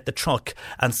to let the truck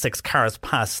and 6 cars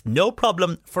pass. No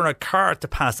problem for a car to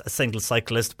pass a single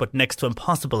cyclist, but next to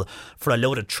impossible for a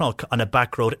loaded truck on a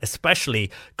back road, especially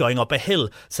going up a hill,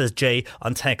 says Jay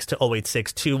on text to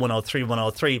 0862 103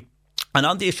 103. And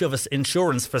on the issue of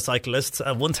insurance for cyclists,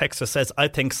 one texter says, I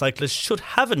think cyclists should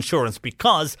have insurance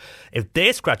because if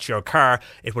they scratch your car,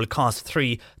 it will cost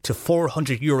 €300 to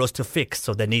 €400 to fix.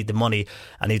 So they need the money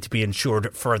and need to be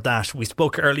insured for that. We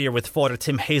spoke earlier with Father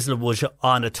Tim Hazelwood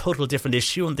on a total different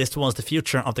issue, and this was the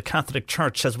future of the Catholic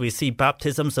Church as we see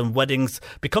baptisms and weddings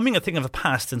becoming a thing of the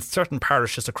past in certain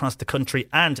parishes across the country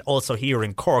and also here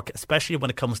in Cork, especially when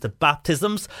it comes to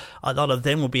baptisms. A lot of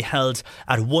them will be held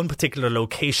at one particular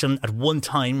location at one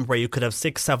time, where you could have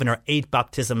 6, 7 or 8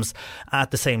 baptisms at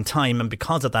the same time. And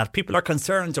because of that, people are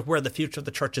concerned of where the future of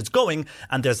the church is going.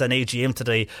 And there's an AGM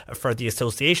today for the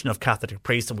Association of Catholic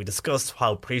Priests, and we discussed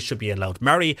how priests should be allowed to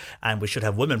marry and we should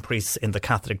have women priests in the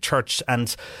Catholic Church.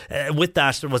 And with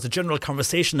that, there was a general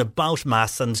conversation about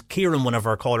Mass, and Kieran, one of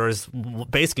our callers,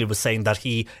 basically was saying that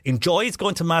he enjoys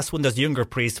going to Mass when there's younger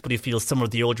priests, but he feels some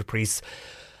of the older priests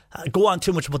go on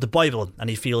too much about the Bible, and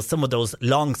he feels some of those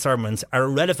long sermons are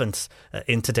irrelevant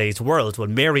in today's world. Well,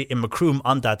 Mary in Macroom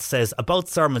on that says about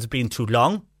sermons being too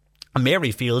long,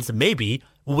 Mary feels maybe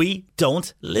we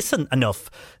don't listen enough.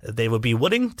 They would be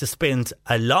willing to spend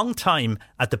a long time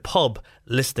at the pub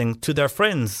listening to their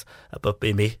friends, but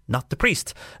maybe not the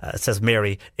priest, says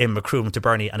Mary in Macroom to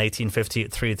Bernie on 1850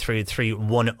 333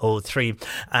 103.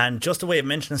 And just a way of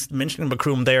mentioning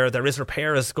Macroom there is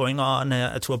repairs going on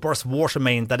to a burst water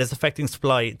main that is affecting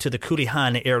supply to the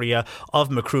Cooleyhan area of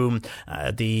Macroom.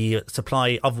 The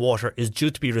supply of water is due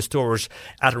to be restored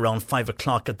at around 5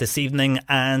 o'clock this evening.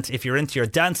 And if you're into your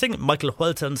dancing, Michael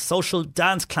Welton Hamilton social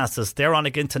dance classes. They're on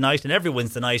again tonight and every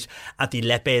Wednesday night at the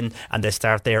Leap Inn, and they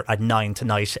start there at 9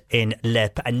 tonight in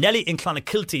Leap. And Nelly in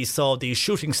Clonakilty saw the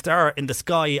shooting star in the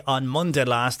sky on Monday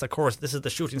last. Of course, this is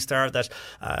the shooting star that,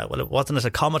 it wasn't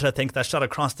a comet, I think, that shot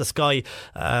across the sky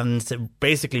and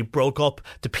basically broke up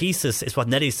to pieces, is what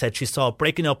Nelly said. She saw it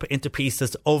breaking up into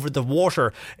pieces over the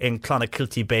water in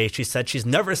Clonakilty Bay. She said she's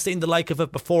never seen the like of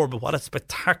it before, but what a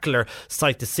spectacular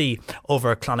sight to see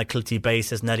over Clonakilty Bay,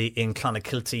 says Nelly in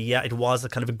Clonakilty. Yeah, it was a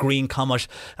kind of a green comet,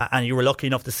 and you were lucky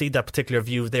enough to see that particular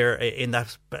view there in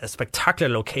that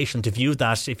spectacular location to view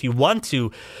that. If you want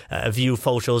to view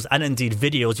photos and indeed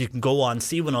videos, you can go on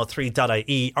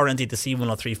c103.ie or indeed the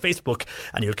C103 Facebook,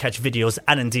 and you'll catch videos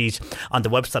and indeed on the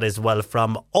website as well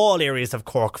from all areas of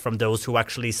Cork, from those who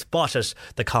actually spotted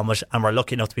the comet and were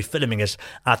lucky enough to be filming it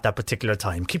at that particular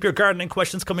time. Keep your gardening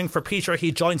questions coming for Peter.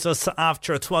 He joins us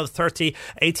after 12:30,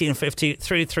 1850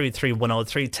 333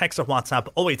 103. Text or WhatsApp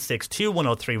 0862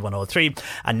 103 103.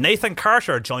 And Nathan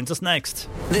Carter joins us next.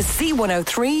 The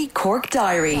C103 Cork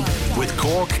Diary. With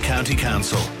Cork County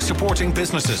Council, supporting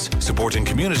businesses, supporting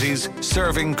communities,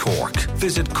 serving Cork.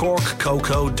 Visit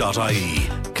corkcoco.ie.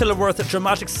 Kilworth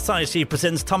Dramatic Society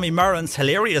presents Tommy Maron's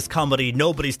hilarious comedy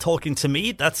Nobody's Talking to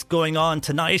Me. That's going on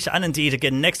tonight and indeed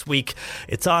again next week.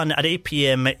 It's on at 8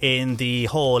 p.m. in the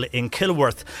hall in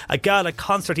Kilworth. A gala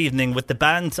concert evening with the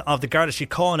band of the Garda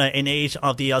Síochána in aid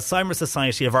of the Alzheimer's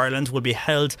Society of Ireland will be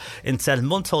held in St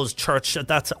Munto's Church.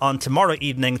 That's on tomorrow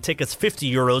evening. Tickets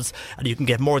 €50, and you can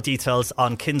get more details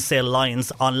on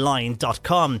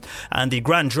kinsalelionsonline.com. And the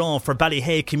grand draw for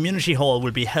Ballyhay Community Hall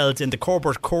will be held in the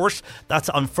Corbett Court. That's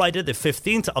on Friday the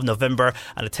 15th of November,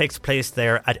 and it takes place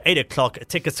there at 8 o'clock.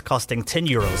 Tickets costing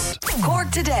 €10. Cork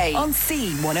Today on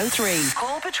C103.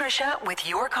 Call Patricia with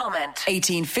your comment.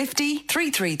 1850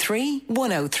 333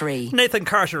 103. Nathan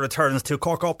Carter returns to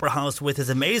Cork Opera House with his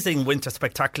amazing Winter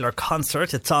Spectacular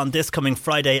concert. It's on this coming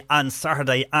Friday and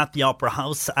Saturday at the Opera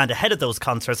House. And ahead of those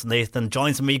concerts, Nathan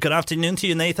joins me. Good afternoon to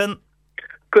you, Nathan.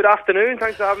 Good afternoon.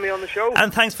 Thanks for having me on the show.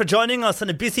 And thanks for joining us.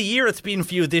 And a busy year it's been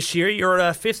for you this year.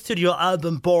 Your fifth studio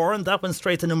album, Born, that went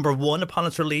straight to number 1 upon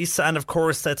its release. And of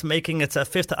course, it's making its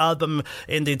fifth album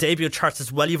in the debut charts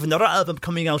as well. You have another album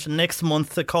coming out next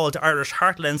month called Irish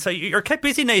Heartland. So you're kept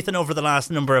busy, Nathan, over the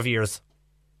last number of years.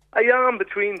 I am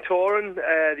between touring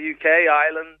the UK,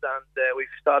 Ireland, and we've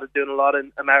started doing a lot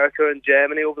in America and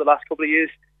Germany over the last couple of years.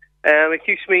 It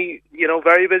keeps me,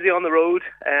 very busy on the road.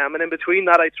 And in between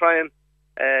that, I try and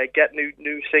get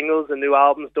new singles and new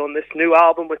albums done. This new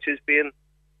album, which is being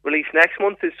released next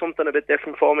month, is something a bit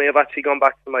different for me. I've actually gone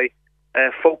back to my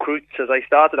folk roots, as I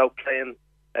started out playing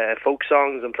folk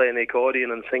songs and playing the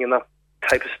accordion and singing that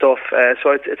type of stuff.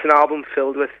 So it's an album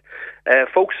filled with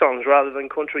folk songs rather than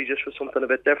country, just for something a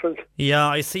bit different. Yeah,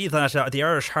 I see that. The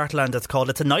Irish Heartland, it's called.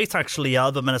 It's a nice, actually,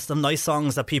 album, and it's some nice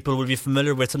songs that people will be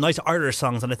familiar with. Some nice Irish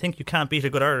songs, and I think you can't beat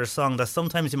a good Irish song that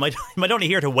sometimes you might only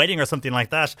hear at a wedding or something like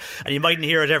that, and you mightn't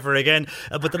hear it ever again.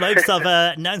 But the likes of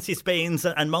Nancy Spain's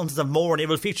and Mountains of Mourne, it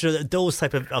will feature those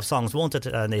type of songs, won't it,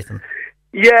 Nathan?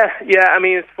 Yeah. I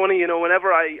mean, it's funny,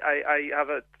 whenever I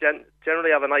have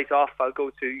generally have a night off, I'll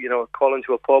go to, call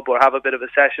into a pub or have a bit of a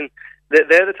session.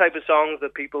 They're the type of songs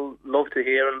that people love to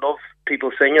hear and love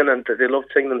people singing, and they love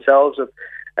to sing themselves. And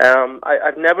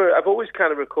I've always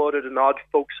kind of recorded an odd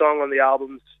folk song on the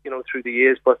albums, through the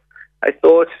years, but I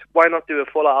thought, why not do a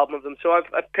full album of them? So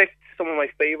I've picked some of my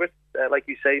favourites, like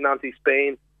you say, Nancy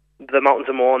Spain, The Mountains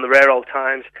of Mourne, The Rare Old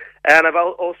Times, and I've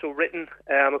also written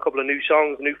a couple of new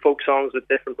songs, new folk songs with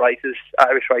different writers,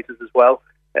 Irish writers as well,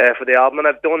 for the album. And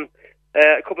I've done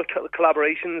a couple of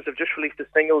collaborations. I've just released a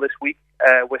single this week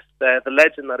with the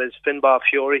legend that is Finbar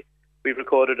Fury. We've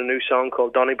recorded a new song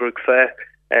called Donnybrook Fair,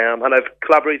 and I've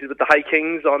collaborated with the High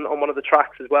Kings on one of the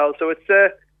tracks as well. So it's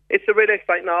a really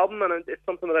exciting album, and it's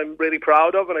something that I'm really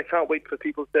proud of, and I can't wait for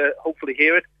people to hopefully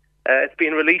hear it. It's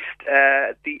being released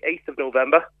the 8th of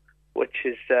November, which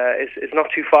is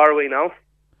not too far away now.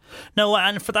 No,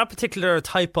 and for that particular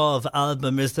type of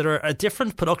album, is there a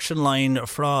different production line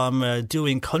from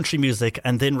doing country music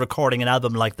and then recording an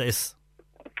album like this?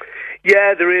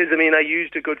 Yeah, there is. I mean, I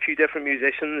used a good few different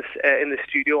musicians in the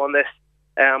studio on this,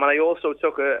 and I also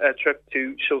took a trip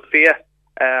to Sofia,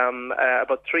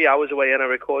 about 3 hours away, and I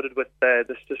recorded with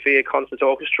the Sofia Concert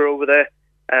Orchestra over there.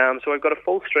 So I've got a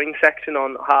full string section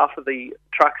on half of the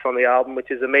tracks on the album,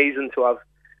 which is amazing to have,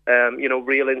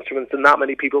 real instruments and that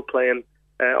many people playing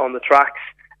on the tracks.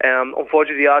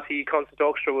 Unfortunately, the RTE Concert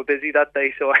Orchestra were busy that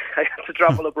day, so I had to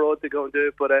travel abroad to go and do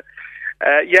it. But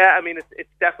I mean, it's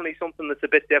definitely something that's a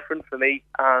bit different for me.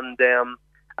 And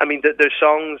I mean, there's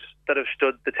songs that have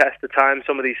stood the test of time.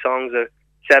 Some of these songs are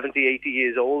 70, 80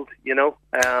 years old, you know,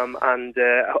 and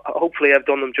hopefully I've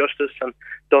done them justice and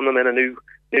done them in a new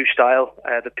style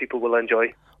that people will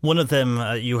enjoy. One of them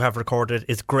you have recorded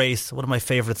is Grace, one of my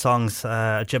favourite songs.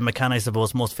 Jim McCann, I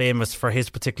suppose, most famous for his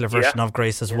particular version of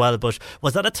Grace as well. But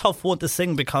was that a tough one to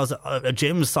sing because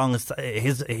Jim's song,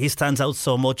 he stands out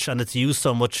so much and it's used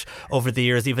so much over the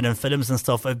years, even in films and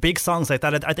stuff. Big songs like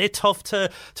that, are they tough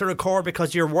to record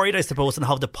because you're worried, I suppose, on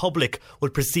how the public will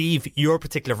perceive your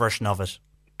particular version of it?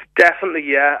 Definitely,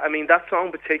 yeah. I mean, that song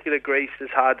in particular, Grace, has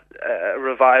had a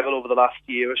revival over the last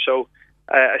year or so.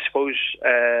 I suppose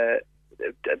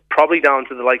probably down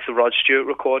to the likes of Rod Stewart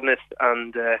recording it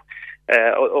and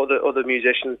other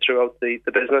musicians throughout the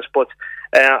business. But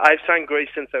I've sang Grace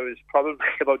since I was probably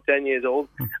about 10 years old,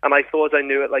 and I thought I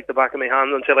knew it like the back of my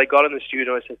hand until I got in the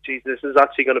studio. I said, geez, this is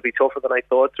actually going to be tougher than I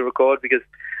thought to record, because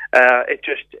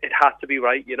it had to be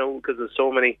right, you know, because there's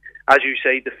so many, as you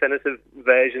say, definitive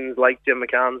versions like Jim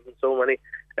McCann's and so many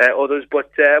others.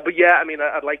 But yeah, I mean,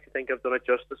 I'd like to think I've done it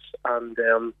justice,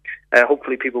 and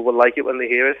hopefully people will like it when they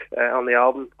hear it on the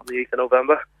album on the 8th of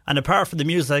November. And apart from the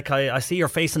music, I see your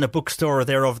face in a bookstore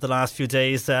there over the last few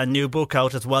days. A new book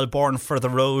out as well, Born for the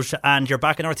Road, and you're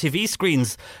back in our TV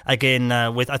screens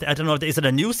again with, I don't know, is it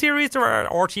a new series or are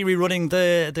RT rerunning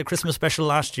the Christmas special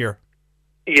last year?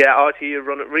 Yeah, RT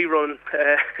rerun.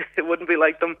 It wouldn't be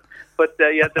like them, but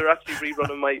yeah, they're actually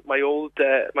rerunning my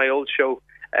old show.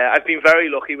 I've been very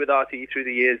lucky with RT through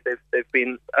the years. They've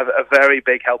been a very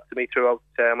big help to me throughout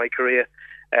my career.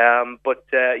 But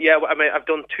yeah, I mean, I've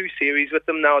done 2 series with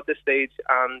them now at this stage,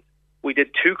 and we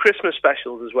did 2 Christmas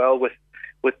specials as well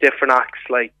with different acts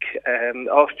like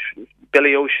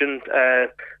Billy Ocean,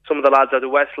 some of the lads out of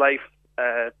Westlife,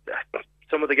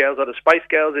 some of the girls out of Spice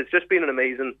Girls. It's just been an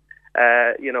amazing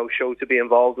show to be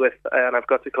involved with, and I've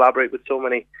got to collaborate with so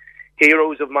many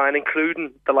heroes of mine,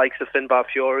 including the likes of Finbar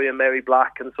Fury and Mary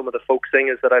Black and some of the folk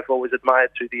singers that I've always admired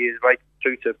through the years, right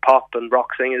through to pop and rock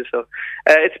singers. So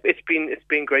it's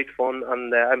been great fun,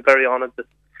 and I'm very honoured that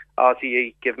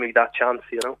RTE give me that chance,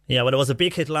 you know. Yeah, well, it was a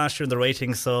big hit last year in the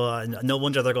ratings, so no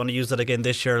wonder they're going to use it again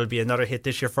this year. It'll be another hit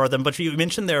this year for them. But you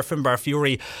mentioned there Finbar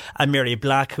Fury and Mary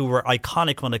Black, who were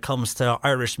iconic when it comes to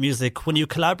Irish music. When you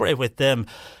collaborate with them,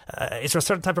 is there a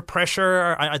certain type of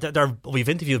pressure? We've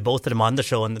interviewed both of them on the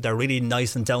show, and they're really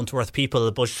nice and down-to-earth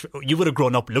people, but you would have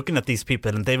grown up looking at these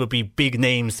people and they would be big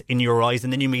names in your eyes,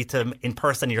 and then you meet them in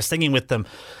person and you're singing with them.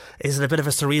 Is it a bit of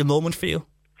a surreal moment for you?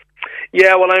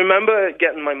 Yeah, well, I remember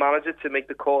getting my manager to make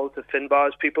the call to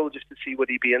Finbar's people just to see would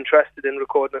he be interested in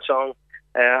recording a song.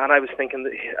 And I was thinking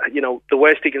that, you know, the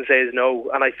worst he can say is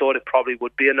no. And I thought it probably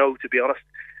would be a no, to be honest,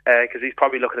 because he's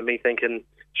probably looking at me thinking,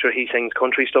 sure, he sings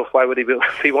country stuff. Why would he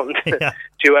be wanting to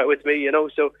duet with me, you know?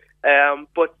 So,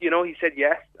 but, you know, he said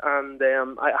yes. And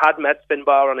I had met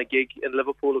Finbar on a gig in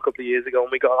Liverpool a couple of years ago,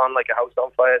 and we got on like a house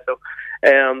on fire.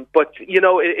 So, but, you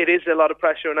know, it is a lot of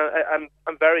pressure, and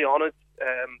I'm very honoured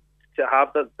to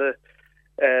have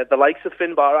the likes of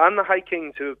Finbar and the High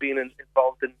Kings, who have been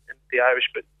involved in the Irish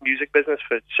music business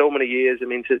for so many years. I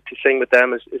mean, to sing with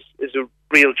them is a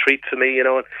real treat for me, you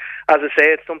know. And as I say,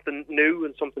 it's something new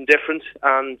and something different,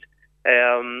 and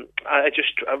I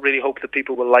really hope that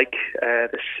people will like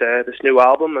this new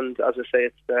album. And as I say,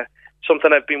 it's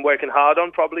something I've been working hard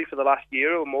on probably for the last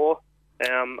year or more.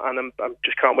 And I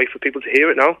just can't wait for people to hear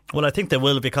it now. Well, I think they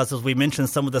will, because as we mentioned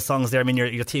some of the songs there, I mean,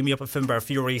 you're teaming up with Finbar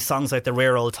Fury, songs like The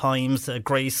Rare Old Times,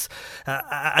 Grace,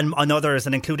 and others,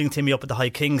 and including teaming up with the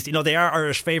High Kings. You know, they are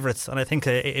Irish favourites, and I think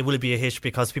it will be a hit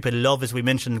because people love, as we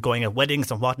mentioned, going at weddings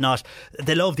and whatnot.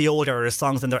 They love the old Irish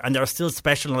songs, and they're still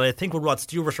special. And I think with Rod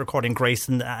Stewart recording Grace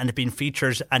and it being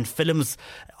featured and films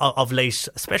of late,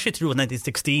 especially through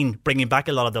 1916, bringing back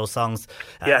a lot of those songs,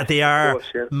 they are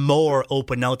more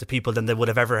open now to people than they would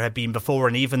have ever been before.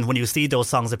 And even when you see those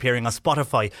songs appearing on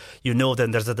Spotify, you know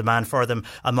then there's a demand for them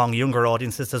among younger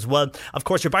audiences as well. Of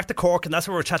course, you're back to Cork, and that's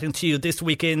where we're chatting to you this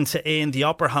weekend in the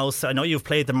Opera House. I know you've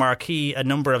played the Marquee a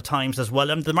number of times as well,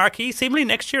 and the Marquee seemingly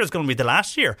next year is going to be the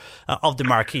last year of the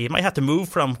Marquee. It might have to move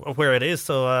from where it is,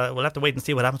 so we'll have to wait and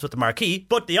see what happens with the Marquee.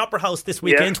 But the Opera House this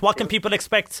weekend, what can people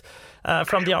expect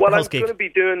from the Opera House gig? Well, I'm going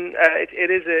to be doing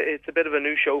it's a bit of a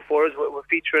new show for us. We're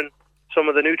featuring some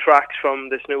of the new tracks from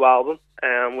this new album,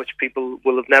 which people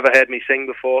will have never heard me sing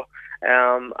before.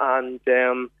 I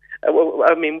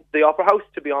mean, the Opera House,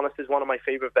 to be honest, is one of my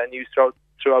favourite venues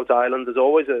throughout Ireland. There's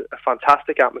always a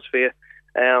fantastic atmosphere,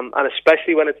 and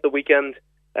especially when it's the weekend.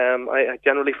 I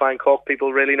generally find Cork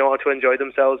people really know how to enjoy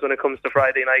themselves when it comes to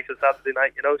Friday night or Saturday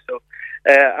night, you know. So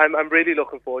I'm really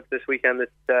looking forward to this weekend.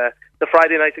 The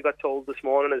Friday night I got told this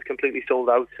morning is completely sold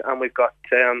out, and we've got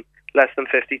less than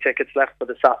 50 tickets left for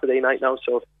the Saturday night now.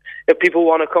 So if people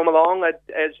want to come along, I'd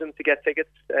urge them to get tickets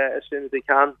as soon as they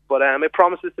can. But it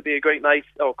promises to be a great night,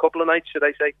 or a couple of nights, should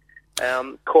I say.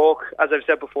 Cork, as I've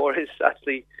said before, is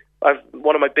actually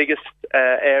one of my biggest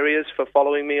areas for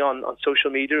following me on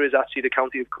social media is actually the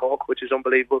county of Cork, which is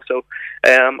unbelievable. So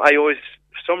I always,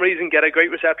 for some reason, get a great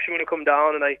reception when I come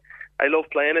down, and I love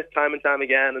playing it time and time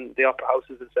again. And the Opera House,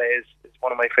 as I say, is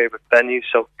one of my favourite venues.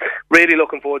 So really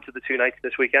looking forward to the 2 nights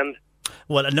this weekend.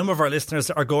 Well, a number of our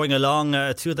listeners are going along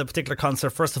to the particular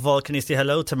concert. First of all, can you say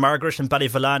hello to Margaret in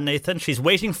Ballyvolane, Nathan? She's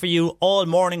waiting for you all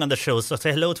morning on the show, so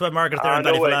say hello to Margaret there in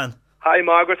Ballyvolane. Hi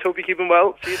Margaret, hope you're keeping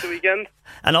well. See you at the weekend.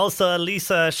 And also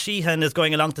Lisa Sheehan is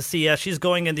going along to see you. She's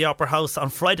going in the Opera House on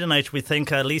Friday night, we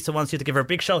think. Lisa wants you to give her a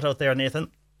big shout out there,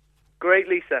 Nathan. Great,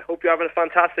 Lisa. Hope you're having a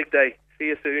fantastic day. See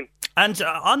you soon. And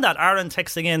on that, Aaron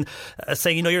texting in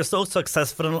saying, you're so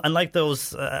successful, and like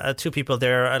those 2 people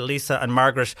there, Lisa and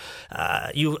Margaret,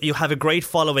 you have a great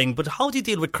following, but how do you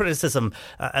deal with criticism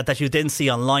that you then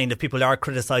see online if people are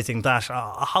criticising that?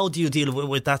 How do you deal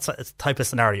with that type of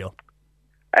scenario?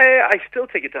 I still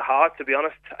take it to heart, to be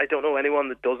honest. I don't know anyone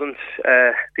that doesn't.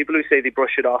 People who say they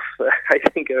brush it off, I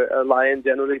think are lying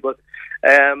generally, but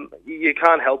you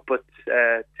can't help but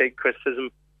take criticism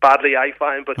badly, I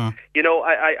find. But,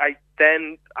 I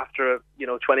then, after,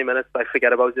 20 minutes, I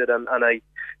forget about it and I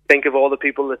think of all the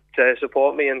people that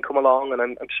support me and come along, and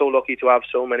I'm so lucky to have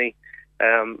so many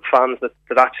fans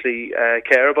that actually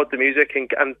care about the music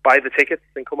and buy the tickets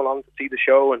and come along to see the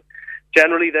show. And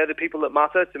generally, they're the people that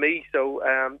matter to me. So,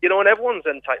 and everyone's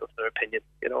entitled to their opinion.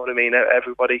 You know what I mean?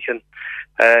 Everybody can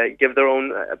give their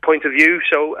own point of view.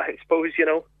 So, I suppose,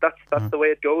 that's the way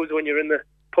it goes when you're in the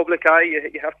public eye.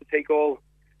 You have to take all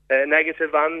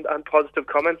negative and positive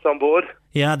comments on board.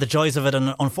 Yeah, the joys of it,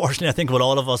 and unfortunately I think with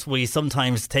all of us, we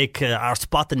sometimes take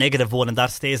spot the negative one, and that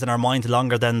stays in our mind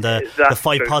longer than the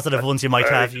 5 positive ones you might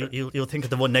have. You'll think of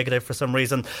the one negative for some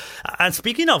reason. And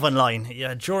speaking of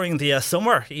online, during the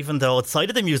summer, even though outside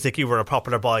of the music you were a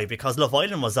popular boy because Love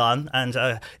Island was on,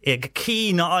 and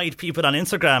keen-eyed people on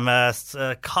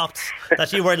Instagram copped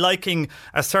that you were liking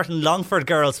a certain Longford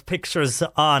girl's pictures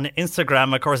on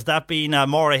Instagram, of course that being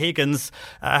Maura Higgins.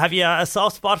 Have you a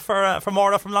soft spot for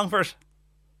Maura from Longford?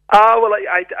 Well,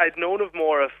 I'd known of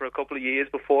Maura for a couple of years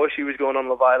before she was going on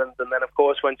Love Island, and then of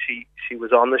course when she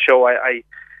was on the show, I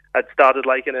had started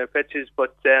liking her pictures.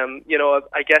 But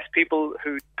I guess people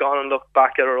who'd gone and looked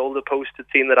back at her older posts had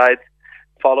seen that I'd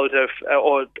followed her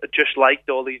or just liked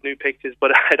all these new pictures,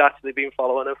 but I'd actually been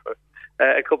following her for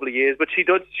a couple of years. But she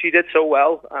did so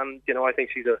well, and I think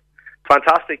she's a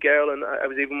fantastic girl. And I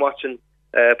was even watching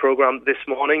program this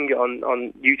morning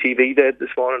on UTV there this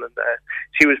morning, and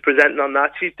she was presenting on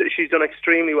that. She's done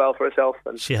extremely well for herself,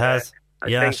 and she has.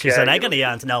 She's an agony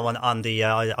aunt now on the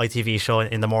ITV show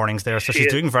in the mornings there, so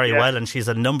she's doing very well, and she's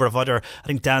a number of other, I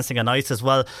think, Dancing on Ice as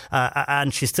well,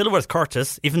 and she's still with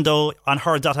Curtis, even though on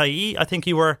her.ie I think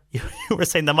you were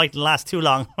saying that mightn't last too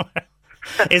long.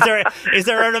 Is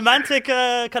there a romantic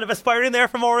kind of aspiring there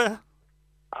for Maura?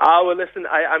 Well, listen,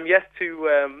 I'm yet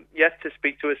to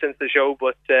speak to her since the show,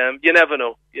 but you never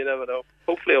know.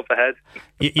 Hopefully up ahead.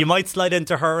 You might slide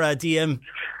into her DM.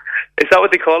 Is that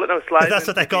what they call it now? Slide? That's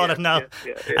what they call it now.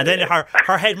 And then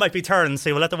her head might be turned,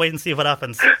 so we'll have to wait and see what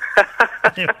happens.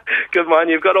 Good man,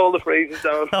 you've got all the phrases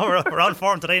down. We're on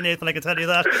form today, Nathan, I can tell you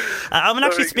that.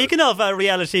 Actually, speaking of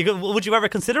reality, would you ever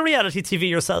consider reality TV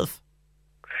yourself?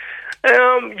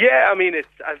 I mean,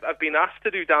 I've been asked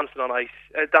to do Dancing on Ice,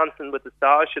 Dancing with the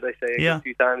Stars, should I say, a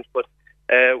few times, but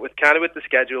with the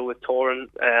schedule with touring,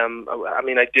 I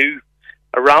mean, I do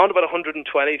around about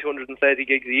 120 to 130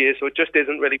 gigs a year, so it just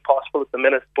isn't really possible at the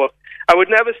minute. But I would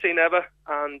never say never,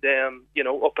 and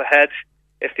up ahead,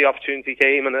 if the opportunity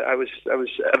came and I was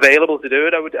available to do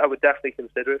it, I would definitely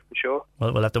consider it for sure.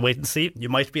 Well, we'll have to wait and see. You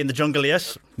might be in the jungle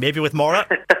yet, maybe with Maura.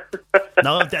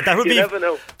 No, that would never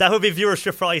know. That would be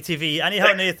viewership for ITV.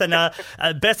 Anyhow, Nathan,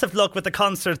 best of luck with the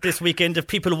concert this weekend. If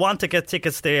people want to get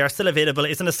tickets, they are still available.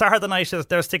 Isn't it Saturday night?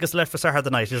 There's tickets left for Saturday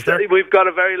night, is there? We've got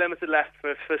a very limited left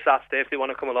for Saturday if they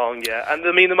want to come along, yeah. And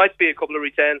I mean, there might be a couple of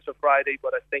returns for Friday,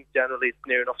 but I think generally it's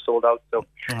near enough sold out. So,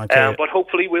 okay. But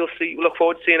hopefully we'll look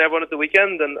forward to seeing everyone at the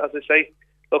weekend, and as I say,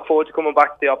 look forward to coming back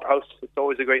to the Opera House. It's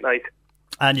always a great night.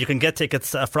 And you can get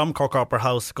tickets from Cork Opera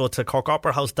House. Go to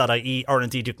corkoperahouse.ie, or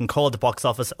indeed you can call the box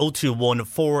office 021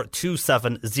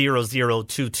 427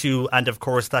 0022. And of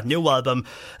course that new album,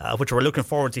 which we're looking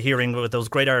forward to hearing with those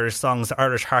great Irish songs,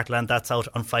 Irish Heartland, that's out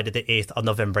on Friday the 8th of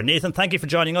November. Nathan, thank you for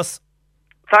joining us.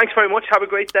 Thanks very much. Have a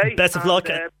great day. Best of luck.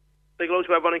 Big hello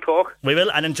to everyone in Cork. We will,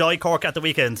 and enjoy Cork at the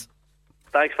weekend.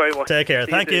 Thanks very much. Take care.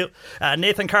 See Thank you.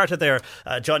 Nathan Carter there,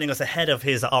 joining us ahead of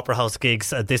his Opera House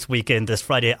gigs this weekend, this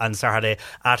Friday and Saturday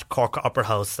at Cork Opera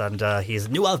House. And he has a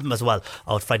new album as well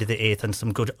out Friday the 8th, and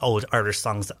some good old Irish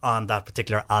songs on that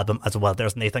particular album as well.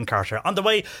 There's Nathan Carter. On the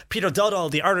way, Peter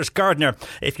Dowdall, the Irish gardener.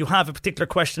 If you have a particular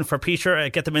question for Peter,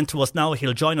 get them into us now.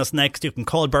 He'll join us next. You can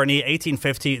call Bernie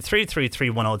 1850 333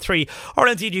 103, or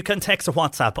indeed you can text or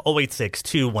WhatsApp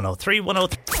 0862 103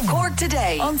 103. Cork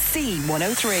Today on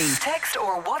C103. Text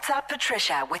or WhatsApp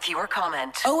Patricia with your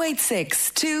comment.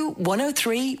 0862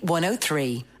 103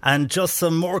 103. And just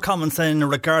some more comments in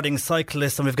regarding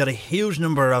cyclists, and we've got a huge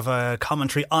number of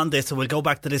commentary on this, so we'll go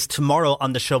back to this tomorrow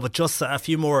on the show, but just a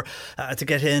few more to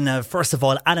get in. First of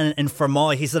all, Alan in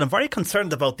Fermoy, he said, I'm very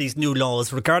concerned about these new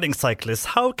laws regarding cyclists.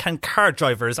 How can car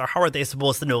drivers, or how are they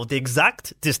supposed to know the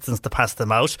exact distance to pass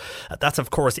them out? That's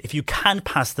of course if you can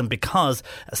pass them, because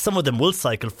some of them will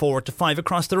cycle 4 to 5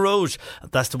 across the road.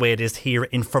 That's the way it is here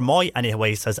in Fermoy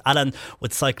anyway, says Alan.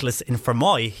 With cyclists in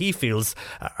Fermoy, he feels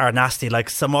are nasty, like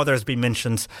some others been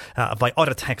mentioned by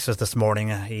other texters this morning.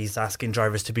 He's asking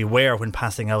drivers to beware when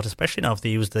passing out, especially now if they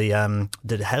use the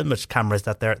helmet cameras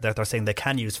that they're saying they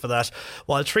can use for that.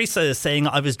 While Teresa is saying,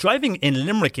 I was driving in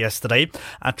Limerick yesterday,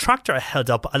 a tractor held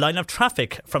up a line of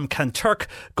traffic from Kanturk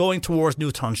going towards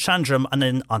Newtown Shandrum and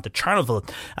then onto Charleville,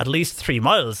 at least 3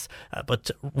 miles.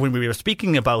 But when we were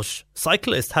speaking about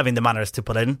cyclists having the manners to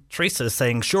pull in, Teresa is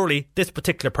saying surely this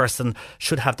particular person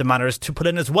should have the manners to pull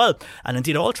in as well. And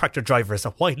indeed all tractor drivers,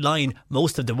 a white line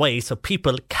most of the way, so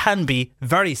people can be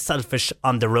very selfish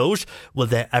on the road. Will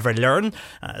they ever learn?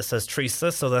 Says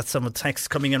Teresa. So that's some texts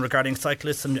coming in regarding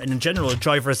cyclists and in general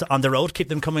drivers on the road. Keep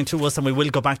them coming to us, and we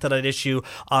will go back to that issue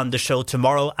on the show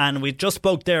tomorrow. And we just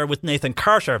spoke there with Nathan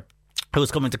Carter, who's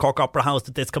coming to Cork Opera House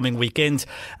this coming weekend,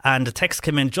 and the text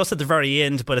came in just at the very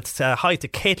end, but it's hi to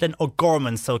Caitlin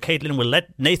O'Gorman. So Caitlin will let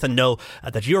Nathan know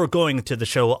that you're going to the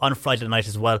show on Friday night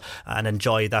as well, and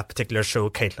enjoy that particular show,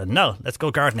 Caitlin. Now let's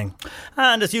go gardening,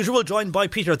 and as usual joined by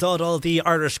Peter Dowdall, the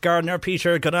Irish gardener.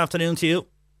 Peter, good afternoon to you.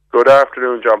 Good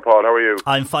afternoon, John Paul. How are you?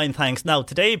 I'm fine, thanks. Now,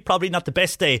 today, probably not the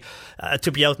best day to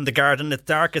be out in the garden. It's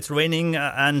dark, it's raining,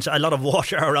 and a lot of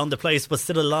water around the place, but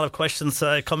still a lot of questions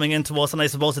coming into us. And I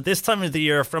suppose at this time of the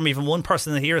year, from even one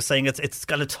person here saying it's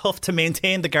kind of tough to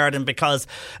maintain the garden because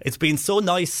it's been so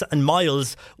nice and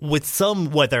mild with some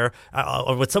weather,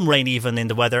 or with some rain even in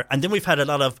the weather. And then we've had a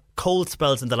lot of cold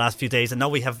spells in the last few days, and now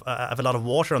we have a lot of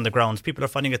water on the ground. People are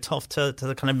finding it tough to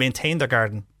kind of maintain their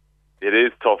garden. It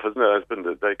is tough, isn't it? It's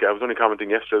been like I was only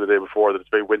commenting yesterday, the day before, that it's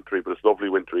very wintry, but it's lovely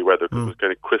wintry weather because it was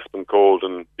kind of crisp and cold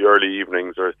in the early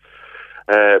evenings.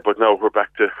 But now we're back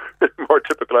to more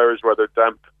typical Irish weather,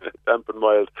 damp and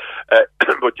mild.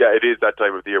 But yeah, it is that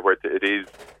time of the year where it is,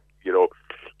 you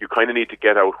kind of need to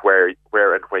get out where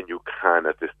and when you can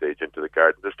at this stage into the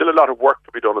garden. There's still a lot of work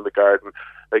to be done in the garden,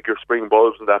 like your spring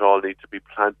bulbs and that all need to be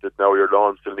planted now. Your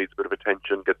lawn still needs a bit of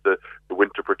attention, get the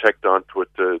winter protect onto it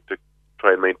to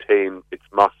try and maintain its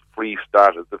moss-free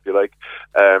status, if you like,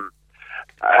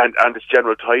 and its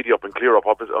general tidy up and clear up.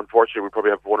 Unfortunately, we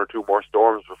probably have 1 or 2 more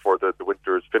storms before the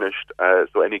winter is finished,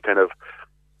 so any kind of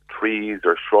trees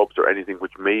or shrubs or anything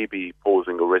which may be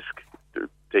posing a risk, to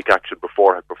take action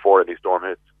before any storm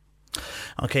hits.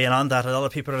 Okay, and on that, a lot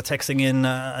of people are texting in.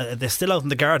 They're still out in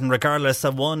the garden regardless.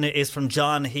 One is from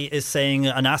John. He is saying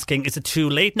and asking, is it too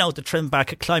late now to trim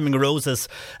back climbing roses?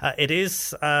 It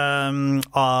is on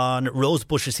rose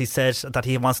bushes. He said that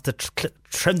he wants to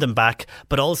trim them back,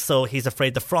 but also he's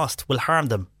afraid the frost will harm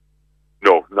them.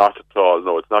 No, not at all.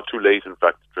 No, it's not too late, in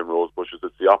fact, to trim rose bushes.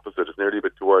 It's the opposite. It's nearly a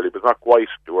bit too early, but it's not quite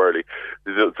too early.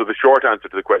 So the short answer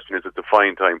to the question is it's a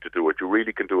fine time to do it. You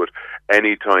really can do it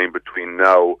any time between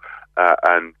now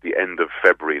and the end of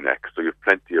February next. So you have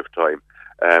plenty of time.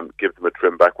 Give them a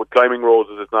trim back. With climbing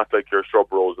roses, it's not like your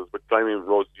shrub roses. With climbing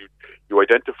roses, you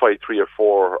identify 3 or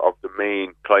 4 of the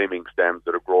main climbing stems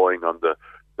that are growing on the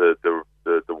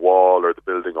wall or the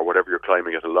building or whatever you're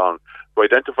climbing it along. So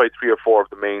identify 3 or 4 of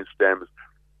the main stems,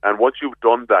 and once you've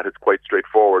done that, it's quite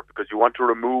straightforward, because you want to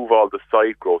remove all the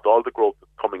side growth, all the growth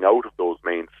that's coming out of those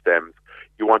main stems.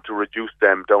 You want to reduce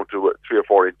them down to 3 or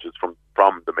 4 inches from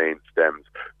the main stems,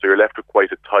 so you're left with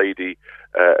quite a tidy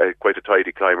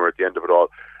climber at the end of it all.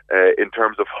 In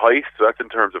terms of height, so that's in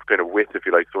terms of kind of width, if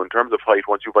you like. So in terms of height,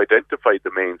 once you've identified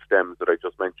the main stems that I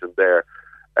just mentioned there,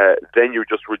 then you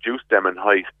just reduce them in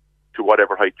height to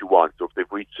whatever height you want. So if they've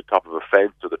reached the top of a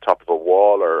fence or the top of a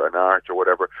wall or an arch or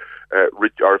whatever,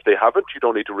 or if they haven't, you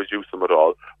don't need to reduce them at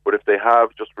all. But if they have,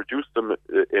 just reduce them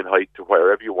in height to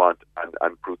wherever you want,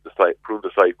 and prune the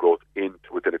side growth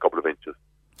into within a couple of inches.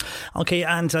 Okay,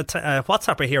 and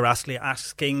WhatsApper here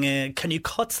asking, can you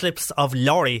cut slips of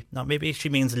Laurie, now maybe she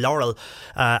means Laurel,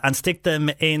 and stick them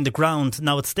in the ground?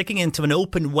 Now it's sticking into an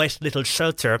open, wet little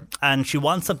shelter, and she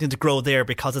wants something to grow there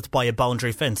because it's by a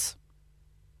boundary fence.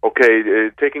 Okay,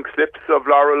 taking slips of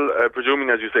laurel,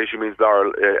 presuming, as you say, she means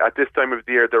laurel, at this time of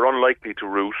the year, they're unlikely to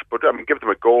root, but I mean, give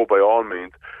them a go by all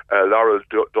means. Laurel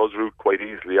does root quite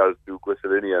easily, as do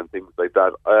Glycerinia and things like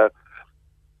that.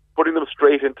 Putting them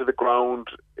straight into the ground,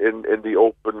 in the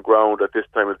open ground at this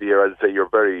time of the year, as I say, you're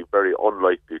very, very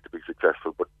unlikely to be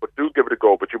successful, but do give it a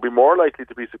go. But you'll be more likely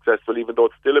to be successful, even though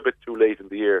it's still a bit too late in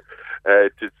the year,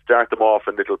 to start them off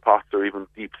in little pots or even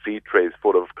deep seed trays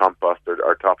full of compost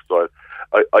or topsoil.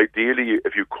 Ideally,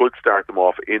 if you could start them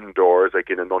off indoors, like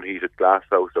in an unheated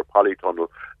glasshouse or polytunnel,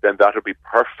 then that would be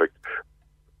perfect.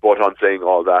 But on saying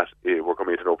all that, we're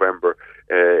coming into November,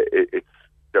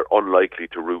 they're unlikely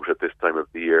to root at this time of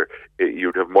the year.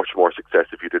 You'd have much more success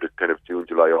if you did it kind of June,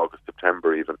 July, August,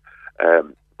 September even.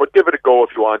 But give it a go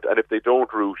if you want, and if they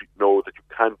don't root, know that you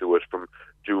can do it from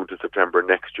June to September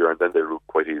next year, and then they root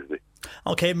quite easily.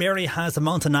 Okay, Mary has a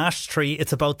mountain ash tree.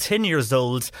 It's about 10 years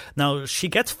old. Now, she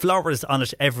gets flowers on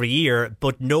it every year,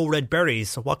 but no red berries.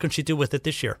 So what can she do with it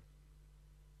this year?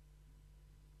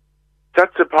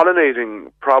 That's a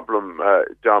pollinating problem,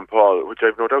 John Paul, which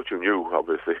I've no doubt you knew,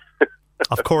 obviously.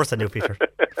 Of course I knew, Peter.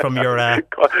 From your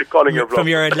from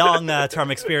your long-term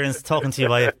experience talking to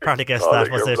you, I partly guessed that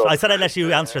was it. I said I'd let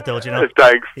you answer it though, do you know?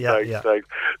 Thanks. Yeah. So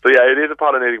yeah, it is a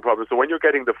pollinating problem. So when you're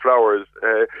getting the flowers,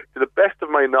 to the best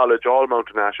of my knowledge, all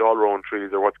mountain ash, all rowan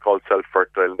trees are what's called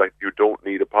self-fertile, like you don't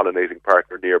need a pollinating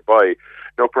partner nearby.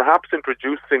 Now, perhaps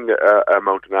introducing a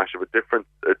mountain ash of a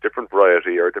different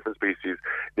variety or a different species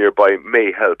nearby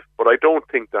may help, but I don't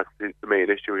think that's the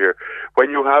main issue here. When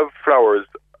you have flowers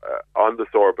on the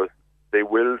sorbus, they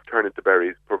will turn into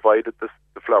berries, provided the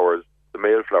flowers, the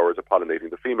male flowers, are pollinating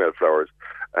the female flowers.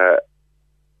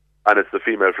 And it's the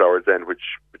female flowers then which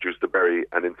produce the berry,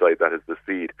 and inside that is the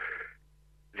seed.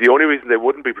 The only reason they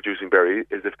wouldn't be producing berry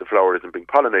is if the flower isn't being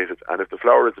pollinated, and if the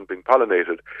flower isn't being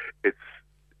pollinated, it's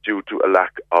due to a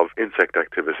lack of insect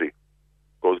activity.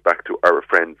 Goes back to our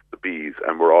friends, the bees,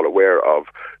 and we're all aware of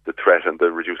the threat and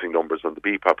the reducing numbers on the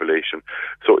bee population.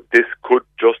 So this could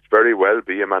just very well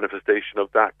be a manifestation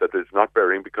of that it's not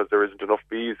bearing because there isn't enough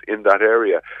bees in that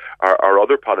area. Our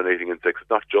other pollinating insects,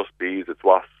 it's not just bees, it's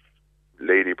wasps,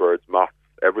 ladybirds, moths,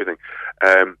 everything.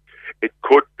 It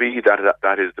could be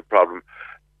that is the problem.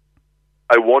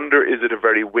 I wonder, is it a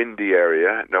very windy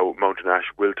area? Now, mountain ash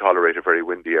will tolerate a very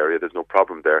windy area. There's no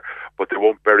problem there. But they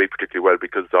won't berry particularly well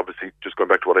because, obviously, just going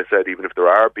back to what I said, even if there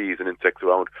are bees and insects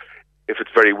around, if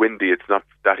it's very windy, it's not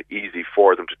that easy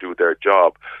for them to do their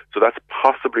job. So that's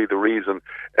possibly the reason.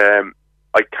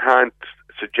 I can't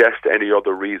suggest any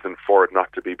other reason for it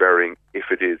not to be berrying if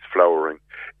it is flowering.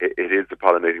 It is the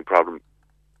pollinating problem,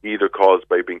 either caused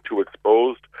by being too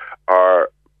exposed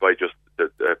or by just the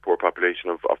poor population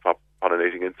of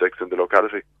pollinating insects in the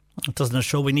locality. Doesn't it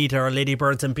show we need our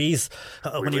ladybirds and bees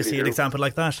when you see an example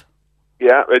like that?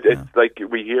 Yeah, it's like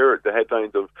we hear the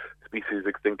headlines of species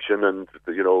extinction, and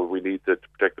we need to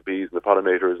protect the bees and the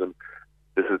pollinators, and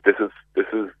this is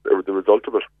the result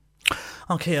of it.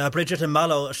 Okay, Bridget in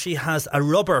Mallow, she has a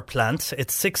rubber plant.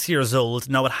 It's 6 years old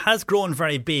now. It has grown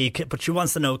very big, but she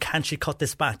wants to know, can she cut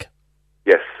this back?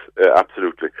 Yes,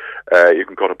 absolutely. You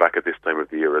can cut it back at this time of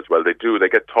the year as well. They do. They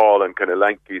get tall and kind of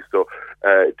lanky, so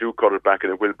do cut it back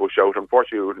and it will bush out.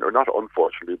 Unfortunately, or not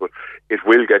unfortunately, but it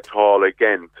will get tall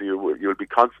again. So you'll be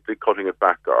constantly cutting it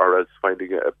back, or else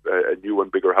finding a new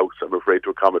and bigger house, I'm afraid, to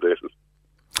accommodate it.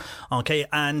 Okay,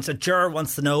 and Ger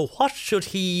wants to know, what should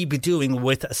he be doing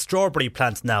with strawberry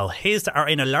plants now? His are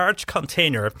in a large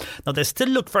container. Now, they still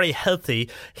look very healthy.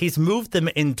 He's moved them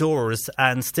indoors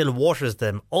and still waters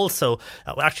them. Also,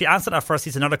 actually, answer that first.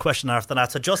 He's another question after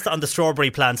that. So just on the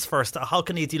strawberry plants first, how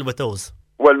can he deal with those?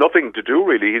 Well, nothing to do,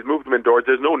 really. He's moved them indoors.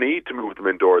 There's no need to move them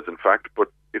indoors, in fact. But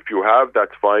if you have,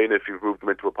 that's fine. If you've moved them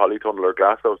into a polytunnel or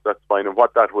glasshouse, that's fine. And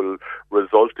what that will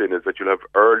result in is that you'll have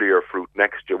earlier fruit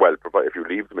next year. Well, if you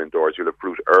leave them indoors, you'll have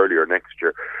fruit earlier next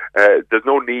year. There's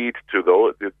no need to,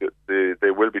 though. They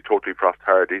will be totally frost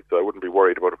hardy, so I wouldn't be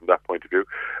worried about it from that point of view.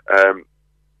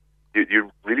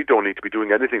 You really don't need to be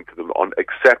doing anything to them,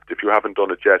 except, if you haven't done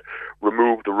it yet,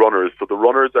 remove the runners. So the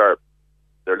runners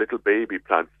they're little baby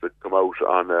plants that come out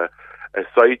on a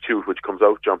side shoot, which comes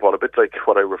out, John Paul, a bit like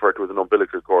what I refer to as an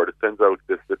umbilical cord. It sends out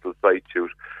this little side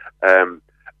shoot, and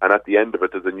at the end of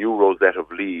it, there's a new rosette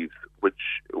of leaves,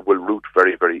 which will root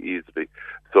very, very easily.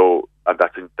 So, and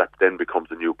that then becomes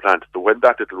a new plant. So when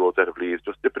that little rosette of leaves,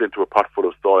 just dip it into a pot full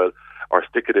of soil, or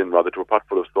stick it in rather to a pot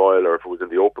full of soil, or if it was in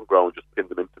the open ground, just pin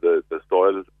them into the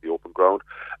soil, the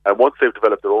And once they've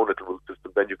developed their own little root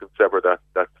system, then you can sever that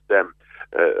stem,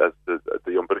 as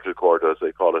the umbilical cord, as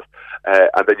they call it,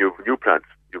 and then you have new plants.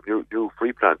 You have new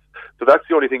free plants. So that's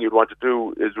the only thing you'd want to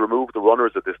do, is remove the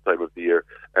runners at this time of the year.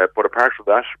 But apart from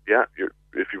that,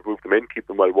 if you move them in, keep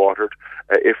them well watered.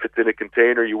 If it's in a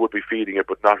container, you would be feeding it,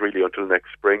 but not really until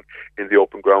next spring. In the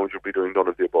open ground, you'll be doing none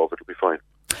of the above. It'll be fine.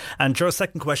 And your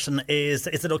second question is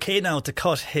it okay now to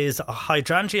cut his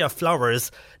hydrangea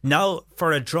flowers now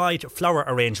for a dried flower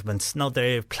arrangement? Now,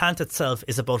 the plant itself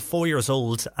is about 4 years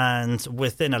old and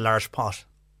within a large pot.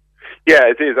 Yeah,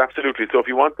 it is, absolutely. So if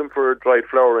you want them for a dried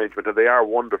flower arrangement, and they are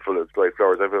wonderful as dried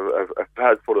flowers, I've a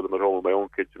pad full of them at home in my own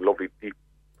kitchen, lovely deep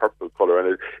purple colour,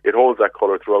 and it holds that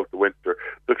colour throughout the winter.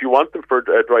 So if you want them for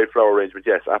a dried flower arrangement,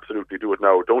 yes, absolutely do it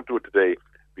now. Don't do it today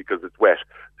because it's wet.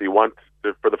 So you want,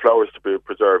 for the flowers to be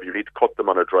preserved, you need to cut them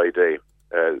on a dry day.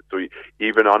 So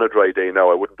even on a dry day now,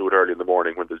 I wouldn't do it early in the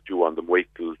morning when there's dew on them. Wait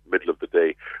till middle of the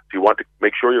day. So you want to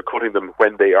make sure you're cutting them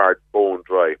when they are bone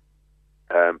dry.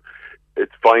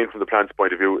 It's fine from the plant's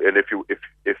point of view, and if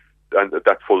and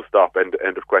that's full stop,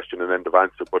 end of question and end of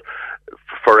answer. But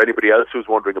for anybody else who's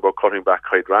wondering about cutting back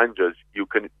hydrangeas, you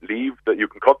can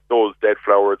cut those dead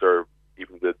flowers or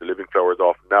even the living flowers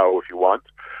off now if you want,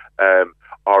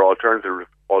 or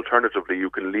alternatively you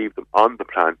can leave them on the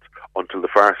plant until the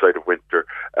far side of winter,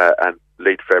 and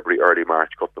late February, early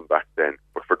March, cut them back then.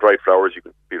 But for dry flowers, you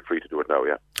can feel free to do it now,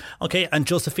 yeah. Okay, and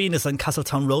Josephine is in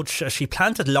Castletown Road. She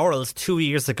planted laurels 2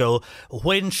 years ago.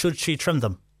 When should she trim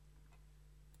them?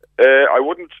 I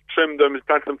wouldn't trim them. I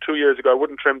planted them 2 years ago. I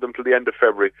wouldn't trim them till the end of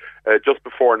February, just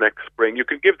before next spring. You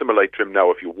can give them a light trim now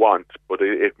if you want, but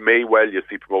it may well, you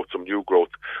see, promote some new growth,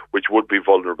 which would be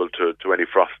vulnerable to any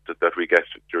frost that we get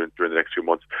during the next few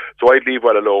months. So I'd leave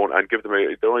well alone and give them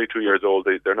they're only 2 years old.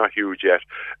 They're not huge yet.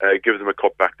 Give them a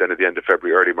cut back then at the end of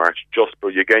February, early March.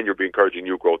 You'll be encouraging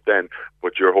new growth then,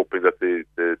 but you're hoping that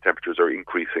the temperatures are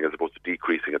increasing as opposed to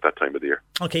decreasing at that time of the year.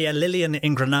 Okay, Lillian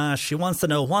in Grenache, she wants to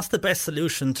know what's the best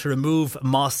solution to remove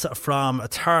moss from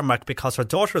tarmac, because her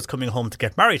daughter is coming home to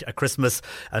get married at Christmas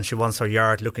and she wants her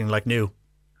yard looking like new.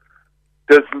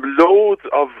 There's loads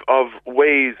of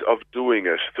ways of doing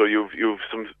it. So you've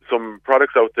some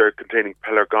products out there containing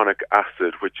pelargonic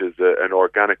acid, which is an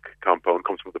organic compound,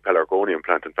 comes from the pelargonium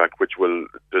plant, in fact, which will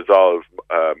dissolve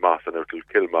moss and it will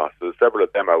kill moss. There's several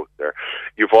of them out there.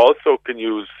 You've also can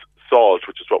use salt,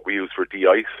 which is what we use for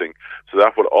de-icing, so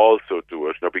that will also do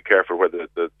it. Now be careful whether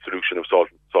the solution of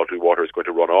salty water is going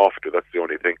to run off to. That's the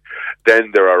only thing.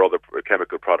 Then there are other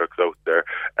chemical products out there.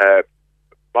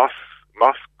 Moss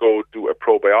go do a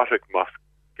probiotic moss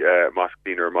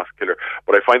cleaner, moss killer,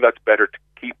 but I find that's better to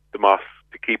keep the moss,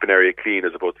 to keep an area clean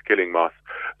as opposed to killing moss.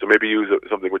 So maybe use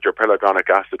something with your pelargonic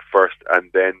acid first and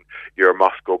then your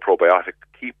Moscow probiotic.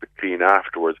 Keep it clean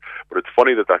afterwards. But it's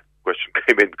funny that question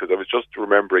came in because I was just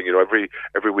remembering,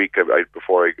 every week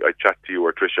before I chat to you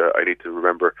or Tricia, I need to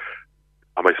remember,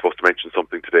 am I supposed to mention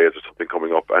something today? Is there something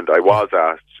coming up? And I was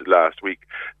asked last week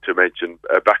to mention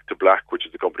Back to Black, which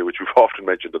is a company which we've often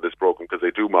mentioned on this programme because they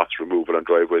do moss removal on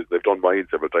driveways. They've done mine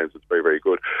several times. It's very, very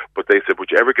good. But they said, would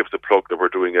you ever give us a plug that we're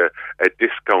doing a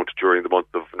discount during the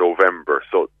month of November?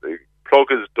 So the plug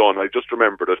is done. I just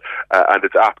remembered it, and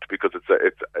it's apt because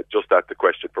it's just at the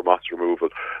question for moss removal.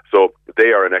 So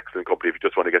they are an excellent company if you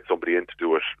just want to get somebody in to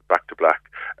do it. Back to Black,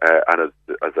 and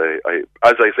as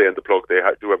I say in the plug, they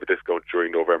do have a discount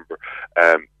during November,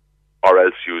 or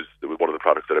else use one of the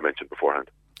products that I mentioned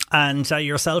beforehand. And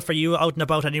yourself, are you out and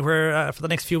about anywhere for the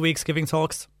next few weeks giving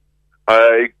talks?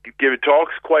 I give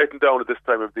talks quieting down at this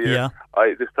time of the year.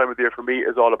 Yeah. This time of the year for me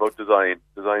is all about design.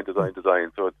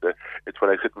 So it's when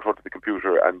I sit in front of the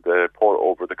computer and pore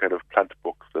over the kind of plant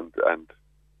books and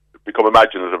become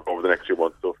imaginative over the next few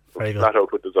months. So flat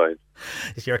out with design.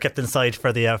 You're kept inside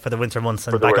for the winter months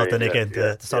and back out then again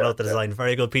to start out the design.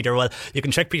 Very good, Peter. Well, you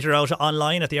can check Peter out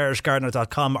online at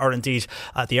theirishgardener.com or indeed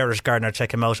at The Irish Gardener.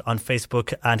 Check him out on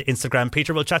Facebook and Instagram.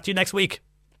 Peter, we'll chat to you next week.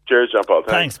 Cheers, John Paul.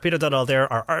 Thanks. Peter Duddall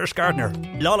there, our Irish gardener.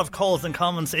 A lot of calls and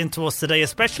comments into us today,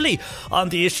 especially on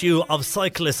the issue of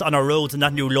cyclists on our roads and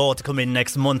that new law to come in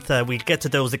next month. We'll get to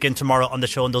those again tomorrow on the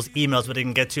show, and those emails we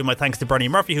didn't get to. My thanks to Bernie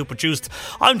Murphy who produced.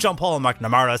 I'm John Paul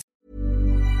McNamara.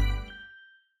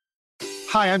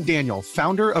 Hi, I'm Daniel,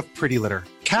 founder of Pretty Litter.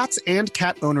 Cats and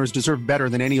cat owners deserve better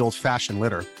than any old-fashioned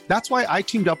litter. That's why I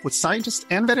teamed up with scientists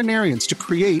and veterinarians to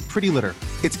create Pretty Litter.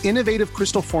 Its innovative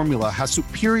crystal formula has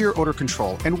superior odor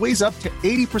control and weighs up to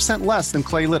 80% less than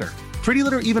clay litter. Pretty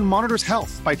Litter even monitors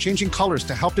health by changing colors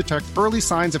to help detect early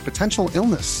signs of potential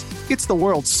illness. It's the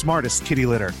world's smartest kitty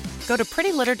litter. Go to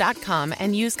prettylitter.com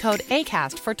and use code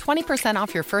ACAST for 20%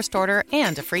 off your first order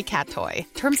and a free cat toy.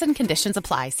 Terms and conditions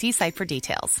apply. See site for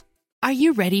details. Are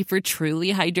you ready for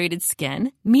truly hydrated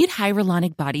skin? Meet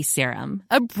Hyaluronic Body Serum,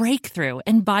 a breakthrough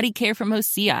in body care from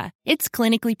Osea. It's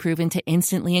clinically proven to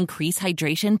instantly increase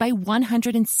hydration by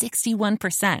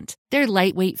 161%. Their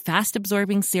lightweight,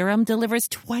 fast-absorbing serum delivers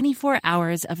 24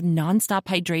 hours of nonstop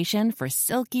hydration for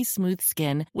silky smooth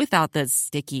skin without the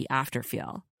sticky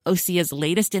afterfeel. Osea's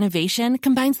latest innovation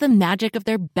combines the magic of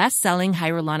their best-selling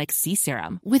Hyaluronic Sea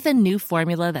Serum with a new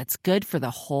formula that's good for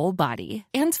the whole body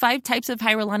and 5 types of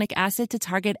hyaluronic acid to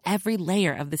target every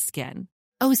layer of the skin.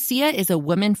 Osea is a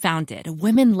women-founded,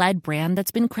 women-led brand that's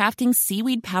been crafting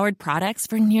seaweed-powered products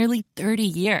for nearly 30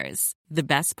 years. The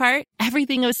best part?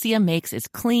 Everything Osea makes is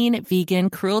clean,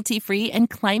 vegan, cruelty-free, and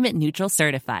climate-neutral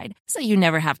certified, so you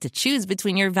never have to choose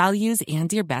between your values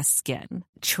and your best skin.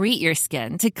 Treat your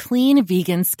skin to clean,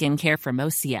 vegan skincare from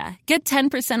Osea. Get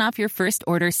 10% off your first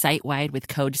order site-wide with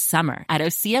code SUMMER at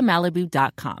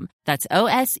OseaMalibu.com. That's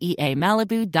OSEA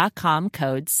Malibu.com,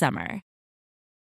 code SUMMER.